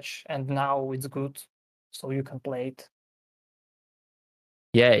that patch, and now it's good, so you can play it.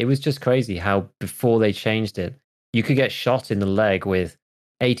 Yeah, it was just crazy how before they changed it, you could get shot in the leg with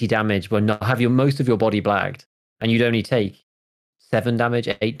 80 damage, but not have most of your body blacked, and you'd only take 7 damage,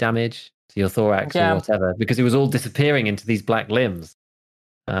 8 damage to your thorax or Yeah. whatever, because it was all disappearing into these black limbs.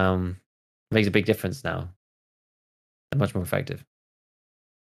 Makes a big difference now. They're much more effective.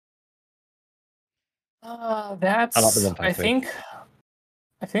 That's I like the 153.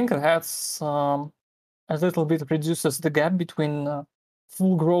 I think that's a little bit reduces the gap between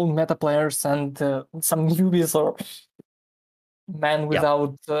full-grown meta players and some newbies or men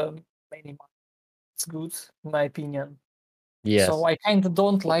without many money. It's good, in my opinion. Yes. So I kind of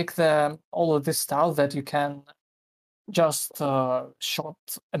don't like all of this stuff that you can just shot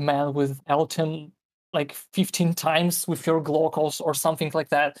a man with L10 like 15 times with your Glock or something like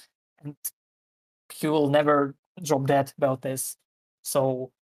that, and he will never drop dead about this.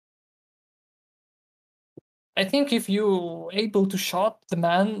 So I think if you able to shot the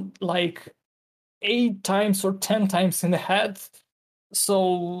man like 8 times or 10 times in the head,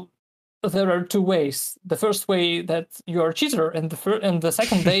 so there are two ways. The first way that you are a cheater, and the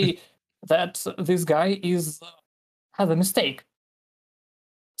second way that this guy is had a mistake.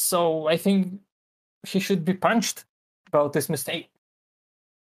 So I think he should be punched about this mistake.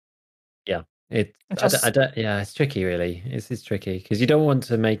 Yeah, it's tricky, really. It's tricky because you don't want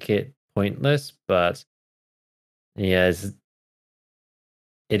to make it pointless, but yeah,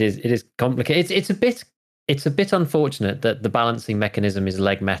 it is complicated. It's a bit unfortunate that the balancing mechanism is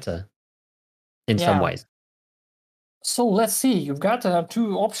leg meta in some ways. So let's see. You've got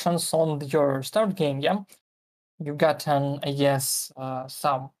two options on your start game. Yeah, you've got some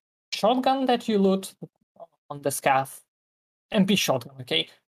shotgun that you loot on the scav, MP shotgun. Okay,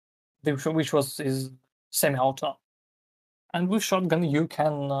 which is semi-auto, and with shotgun you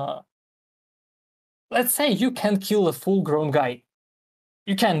can let's say you can kill a full-grown guy.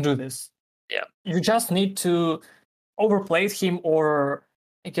 You can do this. Yeah. You just need to overplay him, or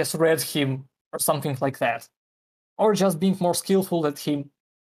I guess read him or something like that, or just being more skillful at him,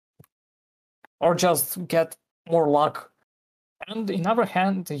 or just get more luck. And in other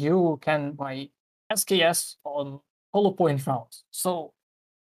hand, you can buy SKS on hollow point rounds. So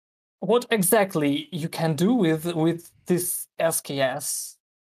what exactly you can do with this SKS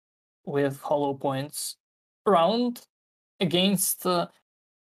with hollow points round against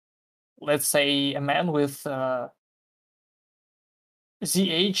let's say a man with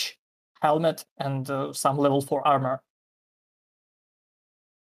ZH helmet and some level 4 armor?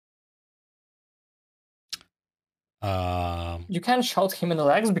 You can shot him in the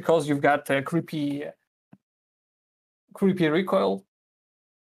legs because you've got a creepy recoil.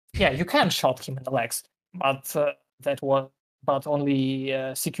 Yeah, you can shot him in the legs, but only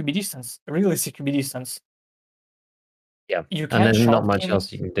CQB distance, really CQB distance. Yeah, you and there's not shot much him.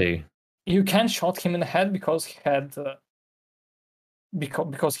 else you can do. You can shot him in the head because he had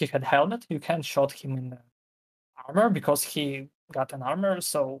because he had helmet. You can shot him in the armor because he got an armor.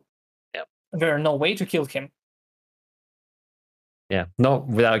 So there's no way to kill him. Yeah, not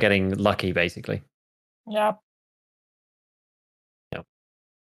without getting lucky, basically. Yeah.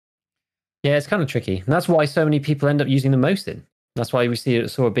 Yeah, it's kind of tricky. And that's why so many people end up using the Mosin. That's why we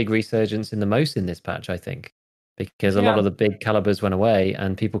saw a big resurgence in the Mosin this patch, I think. Because a lot of the big calibers went away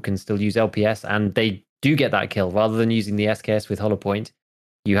and people can still use LPS and they do get that kill. Rather than using the SKS with hollow point,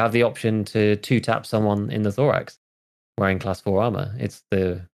 you have the option to 2-tap someone in the thorax wearing class 4 armor. It's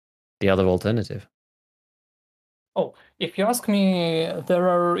the other alternative. Oh, if you ask me, there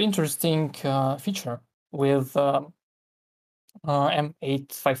are interesting feature with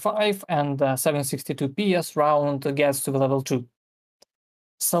M855 and 762 PS round gets to level 2.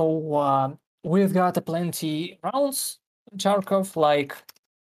 So we've got plenty rounds, Charkov, like,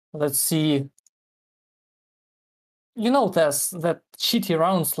 let's see, you notice that shitty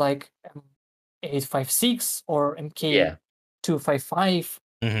rounds like M856 or MK255,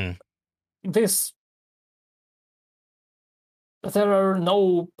 this, there are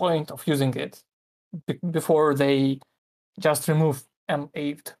no point of using it before they just remove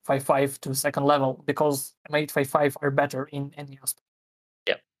M855 to second level, because M855 are better in any aspect.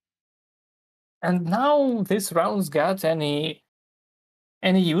 Yeah. And now this rounds got any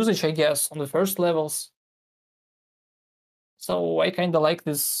usage, I guess, on the first levels. So I kind of like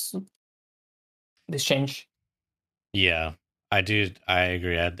this change. Yeah, I do. I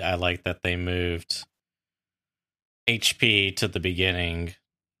agree. I like that they moved HP to the beginning,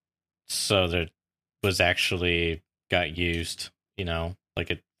 so that was actually got used.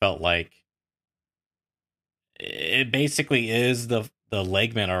 Like it felt like it basically is the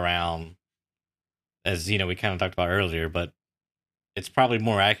Legman around, as we kind of talked about earlier, but it's probably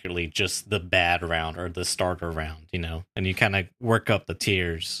more accurately just the bad round or the starter round, and you kind of work up the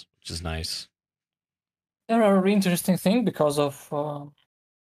tiers, which is nice. There are interesting thing because of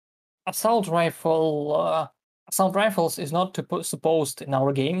assault rifles is not supposed in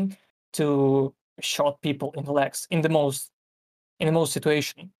our game to shot people in the legs in the most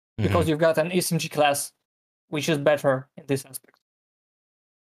situation, because you've got an SMG class which is better in this aspect.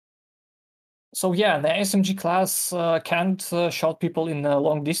 So yeah, the SMG class can't shot people in a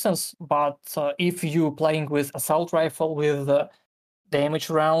long distance, but if you playing with assault rifle with damage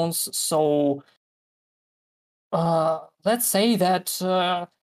rounds, so let's say that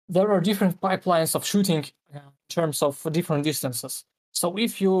there are different pipelines of shooting in terms of different distances. So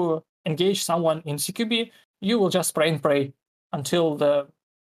if you engage someone in CQB, you will just spray and pray until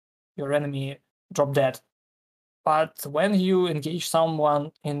your enemy drop dead. But when you engage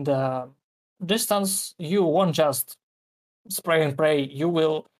someone in the distance, you won't just spray and pray. You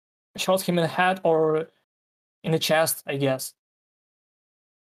will shot him in the head or in the chest, I guess.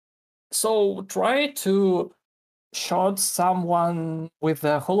 So try to shot someone with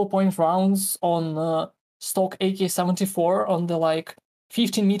the hollow point rounds on stock AK-74 on the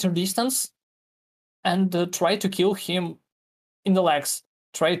 15-meter distance, and try to kill him in the legs.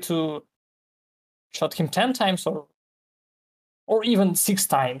 Try to shot him 10 times or even 6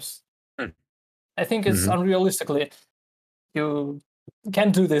 times. I think it's unrealistically. You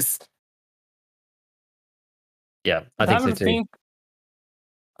can't do this. Yeah, I think so too.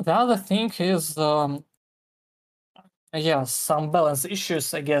 The other thing is, some balance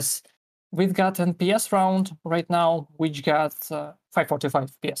issues, I guess. We've got an PS round right now, which got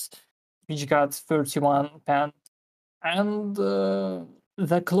 545 PS, which got 31 pen, and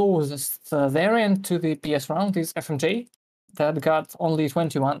the closest variant to the PS round is FMJ, that got only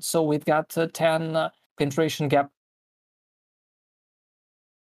 21. So we've got 10 penetration gap.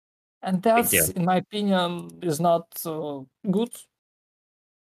 And that's, in my opinion, is not good,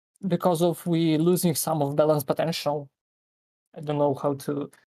 because of we losing some of balance potential. I don't know how to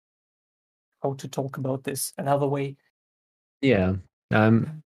talk about this another way. Yeah.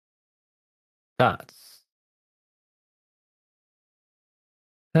 That's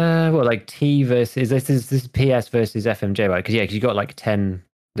like T versus this is PS versus FMJ, right? Because you got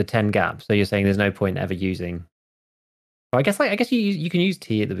the 10 gap. So you're saying there's no point ever using. Oh, I guess you can use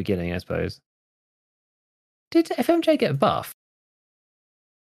T at the beginning, I suppose. Did FMJ get buffed?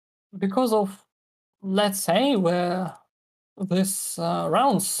 Because of, let's say, where this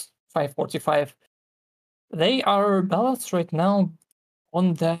rounds 545, they are balanced right now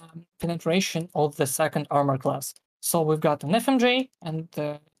on the penetration of the second armor class. So we've got an FMJ and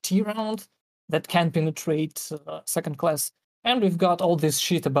the T round that can penetrate second class, and we've got all this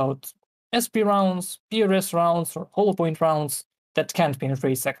shit about SP rounds, PRS rounds, or hollow point rounds that can't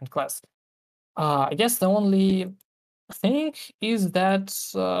penetrate second class. I guess the only thing is that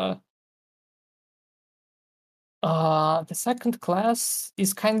the second class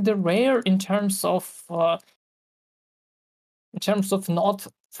is kind of rare in terms of not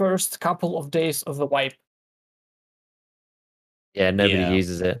first couple of days of the wipe. Yeah, nobody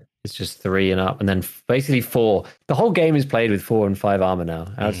uses it. It's just 3 and up, and then basically 4. The whole game is played with 4 and 5 armor now,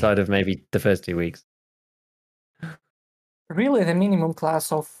 outside of maybe the first 2 weeks. Really, the minimum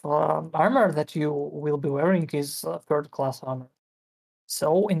class of armor that you will be wearing is third class armor.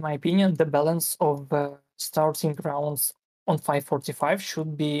 So, in my opinion, the balance of starting rounds on 545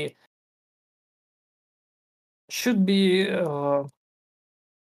 should be 25.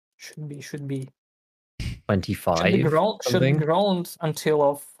 Should be ground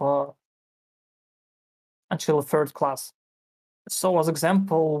until third class. So, as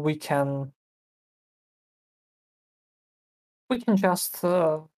example, we can just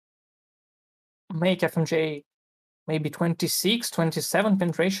make FMJ maybe 26, 27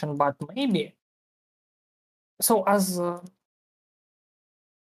 penetration, but maybe. So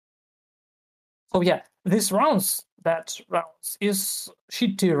this rounds is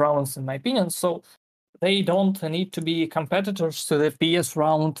shitty rounds in my opinion. So they don't need to be competitors to the PS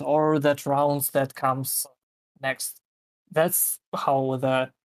round or that rounds that comes next. That's how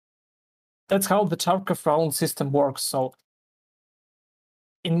the Tarkov round system works. So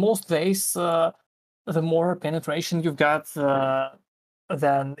in most days, the more penetration you've got,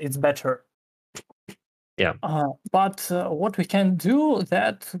 then it's better. Yeah. But what we can do,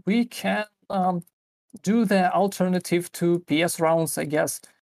 that we can do the alternative to PS rounds, I guess,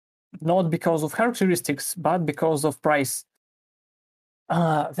 not because of characteristics, but because of price.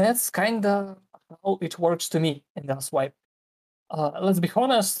 That's kind of how it works to me in that swipe. Let's be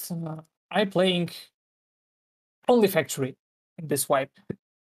honest, I'm playing only factory in this swipe.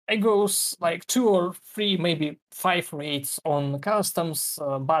 I goes like 2 or 3, maybe 5 rates on customs,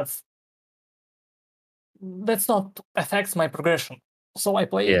 but that's not affects my progression. So I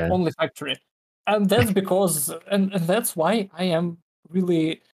play only factory. And that's because, and that's why I am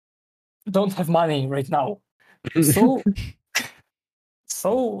really don't have money right now.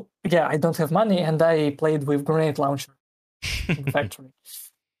 So, yeah, I don't have money, and I played with grenade launcher in the factory.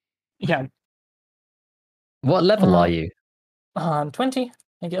 Yeah. What level are you? 20,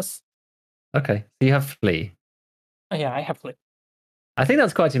 I guess. Okay, so you have Flea. Yeah, I have Flea. I think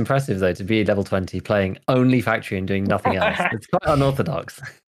that's quite impressive, though, to be level 20 playing only factory and doing nothing else. It's quite unorthodox.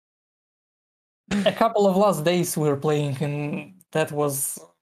 A couple of last days we were playing, and that was...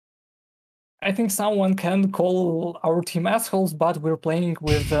 I think someone can call our team assholes, but we're playing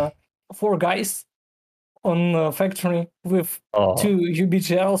with 4 guys on factory with 2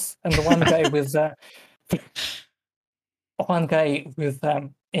 UBGLs and one guy with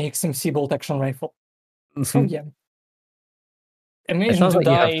AXMC bolt action rifle. So yeah, imagine to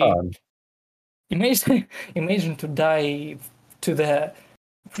die. Imagine to die to the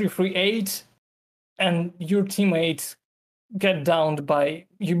 338, and your teammate get downed by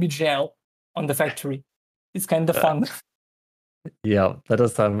UBGL on the factory. It's kind of fun. Yeah, that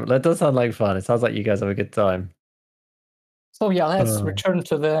does sound like fun. It sounds like you guys have a good time. So yeah, let's return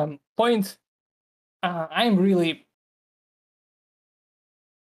to the point. I'm really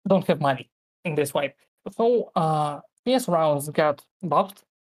don't have money in this wipe. So PS rounds got buffed,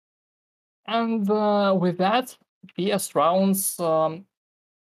 and with that, PS rounds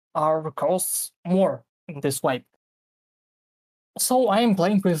are costs more in this wipe. So I'm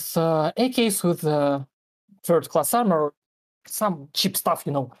playing with AKs with third class armor, some cheap stuff,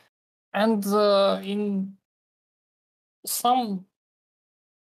 and in some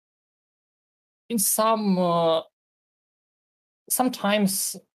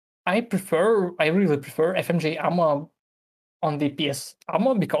sometimes I really prefer FMJ ammo on the PS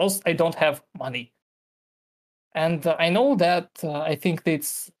ammo because I don't have money, and I know that I think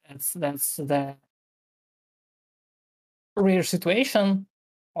that's the rare situation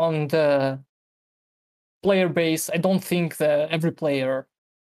on the player base. I don't think that every player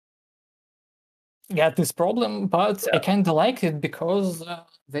got this problem, but I kind of like it because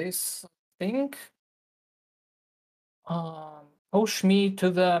this thing push me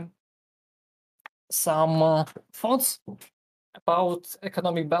to some thoughts about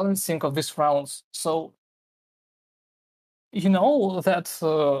economic balancing of these rounds. So you know that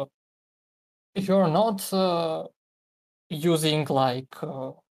you're not using like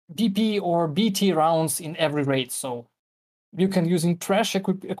BP or BT rounds in every raid. So you can using trash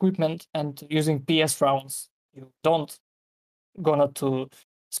equipment and using PS rounds. You don't gonna to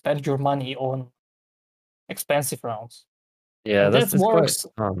spend your money on expensive rounds. Yeah, that works.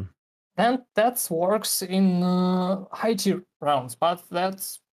 Quite fun. And that works in high tier rounds, but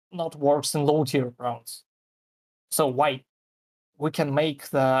that's not works in low tier rounds. So why? We can make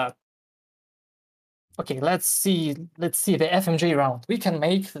the... Okay, let's see the FMJ round. We can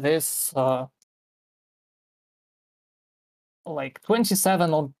make this like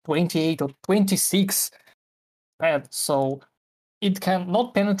 27 or 28 or 26 bad, so it can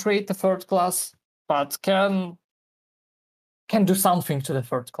not penetrate the third class, but can do something to the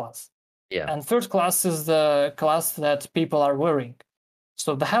third class. Yeah. And third class is the class that people are wearing.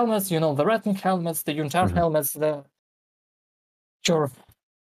 So the helmets, the Ratnik helmets, the Untar helmets,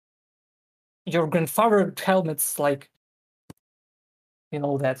 your grandfather helmets, like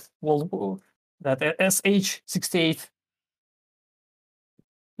that SH-68.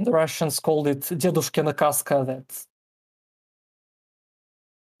 The Russians called it Dedushkina Kaska.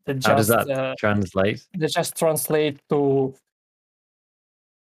 How does that translate? They just translate to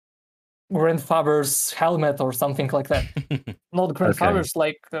grandfather's helmet or something like that. Not grandfather's,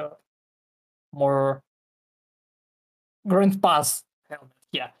 like more grandpa's helmet.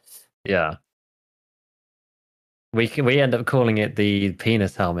 Yeah. Yeah. We end up calling it the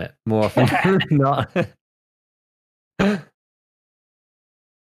penis helmet more often than not.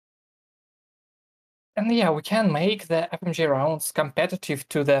 And yeah, we can make the FMJ rounds competitive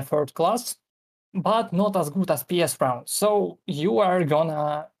to the third class, but not as good as PS rounds. So you are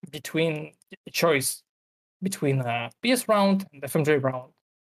gonna between choice between a PS round and FMJ round.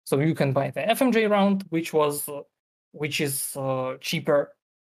 So you can buy the FMJ round, which is cheaper,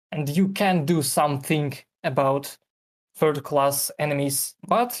 and you can do something about third class enemies,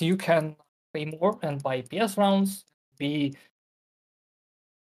 but you can pay more and buy PS rounds, be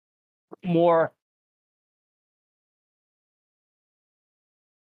more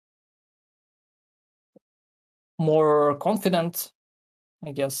confident,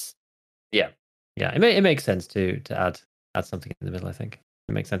 I guess. Yeah, it makes sense to add something in the middle. I think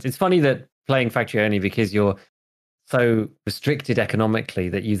it makes sense. It's funny that playing factory only because you're so restricted economically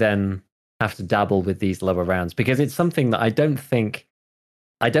that you then have to dabble with these lower rounds, because it's something that I don't think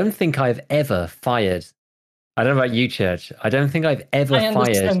I've ever fired. I don't know about you, Church. I don't think I've ever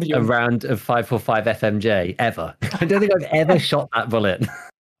fired a round of 545 FMJ ever. I don't think I've ever shot that bullet.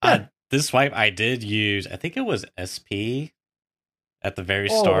 This wipe I did use, I think it was SP at the very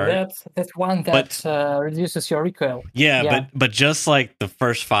start. That's one that reduces your recoil. Yeah, but just like the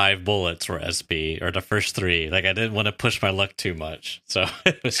first 5 bullets were SP, or the first 3. Like I didn't want to push my luck too much, so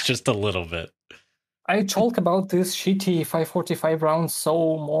it was just a little bit. I talk about this shitty 545 rounds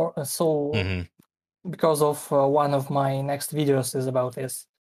because of one of my next videos is about this.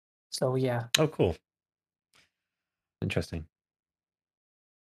 So yeah. Oh, cool. Interesting.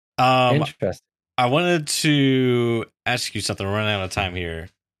 Interesting. I wanted to ask you something. We're running out of time here,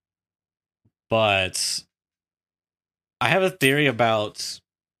 but I have a theory about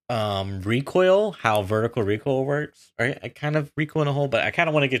recoil, how vertical recoil works. Right? I kind of recoil in a hole, but I kind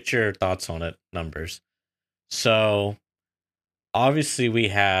of want to get your thoughts on it. Numbers. So obviously we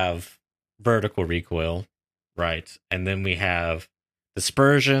have vertical recoil, right? And then we have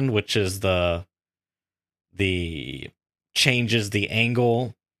dispersion, which is the changes the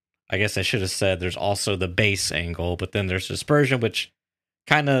angle. I guess I should have said there's also the base angle, but then there's dispersion, which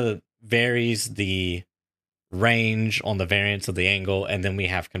kind of varies the range on the variance of the angle. And then we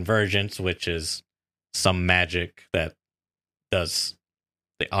have convergence, which is some magic that does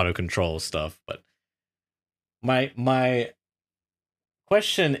the auto control stuff. But my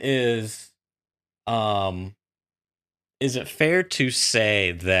question is it fair to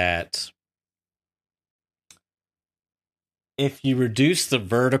say that if you reduce the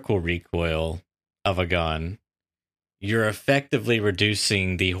vertical recoil of a gun, you're effectively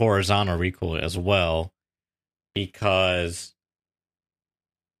reducing the horizontal recoil as well? Because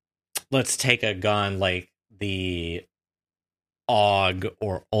let's take a gun like the AUG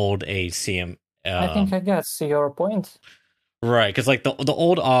or old ACM. I think I guess your point. Right, because like the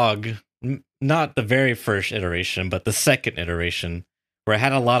old AUG, not the very first iteration, but the second iteration, where it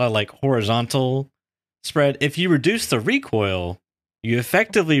had a lot of like horizontal spread. If you reduce the recoil, you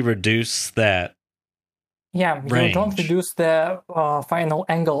effectively reduce that. Yeah, range. You don't reduce the final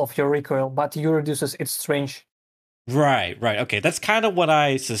angle of your recoil, but you reduces its range. Right. Okay, that's kind of what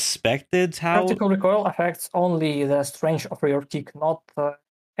I suspected. How vertical recoil affects only the strength of your kick, not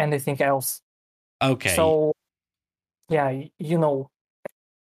anything else. Okay. So, yeah, you know,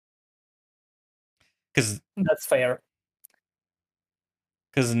 because that's fair.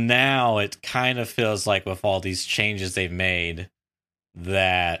 Because now it kind of feels like with all these changes they've made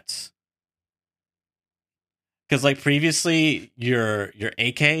that, because like previously your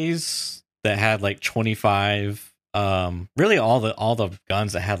AKs that had like 25, really all the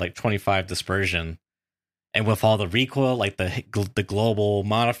guns that had like 25 dispersion, and with all the recoil, like the global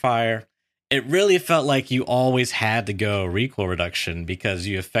modifier, it really felt like you always had to go recoil reduction because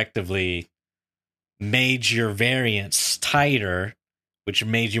you effectively made your variance tighter, which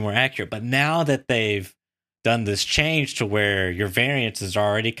made you more accurate. But now that they've done this change to where your variance is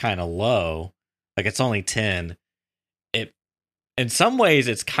already kind of low, like it's only 10, it in some ways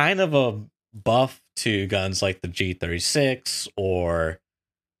it's kind of a buff to guns like the G36 or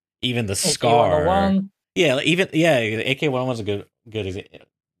even the Scar. Yeah, the AK-101 is a good example.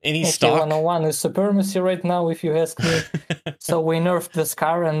 Any stock AK-101 is supremacy right now, if you ask me. So we nerfed the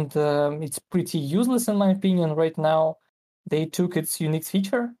Scar, and it's pretty useless in my opinion right now. They took its unique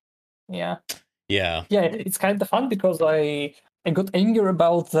feature. Yeah, it's kind of fun because I got angry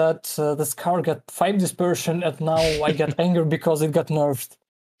about that the Scar got 5 dispersion, and now I got angry because it got nerfed.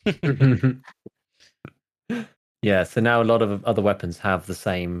 Yeah, so now a lot of other weapons have the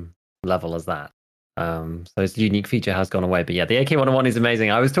same level as that. So its unique feature has gone away. But yeah, the AK-101 is amazing.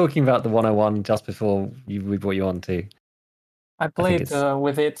 I was talking about the 101 just before we brought you on too. I played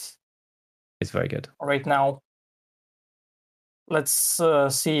with it. It's very good right now. Let's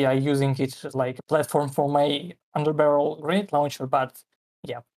see. I'm using it like a platform for my underbarrel grenade launcher, but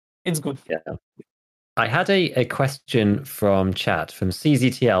yeah, it's good. Yeah. I had a question from chat from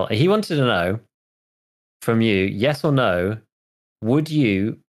CZTL. He wanted to know from you, yes or no,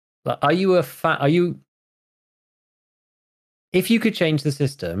 are you if you could change the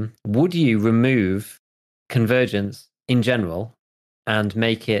system, would you remove convergence in general and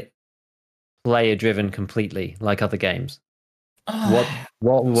make it player driven completely like other games? What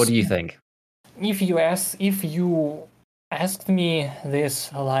do you think? If you asked me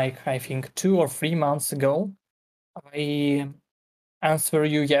this like I think 2 or 3 months ago, I answer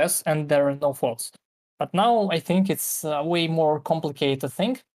you yes, and there are no faults. But now I think it's a way more complicated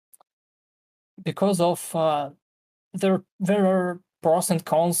thing because of there are pros and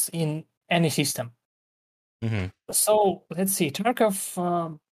cons in any system. Mm-hmm. So let's see.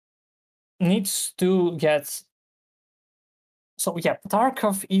 Tarkov needs to get. So yeah,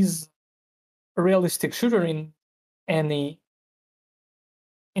 Tarkov is a realistic shooter in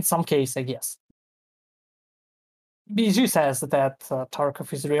some case, I guess. BG says that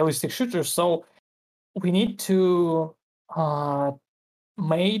Tarkov is a realistic shooter, so we need to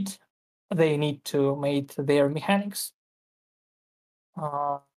they need to make their mechanics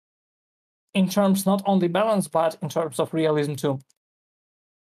in terms not only balance but in terms of realism too.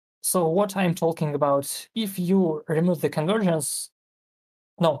 So what I'm talking about, if you remove the convergence,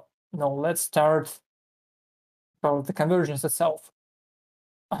 let's start about the convergence itself.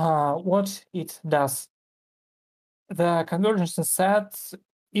 What it does, the convergence set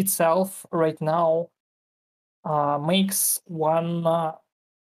itself right now makes one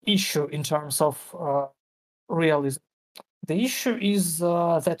issue in terms of realism. The issue is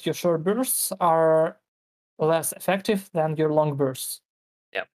that your short bursts are less effective than your long bursts.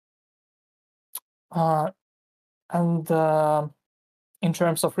 Yeah. And in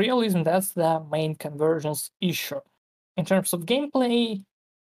terms of realism, that's the main convergence issue. In terms of gameplay,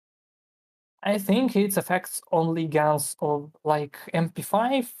 I think it affects only guns of like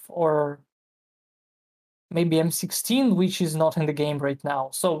MP5 or maybe M16, which is not in the game right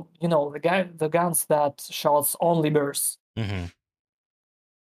now. So the guns that shots only bursts. Mm-hmm.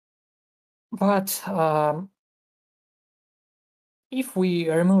 But if we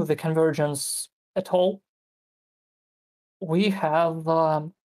remove the convergence at all, we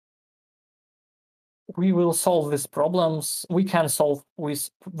will solve these problems. We can solve we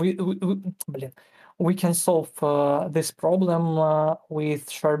can solve this problem with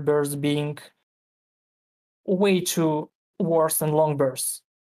short bursts being way too worse than long bursts.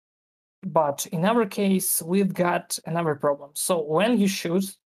 But in our case, we've got another problem. So when you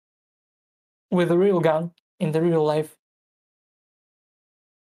shoot with a real gun in the real life,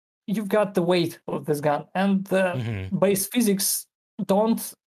 you've got the weight of this gun, and the base physics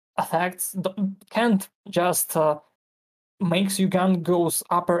can't just makes your gun goes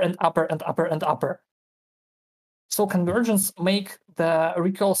upper and upper and upper and upper. So convergence make the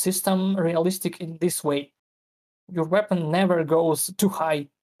recoil system realistic in this way. Your weapon never goes too high in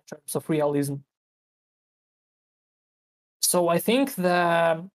terms of realism. So I think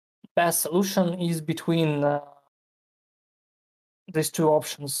the best solution is between these two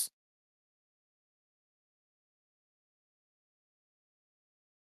options.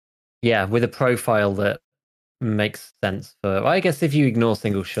 Yeah, with a profile that makes sense for. I guess if you ignore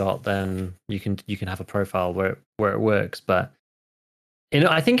single shot, then you can have a profile where it works. But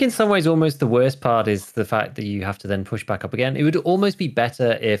I think in some ways, almost the worst part is the fact that you have to then push back up again. It would almost be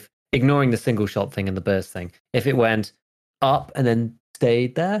better if, ignoring the single shot thing and the burst thing, if it went up and then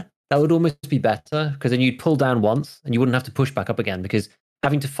stayed there. That would almost be better, because then you'd pull down once and you wouldn't have to push back up again, because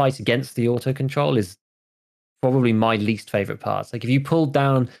having to fight against the auto control is probably my least favorite part. Like if you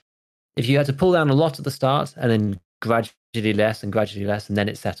had to pull down a lot at the start and then gradually less and then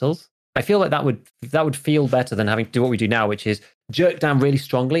it settles, I feel like that would feel better than having to do what we do now, which is jerk down really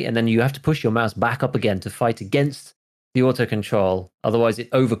strongly and then you have to push your mouse back up again to fight against the auto control. Otherwise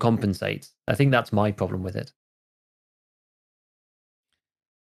it overcompensates. I think that's my problem with it.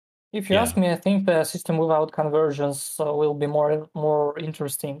 If you ask me, I think the system without convergence will be more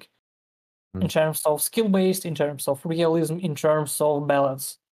interesting in terms of skill-based, in terms of realism, in terms of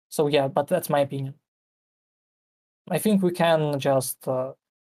balance. So yeah, but that's my opinion. I think we can just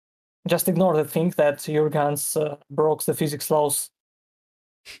ignore the thing that your guns broke the physics laws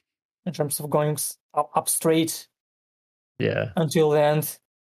in terms of going up straight until the end.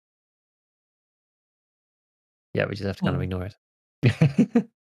 Yeah, we just have to kind of ignore it.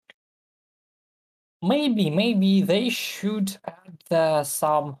 Maybe they should add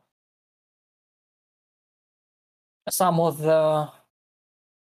some of the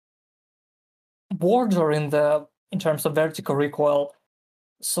border in terms of vertical recoil,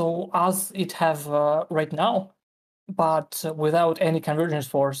 so as it have right now, but without any convergence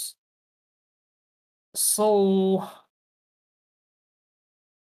force. So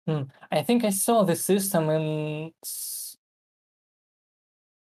I think I saw the system in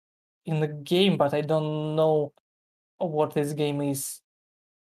the game, but I don't know what this game is.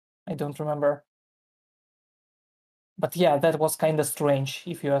 I don't remember. But yeah, that was kind of strange,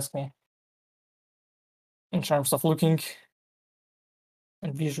 if you ask me, in terms of looking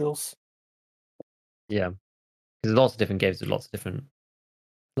and visuals. Yeah, because there's lots of different games with lots of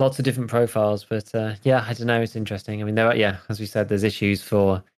different profiles. But yeah, I don't know. It's interesting. I mean, as we said, there's issues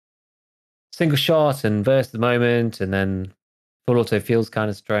for single shot and burst at the moment, and then full auto feels kind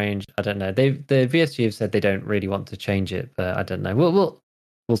of strange. I don't know. The VSG have said they don't really want to change it, but I don't know.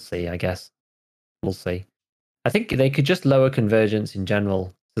 We'll see. I guess we'll see. I think they could just lower convergence in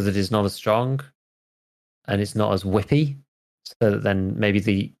general so that it's not as strong and it's not as whippy. So that then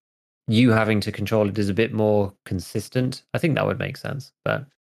maybe you having to control it is a bit more consistent. I think that would make sense, but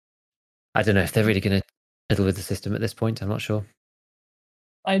I don't know if they're really going to fiddle with the system at this point. I'm not sure.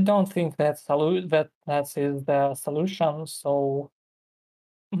 I don't think that is the solution. So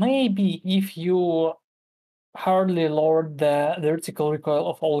maybe if you hardly lowered the vertical recoil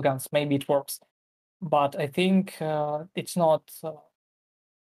of all guns, maybe it works. But I think it's not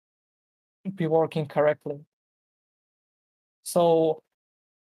be working correctly. So,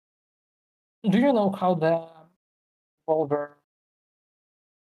 do you know how the revolver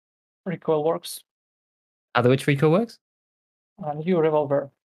recoil works? How the which recoil works? New revolver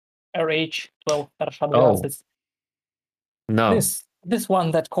RH-12 Rashad Oh. Gazis. No. This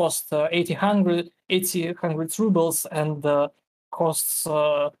one that costs 800 rubles and costs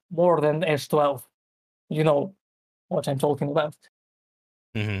more than H12. You know what I'm talking about.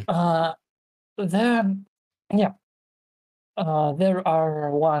 There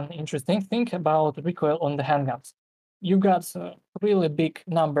are one interesting thing about recoil on the handguns. You got really big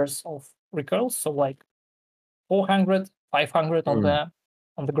numbers of recoils, so like 400, 500 on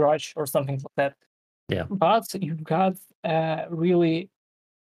the garage or something like that. Yeah. But you've got really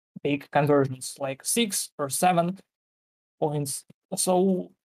big conversions, like 6 or 7 points.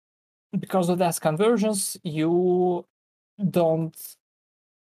 So because of that conversions, you don't,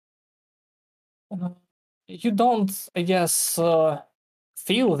 I guess,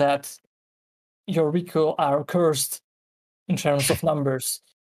 feel that your recoil are cursed in terms of numbers.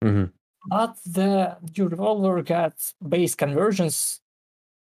 Mm-hmm. But your revolver got base conversions.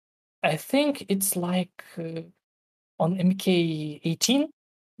 I think it's like on MK18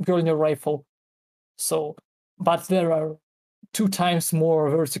 Mjolnir rifle. So, but there are 2 times more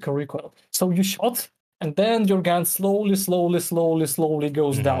vertical recoil. So you shot, and then your gun slowly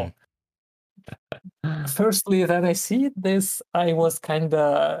goes down. Firstly, then I see this, I was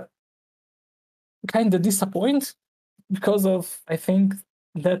kinda disappointed because of I think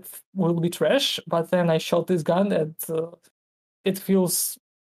that will be trash. But then I shot this gun, and it feels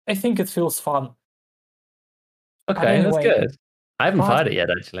fun. Okay, anyway, that's good. I haven't fired it yet,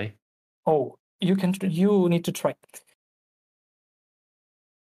 actually. Oh, you need to try it.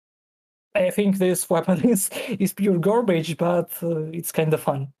 I think this weapon is pure garbage, but it's kind of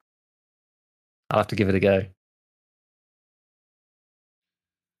fun. I'll have to give it a go.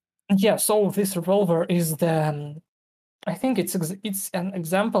 Yeah, so this revolver is I think it's an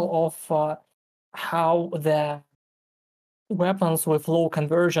example of how the weapons with low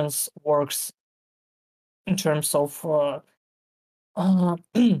conversions works in terms of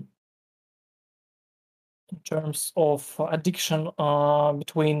in terms of addiction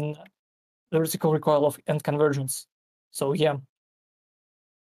between vertical recoil and convergence. So yeah.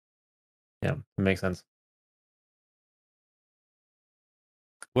 Yeah, it makes sense.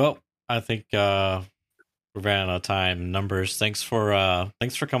 Well, I think we're running out of time. Numbers, thanks for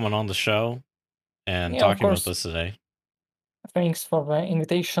coming on the show and talking with us today. Thanks for the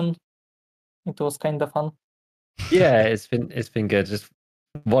invitation. It was kind of fun. Yeah, it's been good. Just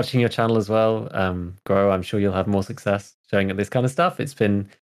watching your channel as well grow. I'm sure you'll have more success showing this kind of stuff. It's been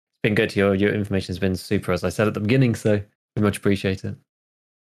good. Your information has been super, as I said at the beginning. So we much appreciate it.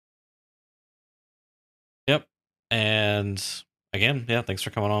 Yep, and again, yeah, thanks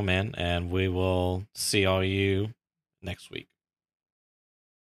for coming on, man. And we will see all you next week.